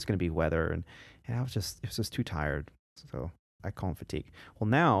 and there was going to be weather, and it was just too tired. So I call in fatigue. Well,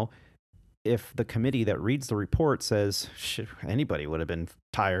 now, if the committee that reads the report says, anybody would have been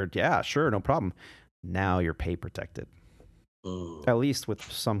tired, yeah, sure, no problem. Now you're pay protected. Ooh. At least with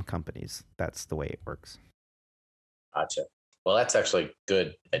some companies, that's the way it works. Gotcha. Well, that's actually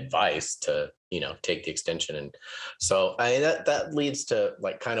good advice to, take the extension. And so that leads to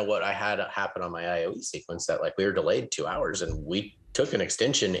like kind of what I had happen on my IOE sequence, that like we were delayed 2 hours and we took an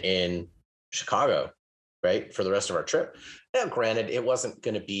extension in Chicago, right, for the rest of our trip. Now, granted, it wasn't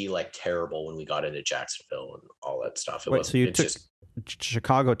going to be like terrible when we got into Jacksonville and all that stuff. Wait, so you took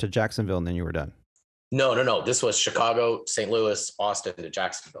Chicago to Jacksonville and then you were done? No. This was Chicago, St. Louis, Austin to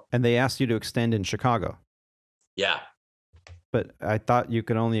Jacksonville. And they asked you to extend in Chicago? Yeah. But I thought you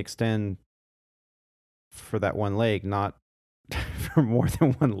could only extend for that one leg, not for more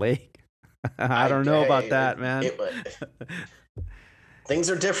than one leg. I don't know about that, man. Things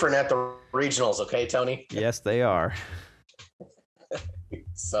are different at the regionals, okay, Tony? Yes, they are.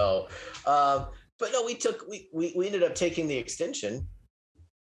 So, but no, we ended up taking the extension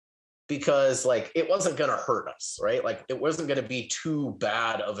because like it wasn't going to hurt us, right? Like it wasn't going to be too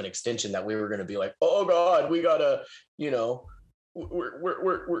bad of an extension that we were going to be like, oh God, we gotta,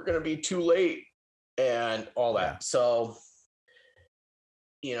 we're going to be too late and all that. Yeah. So,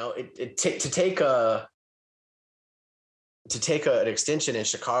 to take an extension in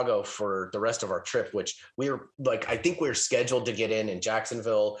Chicago for the rest of our trip, which we were like, I think we were scheduled to get in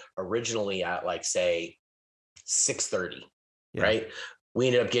Jacksonville originally at like, say 6:30, right? We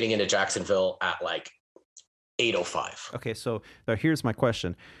ended up getting into Jacksonville at like 8:05. Okay. So now here's my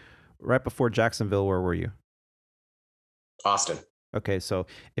question. Right before Jacksonville, where were you? Austin. Okay. So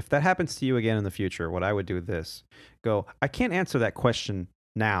if that happens to you again in the future, what I would do is this: go, I can't answer that question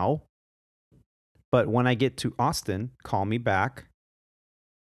now, but when I get to Austin, call me back.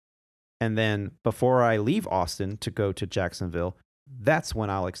 And then before I leave Austin to go to Jacksonville, that's when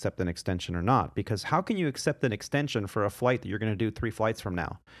I'll accept an extension or not. Because how can you accept an extension for a flight that you're going to do 3 flights from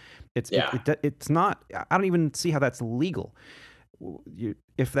now? It's not, I don't even see how that's legal.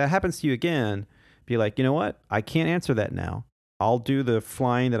 If that happens to you again, be like, you know what? I can't answer that now. I'll do the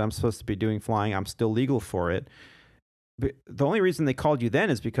flying that I'm supposed to be doing flying. I'm still legal for it. But the only reason they called you then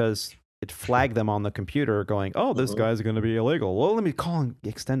is because it flagged them on the computer going, oh, this guy's going to be illegal. Well, let me call and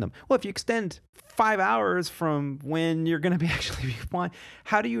extend them. Well, if you extend 5 hours from when you're going to be actually be flying,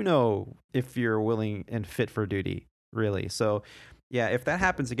 how do you know if you're willing and fit for duty, really? So, yeah, if that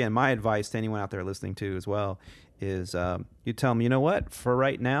happens again, my advice to anyone out there listening to as well is you tell them, you know what, for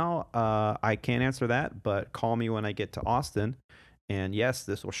right now, I can't answer that, but call me when I get to Austin. And yes,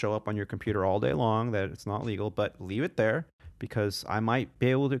 this will show up on your computer all day long that it's not legal, but leave it there because I might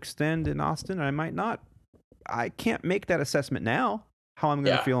be able to extend in Austin and I might not. I can't make that assessment now, how I'm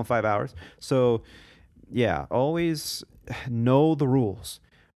going to feel in 5 hours. So yeah, always know the rules.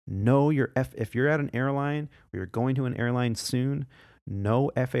 Know your if you're at an airline or you're going to an airline soon,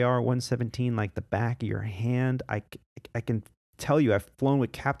 know FAR 117 like the back of your hand. I can tell you, I've flown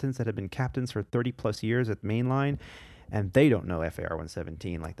with captains that have been captains for 30 plus years at mainline, and they don't know FAR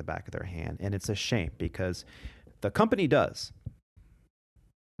 117 like the back of their hand. And it's a shame because the company does.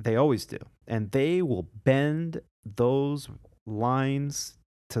 They always do. And they will bend those lines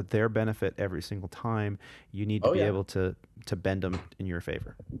to their benefit every single time. You need to be able to bend them in your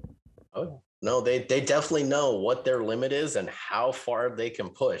favor. Oh, no, they definitely know what their limit is and how far they can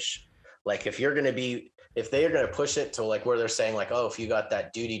push. Like if they're going to push it to like where they're saying like, oh, if you got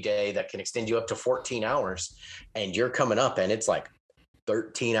that duty day that can extend you up to 14 hours and you're coming up and it's like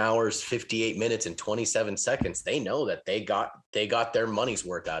 13 hours, 58 minutes and 27 seconds, they know that they got their money's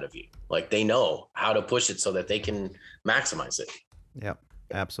worth out of you. Like they know how to push it so that they can maximize it. Yep,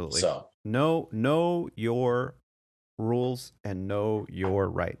 absolutely. So know your rules and know your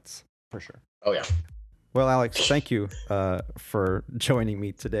rights for sure. Oh yeah. Well, Alex, thank you for joining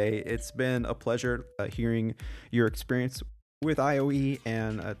me today. It's been a pleasure hearing your experience with IOE,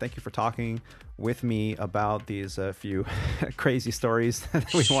 and thank you for talking with me about these few crazy stories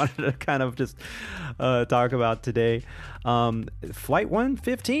that we wanted to kind of just talk about today. Flight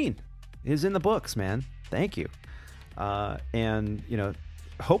 115 is in the books, man. Thank you. And,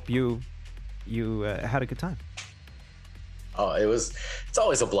 hope you had a good time. Oh, it's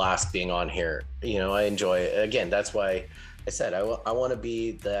always a blast being on here. I enjoy it. Again, that's why I said I want to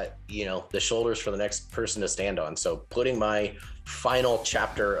be that, the shoulders for the next person to stand on. So putting my final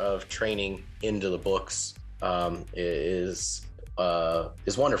chapter of training into the books is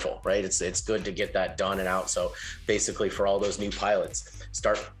wonderful, right? It's good to get that done and out. So basically for all those new pilots,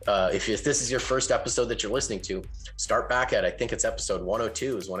 start, if this is your first episode that you're listening to, start back at, I think it's episode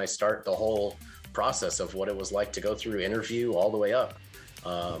 102 is when I start the whole process of what it was like to go through interview all the way up.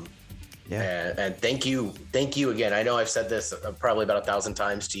 And thank you again. I know I've said this probably about 1,000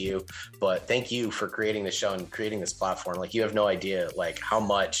 times to you, but thank you for creating the show and creating this platform. Like you have no idea like how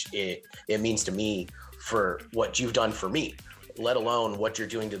much it means to me for what you've done for me, let alone what you're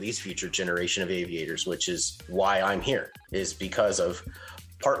doing to these future generation of aviators, which is why I'm here, is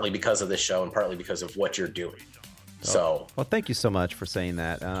partly because of this show and partly because of what you're doing. So, well, thank you so much for saying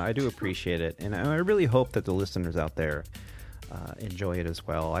that. I do appreciate it. And I really hope that the listeners out there enjoy it as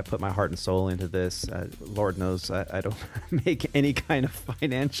well. I put my heart and soul into this. Lord knows I don't make any kind of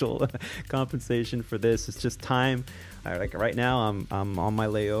financial compensation for this. It's just time. Like right now, I'm on my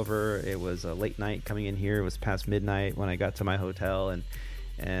layover. It was a late night coming in here. It was past midnight when I got to my hotel, and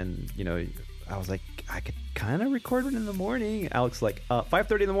I was like, I could kind of record it in the morning. Alex like,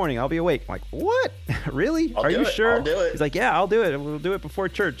 5:30 in the morning, I'll be awake. I'm like, what? Really? Are you sure? I'll do it. He's like, yeah, I'll do it. We'll do it before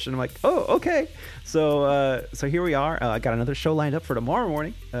church. And I'm like, oh, okay. So here we are. I got another show lined up for tomorrow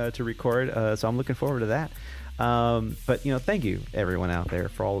morning to record. So I'm looking forward to that. But thank you everyone out there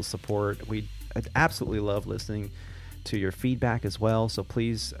for all the support. We absolutely love listening to your feedback as well. So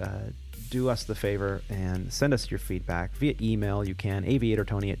please do us the favor and send us your feedback via email. You can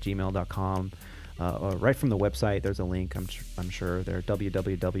aviatortony@gmail.com. Right from the website, there's a link. I'm sure there,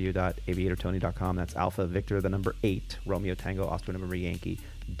 www.aviatortony.com. That's Alpha Victor, the number 8, Romeo Tango, Oscar November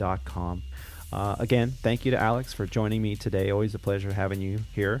Yankee.com. Again, thank you to Alex for joining me today. Always a pleasure having you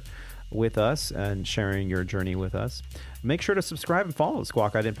here with us and sharing your journey with us. Make sure to subscribe and follow the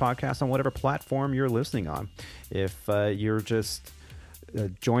Squawk Ident Podcast on whatever platform you're listening on. If you're just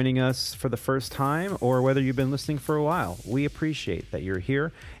joining us for the first time or whether you've been listening for a while, we appreciate that you're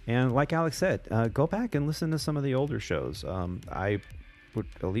here. And like Alex said, go back and listen to some of the older shows. I would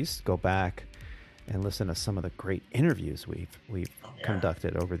at least go back and listen to some of the great interviews we've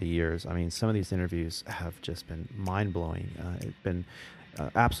conducted over the years. I mean, some of these interviews have just been mind-blowing. It's been an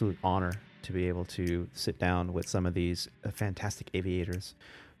absolute honor to be able to sit down with some of these fantastic aviators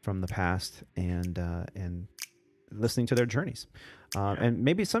from the past and listening to their journeys. And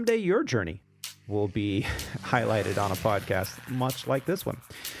maybe someday your journey will be highlighted on a podcast much like this one.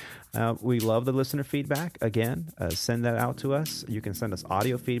 We love the listener feedback. Again, send that out to us. You can send us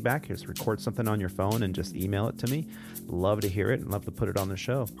audio feedback. Just record something on your phone and just email it to me. Love to hear it and love to put it on the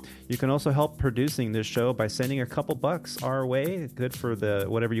show. You can also help producing this show by sending a couple bucks our way. Good for the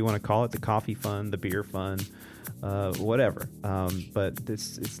whatever you want to call it, the coffee fund, the beer fund, whatever. But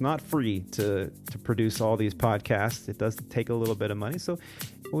it's not free to produce all these podcasts. It does take a little bit of money. So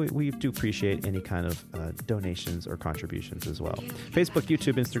we do appreciate any kind of donations or contributions as well. Facebook,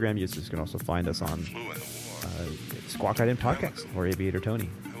 YouTube, Instagram users can also find us on Squawk Ident Podcast or Aviator Tony.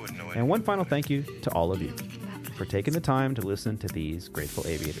 And one final thank you to all of you for taking the time to listen to these grateful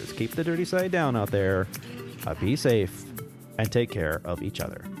aviators. Keep the dirty side down out there. Be safe and take care of each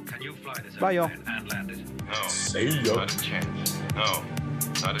other. Can you fly this Bye, y'all. and land it? No. See ya. Not a chance. No.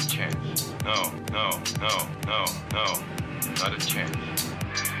 Not a chance. No. Not a chance.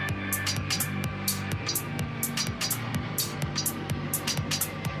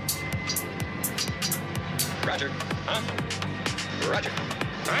 Roger. Huh? Roger.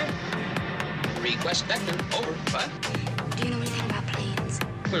 Huh? Request vector. Over. What? Do you know anything about planes?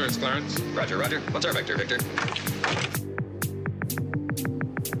 Clearance, Clarence. Roger, Roger. What's our vector, Victor?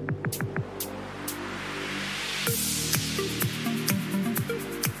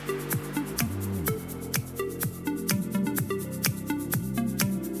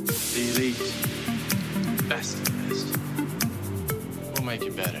 The elite. Best of the best. We'll make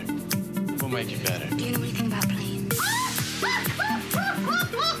you better. We'll make you better. Do you know anything about planes?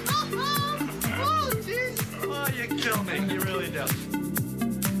 Oh, jeez. Oh, you kill me. You really do.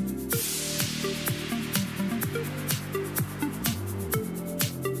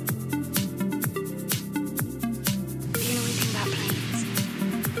 Do you know anything about planes?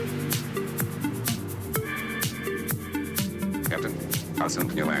 Captain, how soon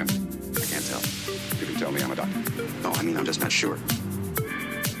can you land? I can't tell. You can tell me, I'm a doctor. No, I mean, I'm just not sure.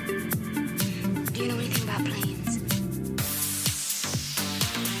 Do you know anything about planes?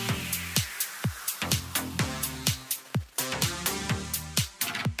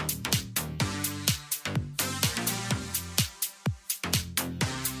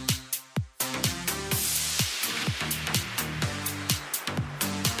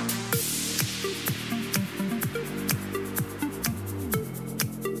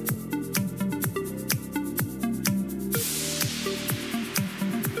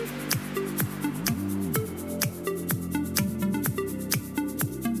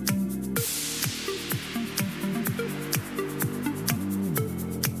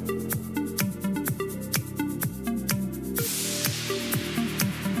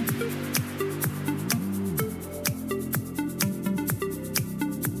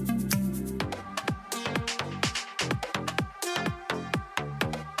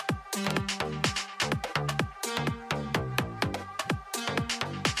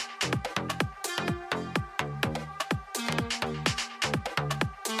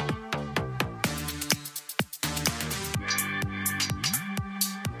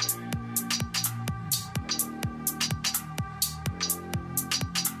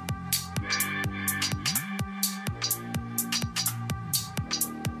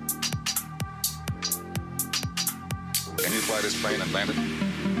 Can you fly this plane and land it?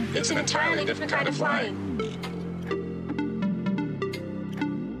 It's an entirely different kind of flying.